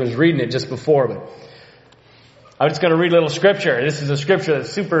been. I was reading it just before, but I'm just going to read a little scripture. This is a scripture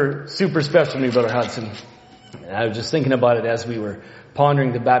that's super, super special to me, Brother Hudson. And I was just thinking about it as we were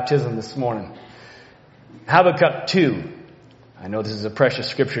pondering the baptism this morning. Habakkuk 2. I know this is a precious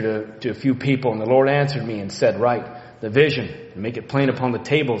scripture to a few people, and the Lord answered me and said, write the vision and make it plain upon the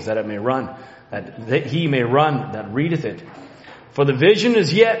tables that it may run, that he may run that readeth it. For the vision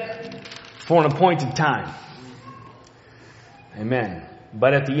is yet for an appointed time. Amen.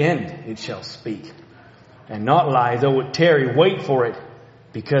 But at the end it shall speak, and not lie, though it tarry. Wait for it,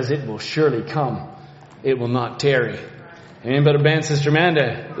 because it will surely come. It will not tarry. Amen, Brother Ben, Sister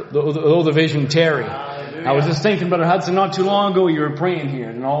Amanda, though the vision tarry. I was just thinking, Brother Hudson, not too long ago you were praying here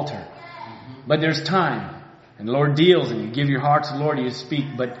at an altar. But there's time. And the Lord deals, and you give your heart to the Lord, and you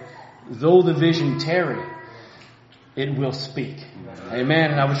speak. But though the vision tarry, it will speak.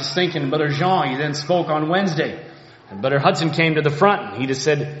 Amen. And I was just thinking, Brother Jean, he then spoke on Wednesday. And Brother Hudson came to the front, and he just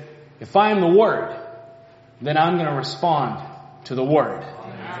said, if I am the Word, then I'm going to respond to the Word.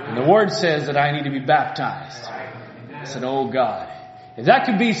 And the Word says that I need to be baptized. I said, oh God. If that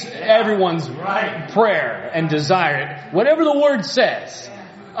could be everyone's prayer and desire, whatever the Word says,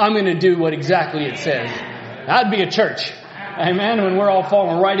 I'm going to do what exactly it says. That'd be a church. Amen. When we're all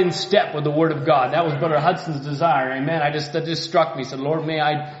falling right in step with the Word of God. That was Brother Hudson's desire. Amen. That just struck me. He said, Lord, may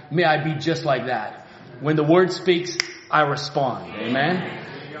I be just like that. When the Word speaks, I respond. Amen.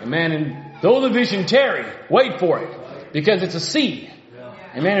 Amen. And though the vision tarry, wait for it. Because it's a seed.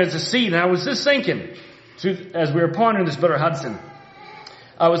 Amen. It's a seed. And I was just thinking, as we were pondering this, Brother Hudson,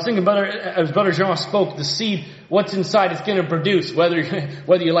 I was thinking, as Brother Jean spoke, the seed, what's inside, it's going to produce, whether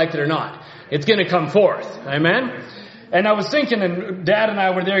you like it or not. It's going to come forth. Amen. And I was thinking, and Dad and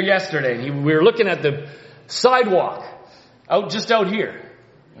I were there yesterday, and we were looking at the sidewalk, just out here.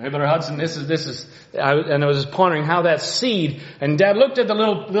 Hey, Brother Hudson, this is, and I was just pondering how that seed, and Dad looked at the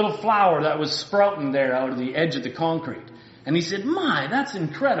little flower that was sprouting there out of the edge of the concrete. And he said, my, that's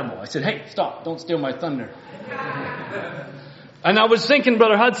incredible. I said, hey, stop, don't steal my thunder. And I was thinking,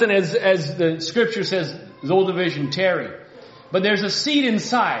 Brother Hudson, as the scripture says, though the vision tarry. But there's a seed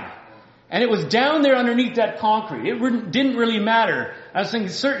inside. And it was down there underneath that concrete. It didn't really matter. I was thinking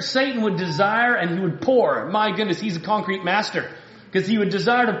Satan would desire and he would pour. My goodness, he's a concrete master. Because he would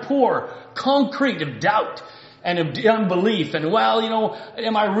desire to pour concrete of doubt and of unbelief. And, well,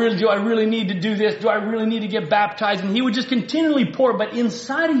 do I really need to do this? Do I really need to get baptized? And he would just continually pour. But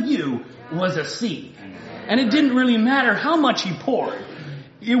inside of you was a seed. And it didn't really matter how much he poured.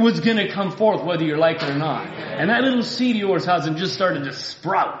 It was going to come forth whether you like it or not. And that little seed of yours, Hudson, just started to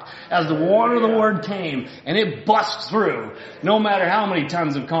sprout as the water of the Word came. And it bust through no matter how many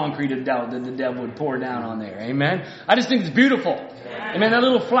tons of concrete of doubt that the devil would pour down on there. Amen? I just think it's beautiful. Amen? That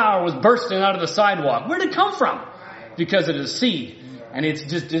little flower was bursting out of the sidewalk. Where did it come from? Because it is seed. And it's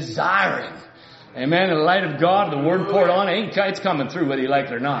just desiring. Amen? In the light of God, the Word poured on it, it's coming through whether you like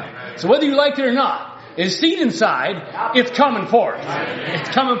it or not. So whether you like it or not, is seed inside, it's coming forth. It's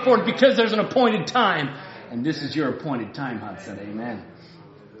coming forth because there's an appointed time. And this is your appointed time, Hudson. Amen.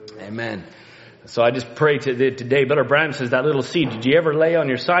 Amen. So I just pray today, Brother Branham says, that little seed, did you ever lay on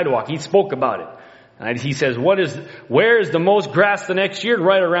your sidewalk? He spoke about it. And he says, where is the most grass the next year?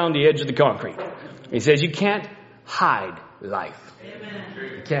 Right around the edge of the concrete. He says, you can't hide life.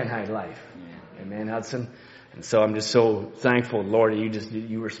 You can't hide life. Amen, Hudson. And so I'm just so thankful, Lord,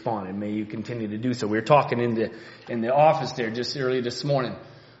 you responded. May you continue to do so. We were talking in the office there just early this morning.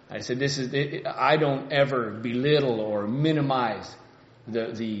 I said, I don't ever belittle or minimize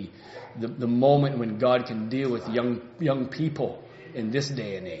the moment when God can deal with young people in this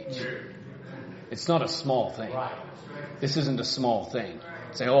day and age. It's not a small thing. This isn't a small thing.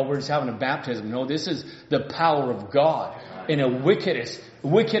 Say, we're just having a baptism. No, this is the power of God in a wicked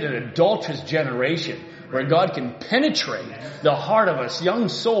and adulterous generation, where God can penetrate the heart of a young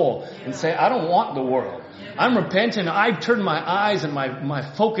soul and say, I don't want the world. I'm repentant. I've turned my eyes and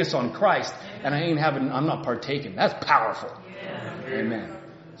my focus on Christ, and I'm not partaking. That's powerful. Amen.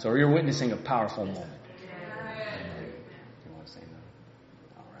 So you're witnessing a powerful moment. Amen. You want to say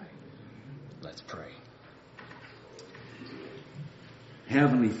that? All right. Let's pray.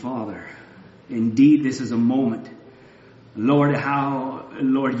 Heavenly Father, indeed this is a moment. Lord,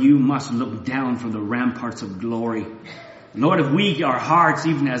 you must look down from the ramparts of glory. Lord, if our hearts,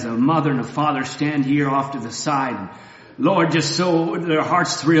 even as a mother and a father, stand here off to the side, Lord, just so their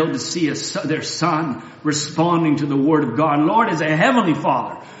hearts thrilled to see their son responding to the Word of God. Lord, as a Heavenly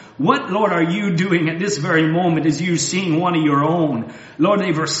Father, what, Lord, are you doing at this very moment as you seeing one of your own? Lord,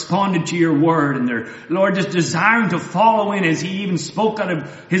 they've responded to your word and they're, Lord, just desiring to follow in, as he even spoke out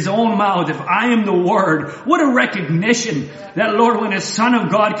of his own mouth, if I am the Word. What a recognition that, Lord, when a son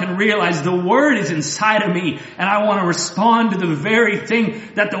of God can realize the Word is inside of me and I want to respond to the very thing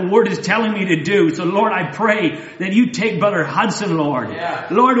that the Word is telling me to do. So, Lord, I pray that you take Brother Hudson, Lord. Yeah.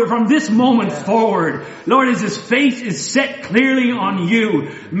 Lord, from this moment forward, Lord, as his face is set clearly on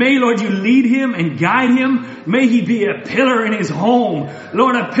you, may, Lord, you lead him and guide him. May he be a pillar in his home.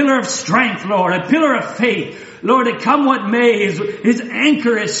 Lord, a pillar of strength, Lord, a pillar of faith. Lord, to come what may, his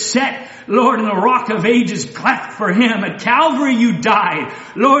anchor is set, Lord, in the rock of ages cleft for him. At Calvary you died.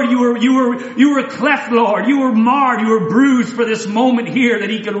 Lord, you were cleft, Lord. You were marred. You were bruised for this moment here, that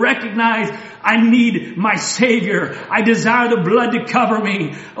he could recognize, I need my Savior. I desire the blood to cover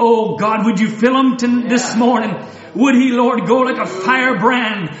me. Oh God, would you fill him this morning? Would he, Lord, go like a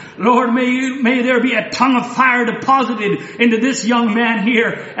firebrand? Lord, may there be a tongue of fire deposited into this young man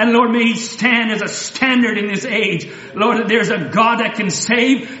here. And Lord, may he stand as a standard in this age. Lord, that there's a God that can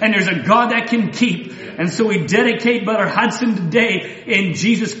save and there's a God that can keep. And so we dedicate Brother Hudson today in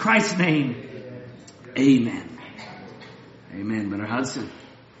Jesus Christ's name. Amen. Amen. Brother Hudson,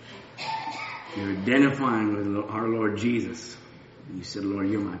 you're identifying with our Lord Jesus. And you said, Lord,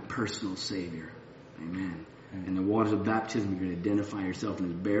 you're my personal Savior. Amen. In the waters of baptism, you're going to identify yourself in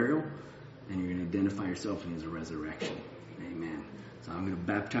his burial and you're going to identify yourself in His resurrection. Amen. So I'm going to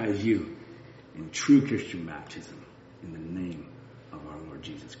baptize you in true Christian baptism in the name of our Lord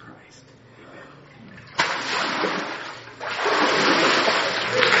Jesus Christ. Amen.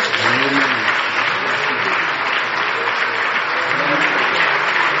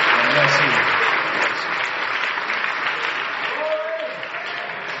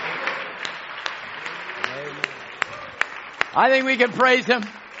 I think we can praise Him.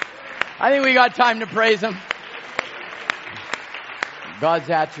 I think we got time to praise Him. God's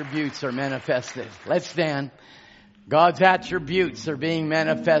attributes are manifested. Let's stand. God's attributes are being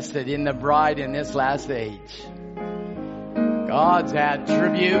manifested in the bride in this last age. God's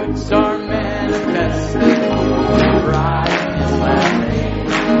attributes are manifested in the bride in this last age.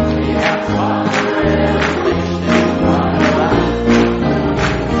 We have found revelation from the last.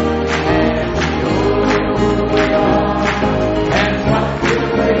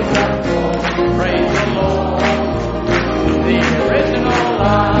 Praise the Lord, the original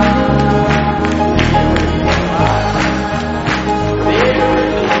life, the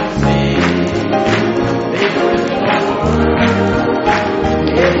original seed, the original word, is what I see. The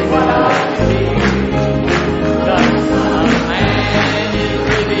Son of Man is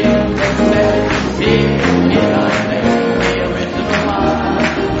revealed and said, He is I name, the original life,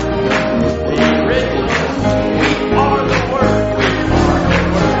 the original,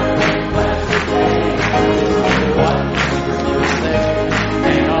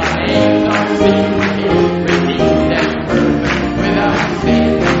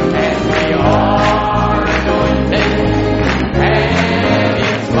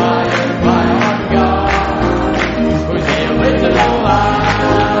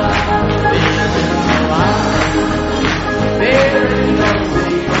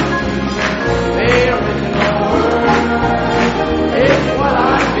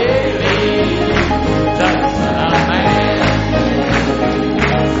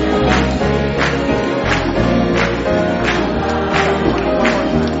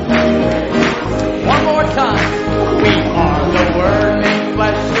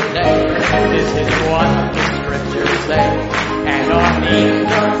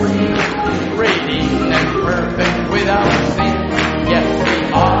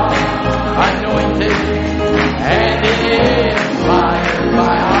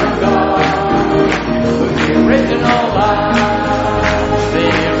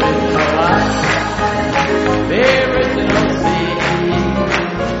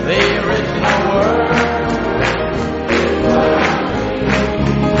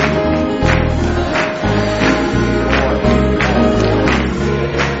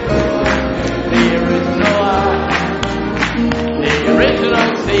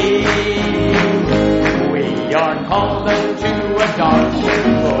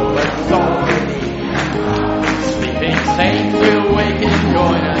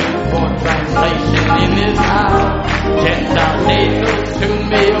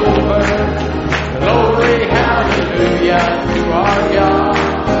 we are the Word, we are the Word.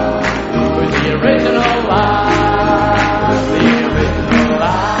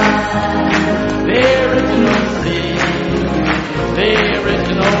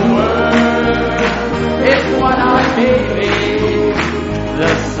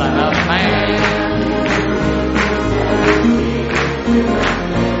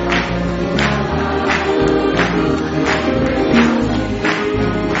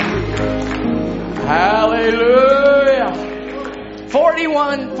 Hallelujah.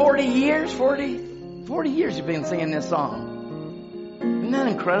 40 years you've been singing this song. Isn't that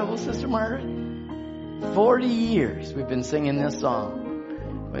incredible, Sister Margaret? 40 years we've been singing this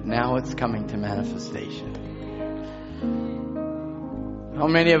song. But now it's coming to manifestation. How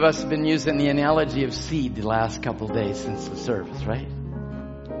many of us have been using the analogy of seed the last couple of days since the service, right?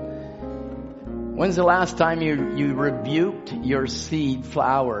 When's the last time you rebuked your seed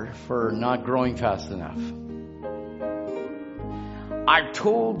flower for not growing fast enough? I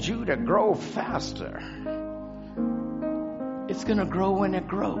told you to grow faster. It's going to grow when it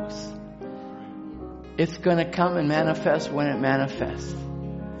grows. It's going to come and manifest when it manifests.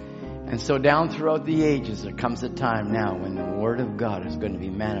 And so down throughout the ages, there comes a time now when the Word of God is going to be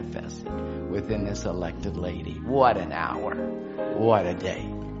manifested within this elected lady. What an hour. What a day.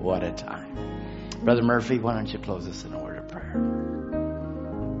 What a time. Brother Murphy, why don't you close us in a word of prayer?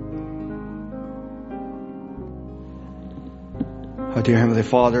 Oh, dear Heavenly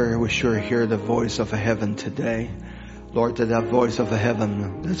Father, we sure hear the voice of heaven today. Lord, that voice of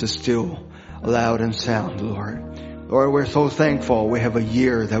heaven that is still loud and sound, Lord. Lord, we're so thankful we have a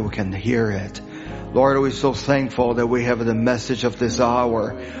year that we can hear it. Lord, we're so thankful that we have the message of this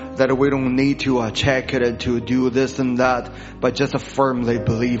hour that we don't need to check it and to do this and that, but just firmly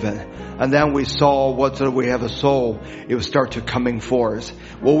believe it. And then we saw what we have a soul, it will start to coming forth.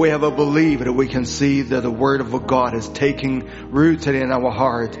 What we have a believed, we can see that the Word of God is taking root in our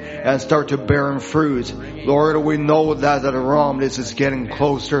heart and start to bearing fruit. Lord, we know that the realm, this is getting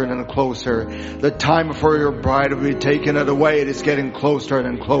closer and closer. The time for your bride will be taken away. It is getting closer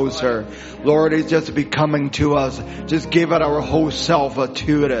and closer. Lord, it's just be coming to us. Just give it our whole self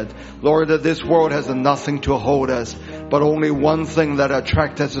to it. Lord, that this world has nothing to hold us, but only one thing that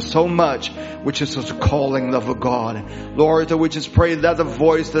attracts us so much, which is the calling of God. Lord, we just pray that the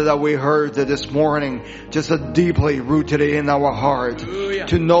voice that we heard this morning, just deeply rooted in our heart.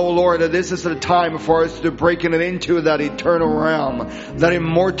 To know, Lord, that this is the time for us to break it into that eternal realm, that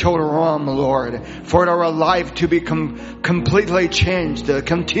immortal realm, Lord, for our life to be completely changed,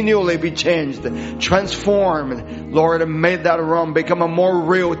 continually be changed, transformed, Lord, and made that realm become more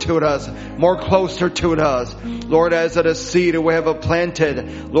real to us, more closer to us. Lord, as the seed we have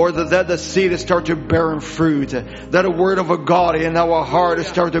planted, Lord, that the seed start to bear fruit, that the Word of God in our heart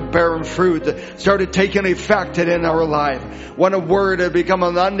start to bear fruit, start to take an effect in our life. When a word become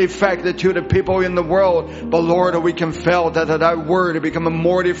an unaffected to the people in the world, but Lord, we can feel that word become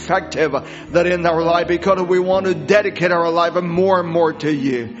more effective that in our life, because we want to dedicate our life more and more to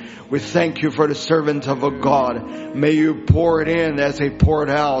you. We thank you for the servant of God. May you pour it in as he poured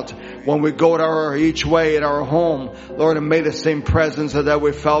out. When we go to each way at our home, Lord, and may the same presence that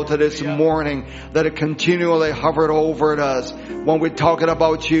we felt this morning, that it continually hovered over us. When we're talking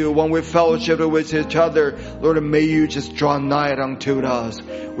about you, when we fellowship with each other, Lord, may you just draw nigh unto us.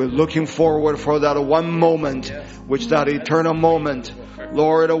 We're looking forward for that one moment, which that eternal moment,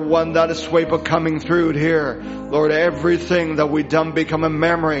 Lord, the one that is sweep coming through here. Lord, everything that we done become a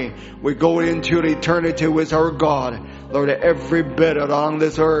memory. We go into eternity with our God. Lord, every bit along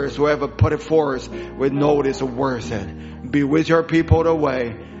this earth, whoever put it forth, we know it is worth it. Be with your people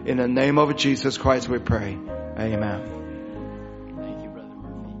today. In the name of Jesus Christ we pray. Amen. Thank you, Brother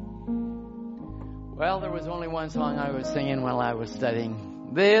Murphy. Well, there was only one song I was singing while I was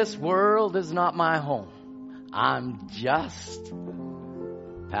studying. This world is not my home. I'm just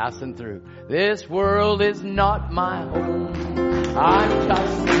passing through. This world is not my home. I'm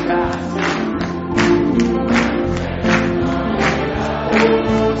just passing through.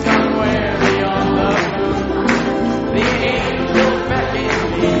 Somewhere beyond the blue, the angels beckon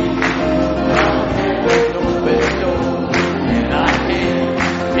me from heaven's open door, and I can't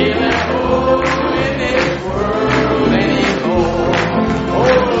feel at home in this world anymore.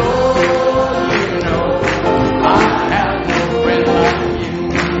 Oh Lord, you know I have no friend like you.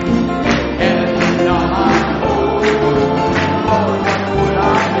 Heaven's not my home. Lord, what would I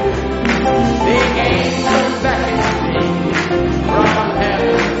do? The angels beckon me from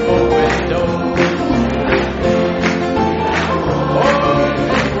heaven's open door. Oh,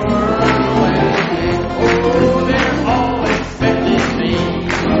 this world and oh, they're all expecting me.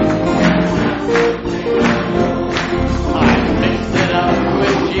 I mixed it up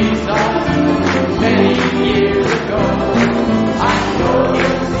with Jesus many years ago. I know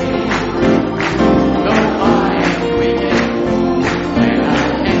he'll see through, though I am weak and old, and I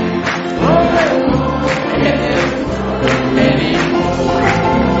can't go in this world anymore.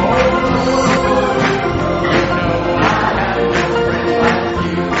 You know I have no friend like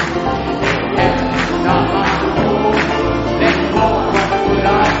you. Heaven's not my home. Then Lord, what would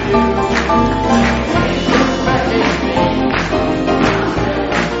I do? Angels beckon me,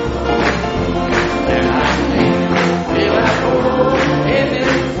 and I can't feel at home in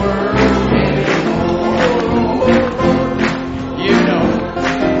this world anymore. You know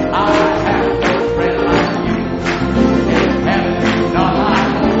I have no friend like you. Heaven's not my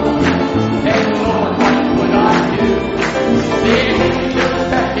home. And Lord, what would I do? The angels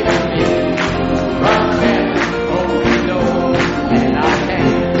beckon me from heaven's open door, and I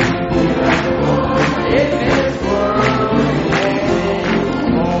can't feel at home in this world anymore.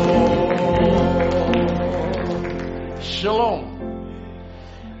 Shalom.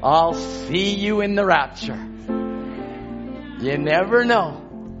 I'll see you in the rapture. You never know.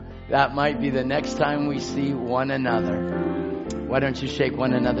 That might be the next time we see one another. Why don't you shake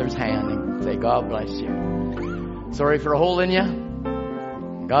one another's hand and say, God bless you. Sorry for holding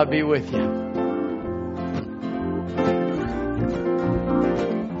you. God be with you.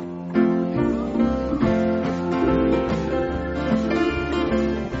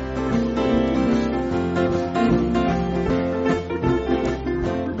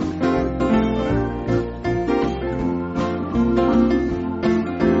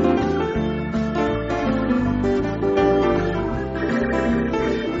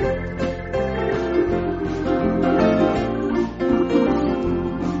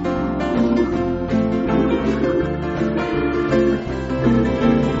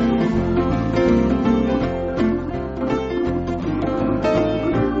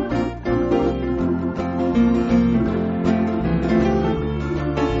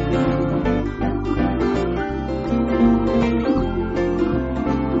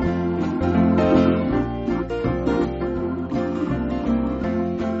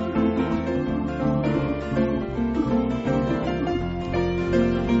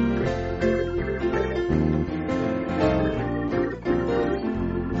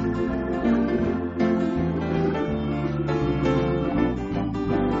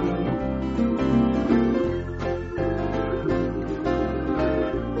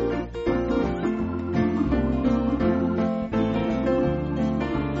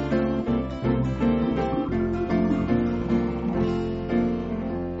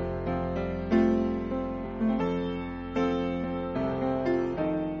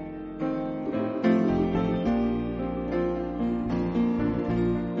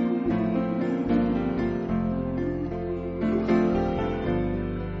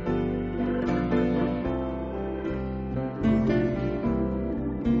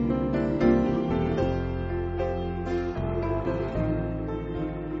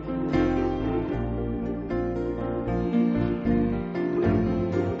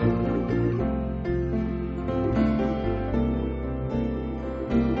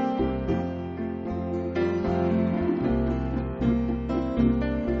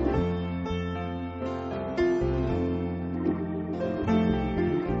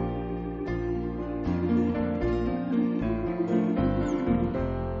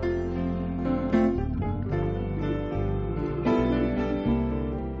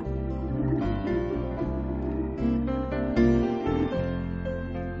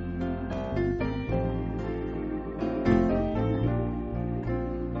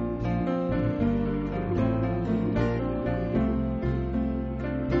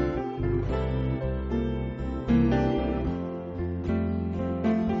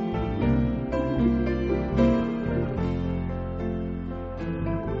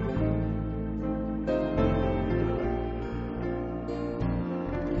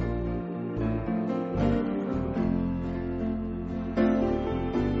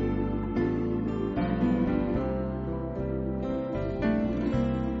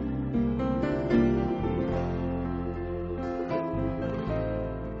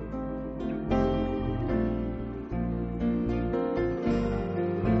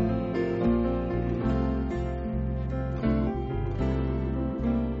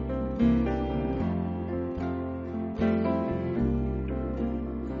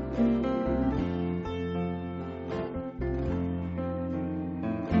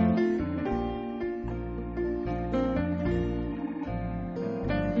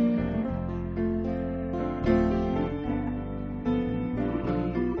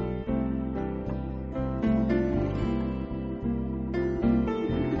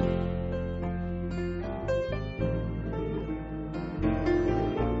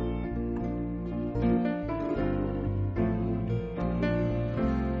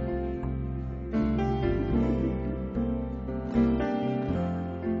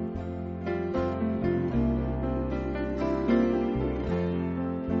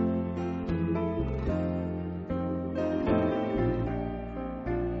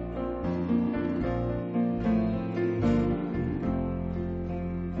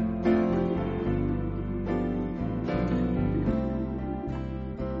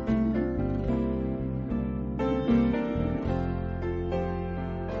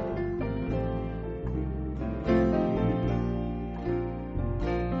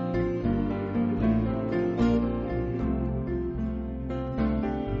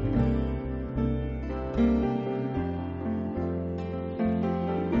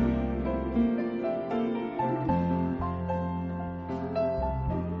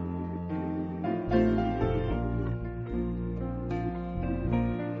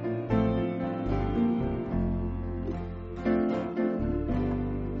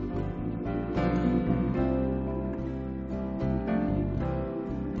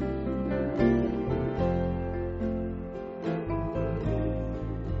 Lord.